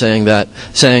of them are saying that,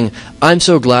 saying, I'm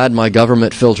so glad my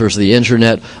government filters the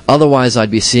internet, otherwise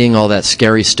I'd be seeing all that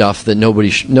scary stuff that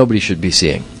nobody should be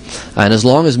seeing. And as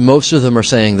long as most of them are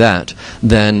saying that,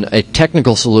 then a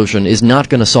technical solution is not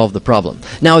going to solve the problem.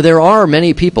 Now, there are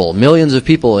many people, millions of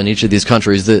people in each of these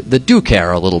countries that do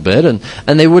care a little bit, and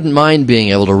they wouldn't mind being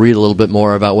able to read a little bit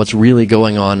more about what's really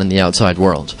going on in the outside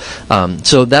world.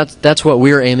 So that's what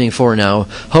we're aiming for now.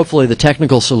 Hopefully the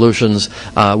technical solutions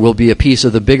will be a piece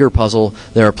of the bigger puzzle.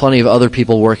 There are plenty of other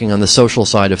people working on the social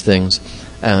side of things.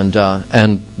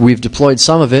 And we've deployed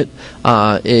some of it.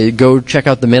 Go check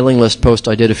out the mailing list post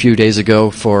I did a few days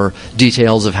ago for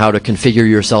details of how to configure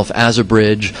yourself as a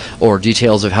bridge, or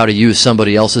details of how to use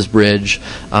somebody else's bridge.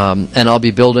 And I'll be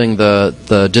building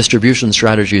the distribution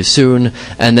strategies soon,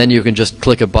 and then you can just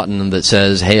click a button that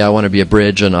says, hey, I want to be a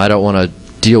bridge and I don't want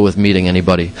to deal with meeting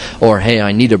anybody, or hey,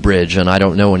 I need a bridge and I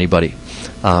don't know anybody.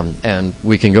 And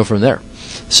we can go from there.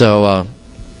 So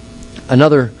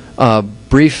another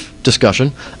brief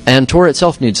discussion, and Tor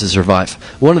itself needs to survive.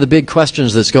 One of the big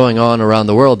questions that's going on around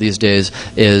the world these days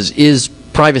is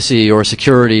privacy or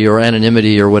security or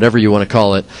anonymity or whatever you want to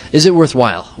call it, is it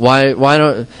worthwhile? Why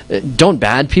don't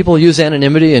bad people use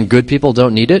anonymity and good people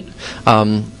don't need it?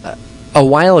 A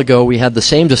while ago, we had the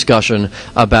same discussion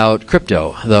about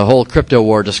crypto, the whole crypto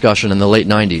war discussion in the late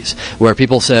 90s, where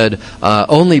people said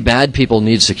only bad people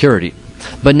need security.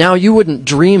 But now you wouldn't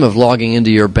dream of logging into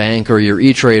your bank or your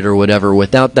E-Trade or whatever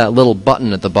without that little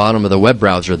button at the bottom of the web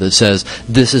browser that says,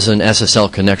 this is an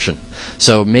SSL connection.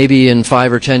 So maybe in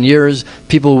 5 or 10 years,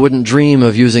 people wouldn't dream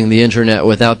of using the internet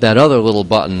without that other little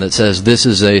button that says, this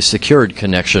is a secured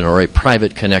connection or a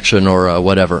private connection or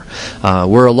whatever.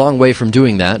 We're a long way from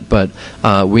doing that, but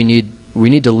we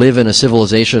need to live in a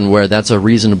civilization where that's a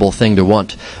reasonable thing to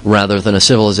want, rather than a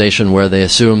civilization where they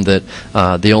assume that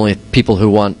the only people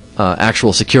who want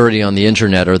actual security on the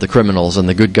internet are the criminals, and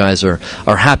the good guys are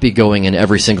happy going in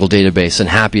every single database and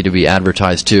happy to be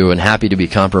advertised to and happy to be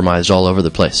compromised all over the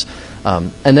place.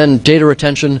 And then data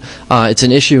retention, it's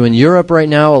an issue in Europe right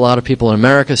now. A lot of people in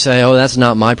America say, oh, that's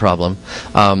not my problem.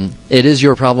 It is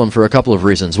your problem for a couple of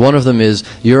reasons. One of them is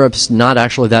Europe's not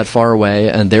actually that far away,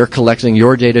 and they're collecting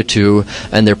your data too,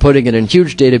 and they're putting it in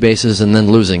huge databases and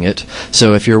then losing it.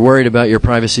 So if you're worried about your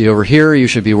privacy over here, you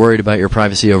should be worried about your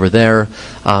privacy over there.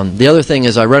 The other thing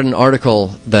is I read an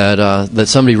article that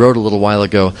somebody wrote a little while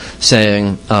ago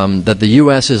saying that the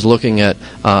U.S. is looking at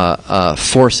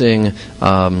forcing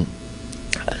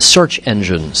search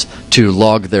engines to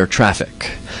log their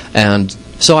traffic. And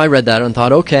so I read that and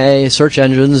thought, okay, search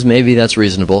engines, maybe that's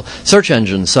reasonable. Search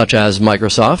engines such as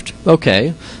Microsoft,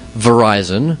 okay.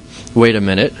 Verizon, wait a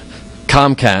minute.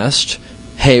 Comcast,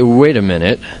 hey, wait a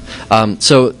minute.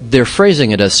 So they're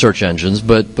phrasing it as search engines,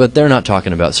 but they're not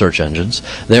talking about search engines.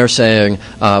 They're saying,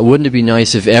 wouldn't it be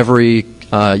nice if every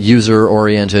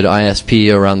user-oriented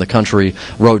ISP around the country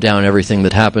wrote down everything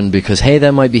that happened, because, hey,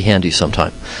 that might be handy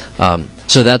sometime.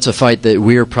 So that's a fight that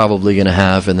we're probably going to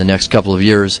have in the next couple of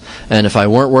years. And if I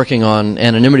weren't working on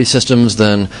anonymity systems,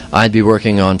 then I'd be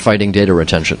working on fighting data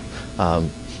retention.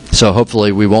 So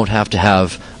hopefully we won't have to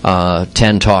have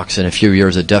 10 talks in a few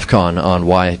years at Defcon on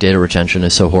why data retention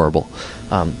is so horrible.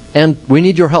 And we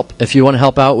need your help. If you want to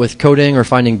help out with coding or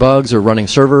finding bugs or running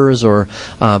servers or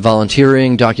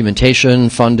volunteering, documentation,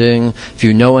 funding, if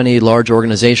you know any large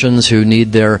organizations who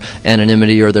need their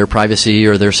anonymity or their privacy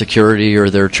or their security or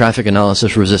their traffic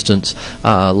analysis resistance,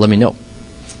 let me know.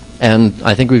 And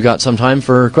I think we've got some time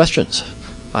for questions.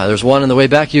 There's one on the way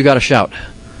back. You got to shout.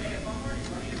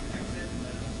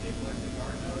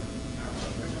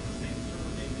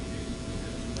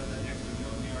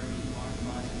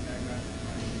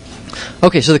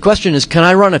 Okay, so the question is, can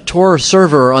I run a Tor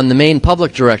server on the main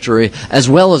public directory as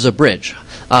well as a bridge?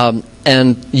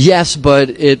 And yes,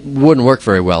 but it wouldn't work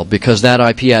very well, because that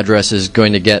IP address is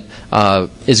going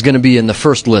to be in the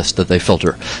first list that they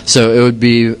filter. So it would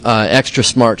be extra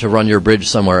smart to run your bridge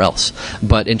somewhere else.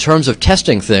 But in terms of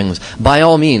testing things, by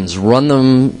all means, run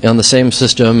them on the same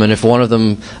system, and if one of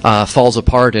them falls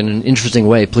apart in an interesting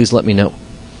way, please let me know.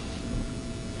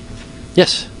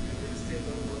 Yes?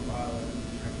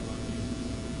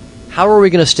 How are we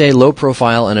going to stay low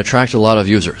profile and attract a lot of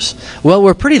users? Well,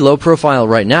 we're pretty low profile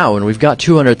right now, and we've got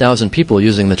 200,000 people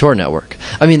using the Tor network.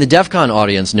 I mean, the DEF CON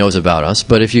audience knows about us,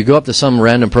 but if you go up to some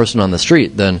random person on the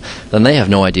street, then they have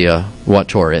no idea what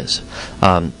Tor is.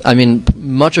 I mean,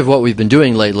 much of what we've been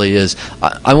doing lately is,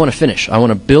 I want to finish. I want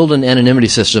to build an anonymity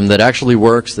system that actually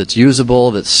works, that's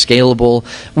usable, that's scalable.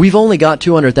 We've only got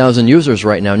 200,000 users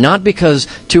right now, not because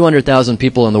 200,000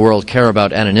 people in the world care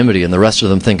about anonymity and the rest of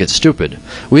them think it's stupid.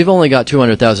 We've only got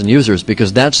 200,000 users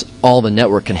because that's all the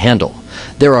network can handle.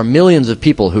 There are millions of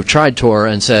people who've tried Tor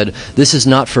and said, this is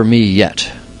not for me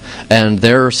yet. And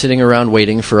they're sitting around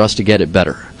waiting for us to get it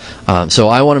better. So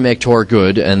I want to make Tor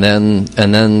good, and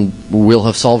then we'll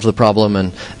have solved the problem,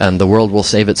 and the world will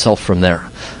save itself from there.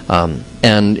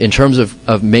 And in terms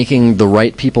of making the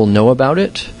right people know about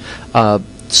it,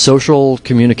 social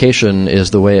communication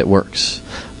is the way it works.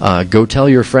 Go tell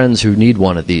your friends who need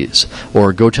one of these,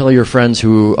 or go tell your friends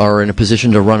who are in a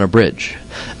position to run a bridge,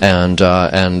 and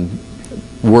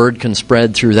word can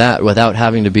spread through that without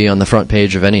having to be on the front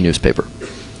page of any newspaper.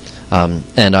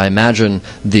 And I imagine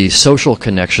the social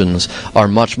connections are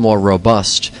much more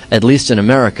robust, at least in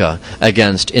America,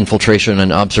 against infiltration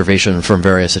and observation from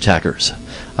various attackers.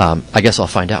 I guess I'll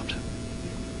find out.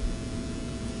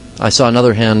 I saw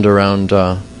another hand around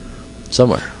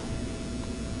somewhere.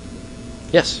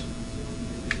 Yes?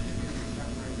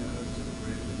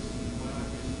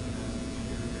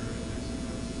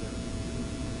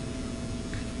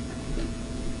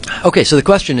 Okay, so the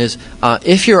question is,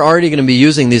 if you're already going to be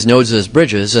using these nodes as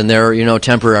bridges, and they're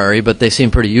temporary, but they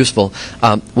seem pretty useful,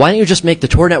 why don't you just make the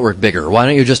Tor network bigger? Why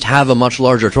don't you just have a much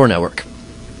larger Tor network?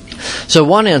 So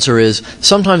one answer is,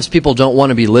 sometimes people don't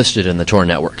want to be listed in the Tor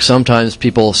network. Sometimes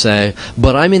people say,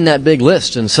 but I'm in that big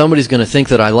list, and somebody's going to think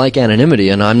that I like anonymity,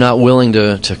 and I'm not willing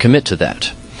to commit to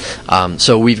that.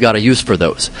 So we've got a use for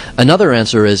those. Another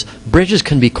answer is, bridges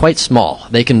can be quite small.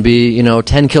 They can be, 10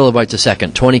 kilobytes a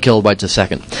second, 20 kilobytes a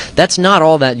second. That's not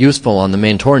all that useful on the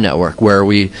main Tor network, where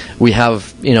we have,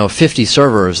 50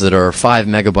 servers that are 5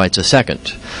 megabytes a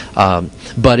second.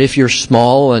 But if you're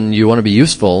small and you want to be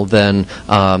useful, then,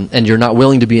 and you're not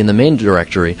willing to be in the main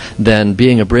directory, then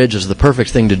being a bridge is the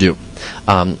perfect thing to do.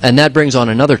 And that brings on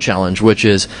another challenge, which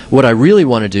is, what I really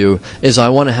want to do is I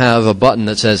want to have a button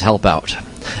that says help out.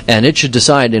 And it should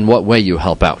decide in what way you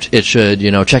help out. It should,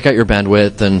 check out your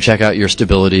bandwidth and check out your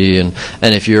stability. And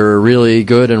if you're really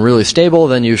good and really stable,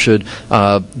 then you should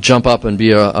jump up and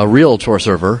be a real Tor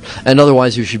server. And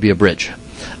otherwise, you should be a bridge.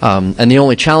 And the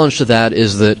only challenge to that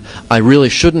is that I really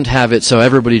shouldn't have it so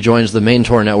everybody joins the main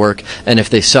Tor network, and if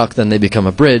they suck, then they become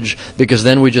a bridge, because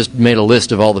then we just made a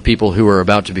list of all the people who are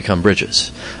about to become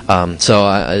bridges. It's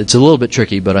a little bit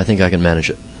tricky, but I think I can manage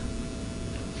it.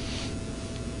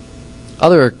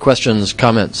 Other questions,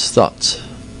 comments, thoughts?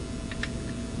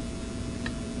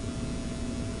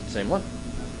 Same one.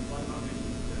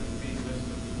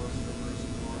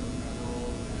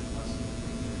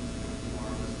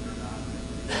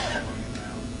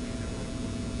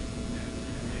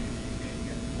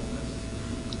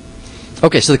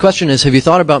 Okay, so the question is, have you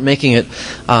thought about making it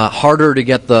harder to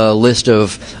get the list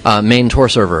of main Tor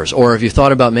servers, or have you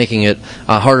thought about making it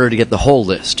harder to get the whole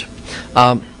list?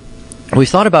 We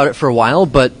thought about it for a while,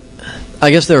 but I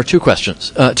guess there are two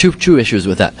questions, two issues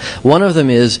with that. One of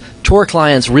them is Tor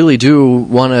clients really do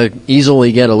want to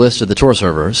easily get a list of the Tor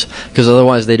servers, because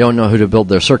otherwise they don't know who to build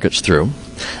their circuits through.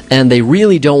 And they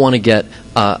really don't want to get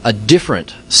a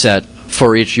different set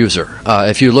for each user.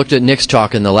 If you looked at Nick's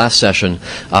talk in the last session,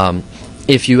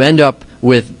 if you end up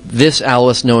with this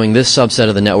Alice knowing this subset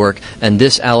of the network and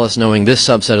this Alice knowing this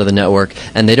subset of the network,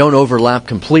 and they don't overlap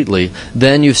completely,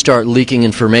 then you start leaking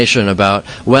information about,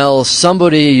 well,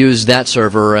 somebody used that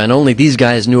server and only these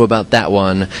guys knew about that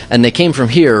one, and they came from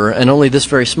here and only this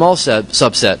very small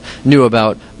subset knew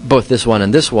about both this one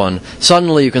and this one.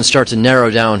 Suddenly you can start to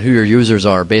narrow down who your users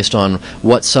are based on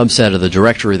what subset of the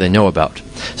directory they know about.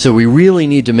 So we really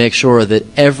need to make sure that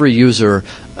every user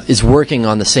is working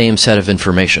on the same set of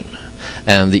information.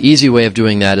 And the easy way of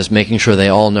doing that is making sure they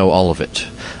all know all of it.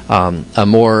 A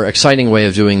more exciting way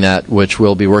of doing that, which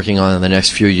we'll be working on in the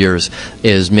next few years,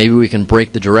 is maybe we can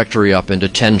break the directory up into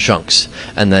 10 chunks.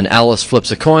 And then Alice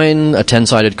flips a coin, a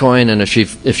 10-sided coin, and if she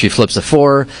flips a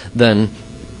 4, then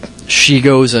she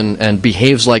goes and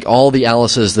behaves like all the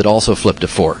Alices that also flipped a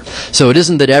 4. So it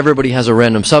isn't that everybody has a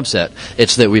random subset.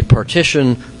 It's that we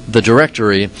partition the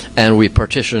directory and we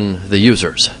partition the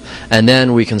users. And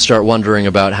then we can start wondering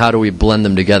about how do we blend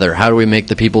them together? How do we make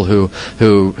the people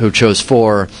who chose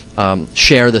 4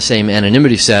 share the same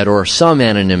anonymity set or some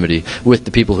anonymity with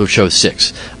the people who chose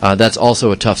 6? That's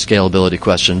also a tough scalability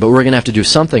question, but we're going to have to do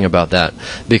something about that,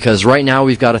 because right now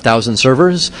we've got 1,000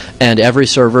 servers, and every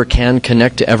server can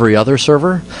connect to every other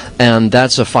server, and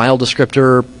that's a file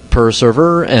descriptor per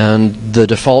server, and the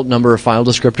default number of file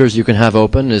descriptors you can have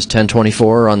open is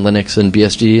 1024 on Linux and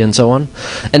BSD and so on.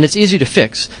 And it's easy to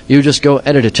fix. You just go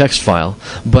edit a text file.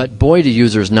 But boy, do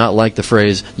users not like the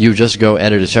phrase, you just go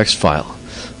edit a text file.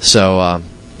 So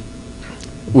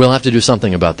we'll have to do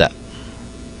something about that.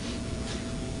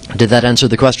 Did that answer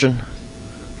the question?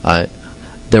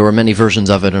 There were many versions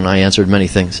of it, and I answered many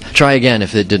things. Try again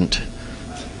if it didn't.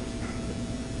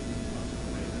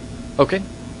 Okay.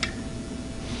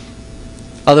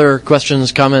 Other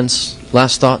questions, comments,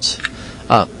 last thoughts?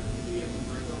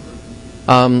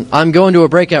 I'm going to a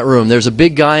breakout room. There's a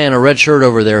big guy in a red shirt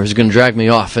over there who's going to drag me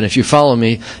off, and if you follow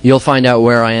me, you'll find out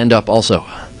where I end up also.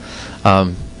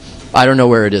 I don't know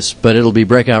where it is, but it'll be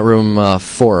breakout room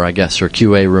 4, I guess, or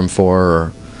QA room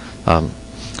 4.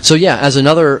 So yeah, as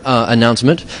another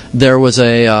announcement, there was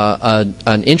an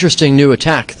interesting new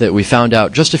attack that we found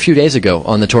out just a few days ago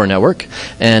on the Tor network,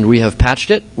 and we have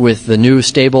patched it with the new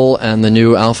stable and the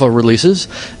new alpha releases.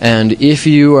 And if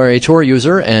you are a Tor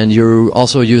user and you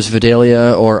also use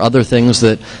Vidalia or other things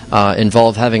that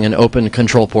involve having an open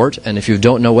control port, and if you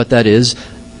don't know what that is,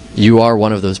 you are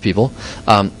one of those people,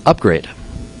 upgrade.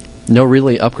 No,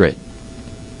 really, upgrade.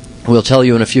 We'll tell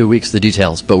you in a few weeks the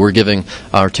details, but we're giving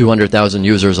our 200,000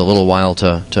 users a little while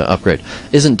to upgrade.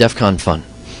 Isn't Defcon fun?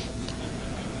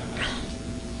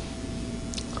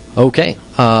 Okay,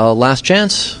 last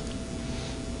chance.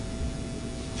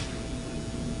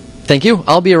 Thank you.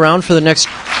 I'll be around for the next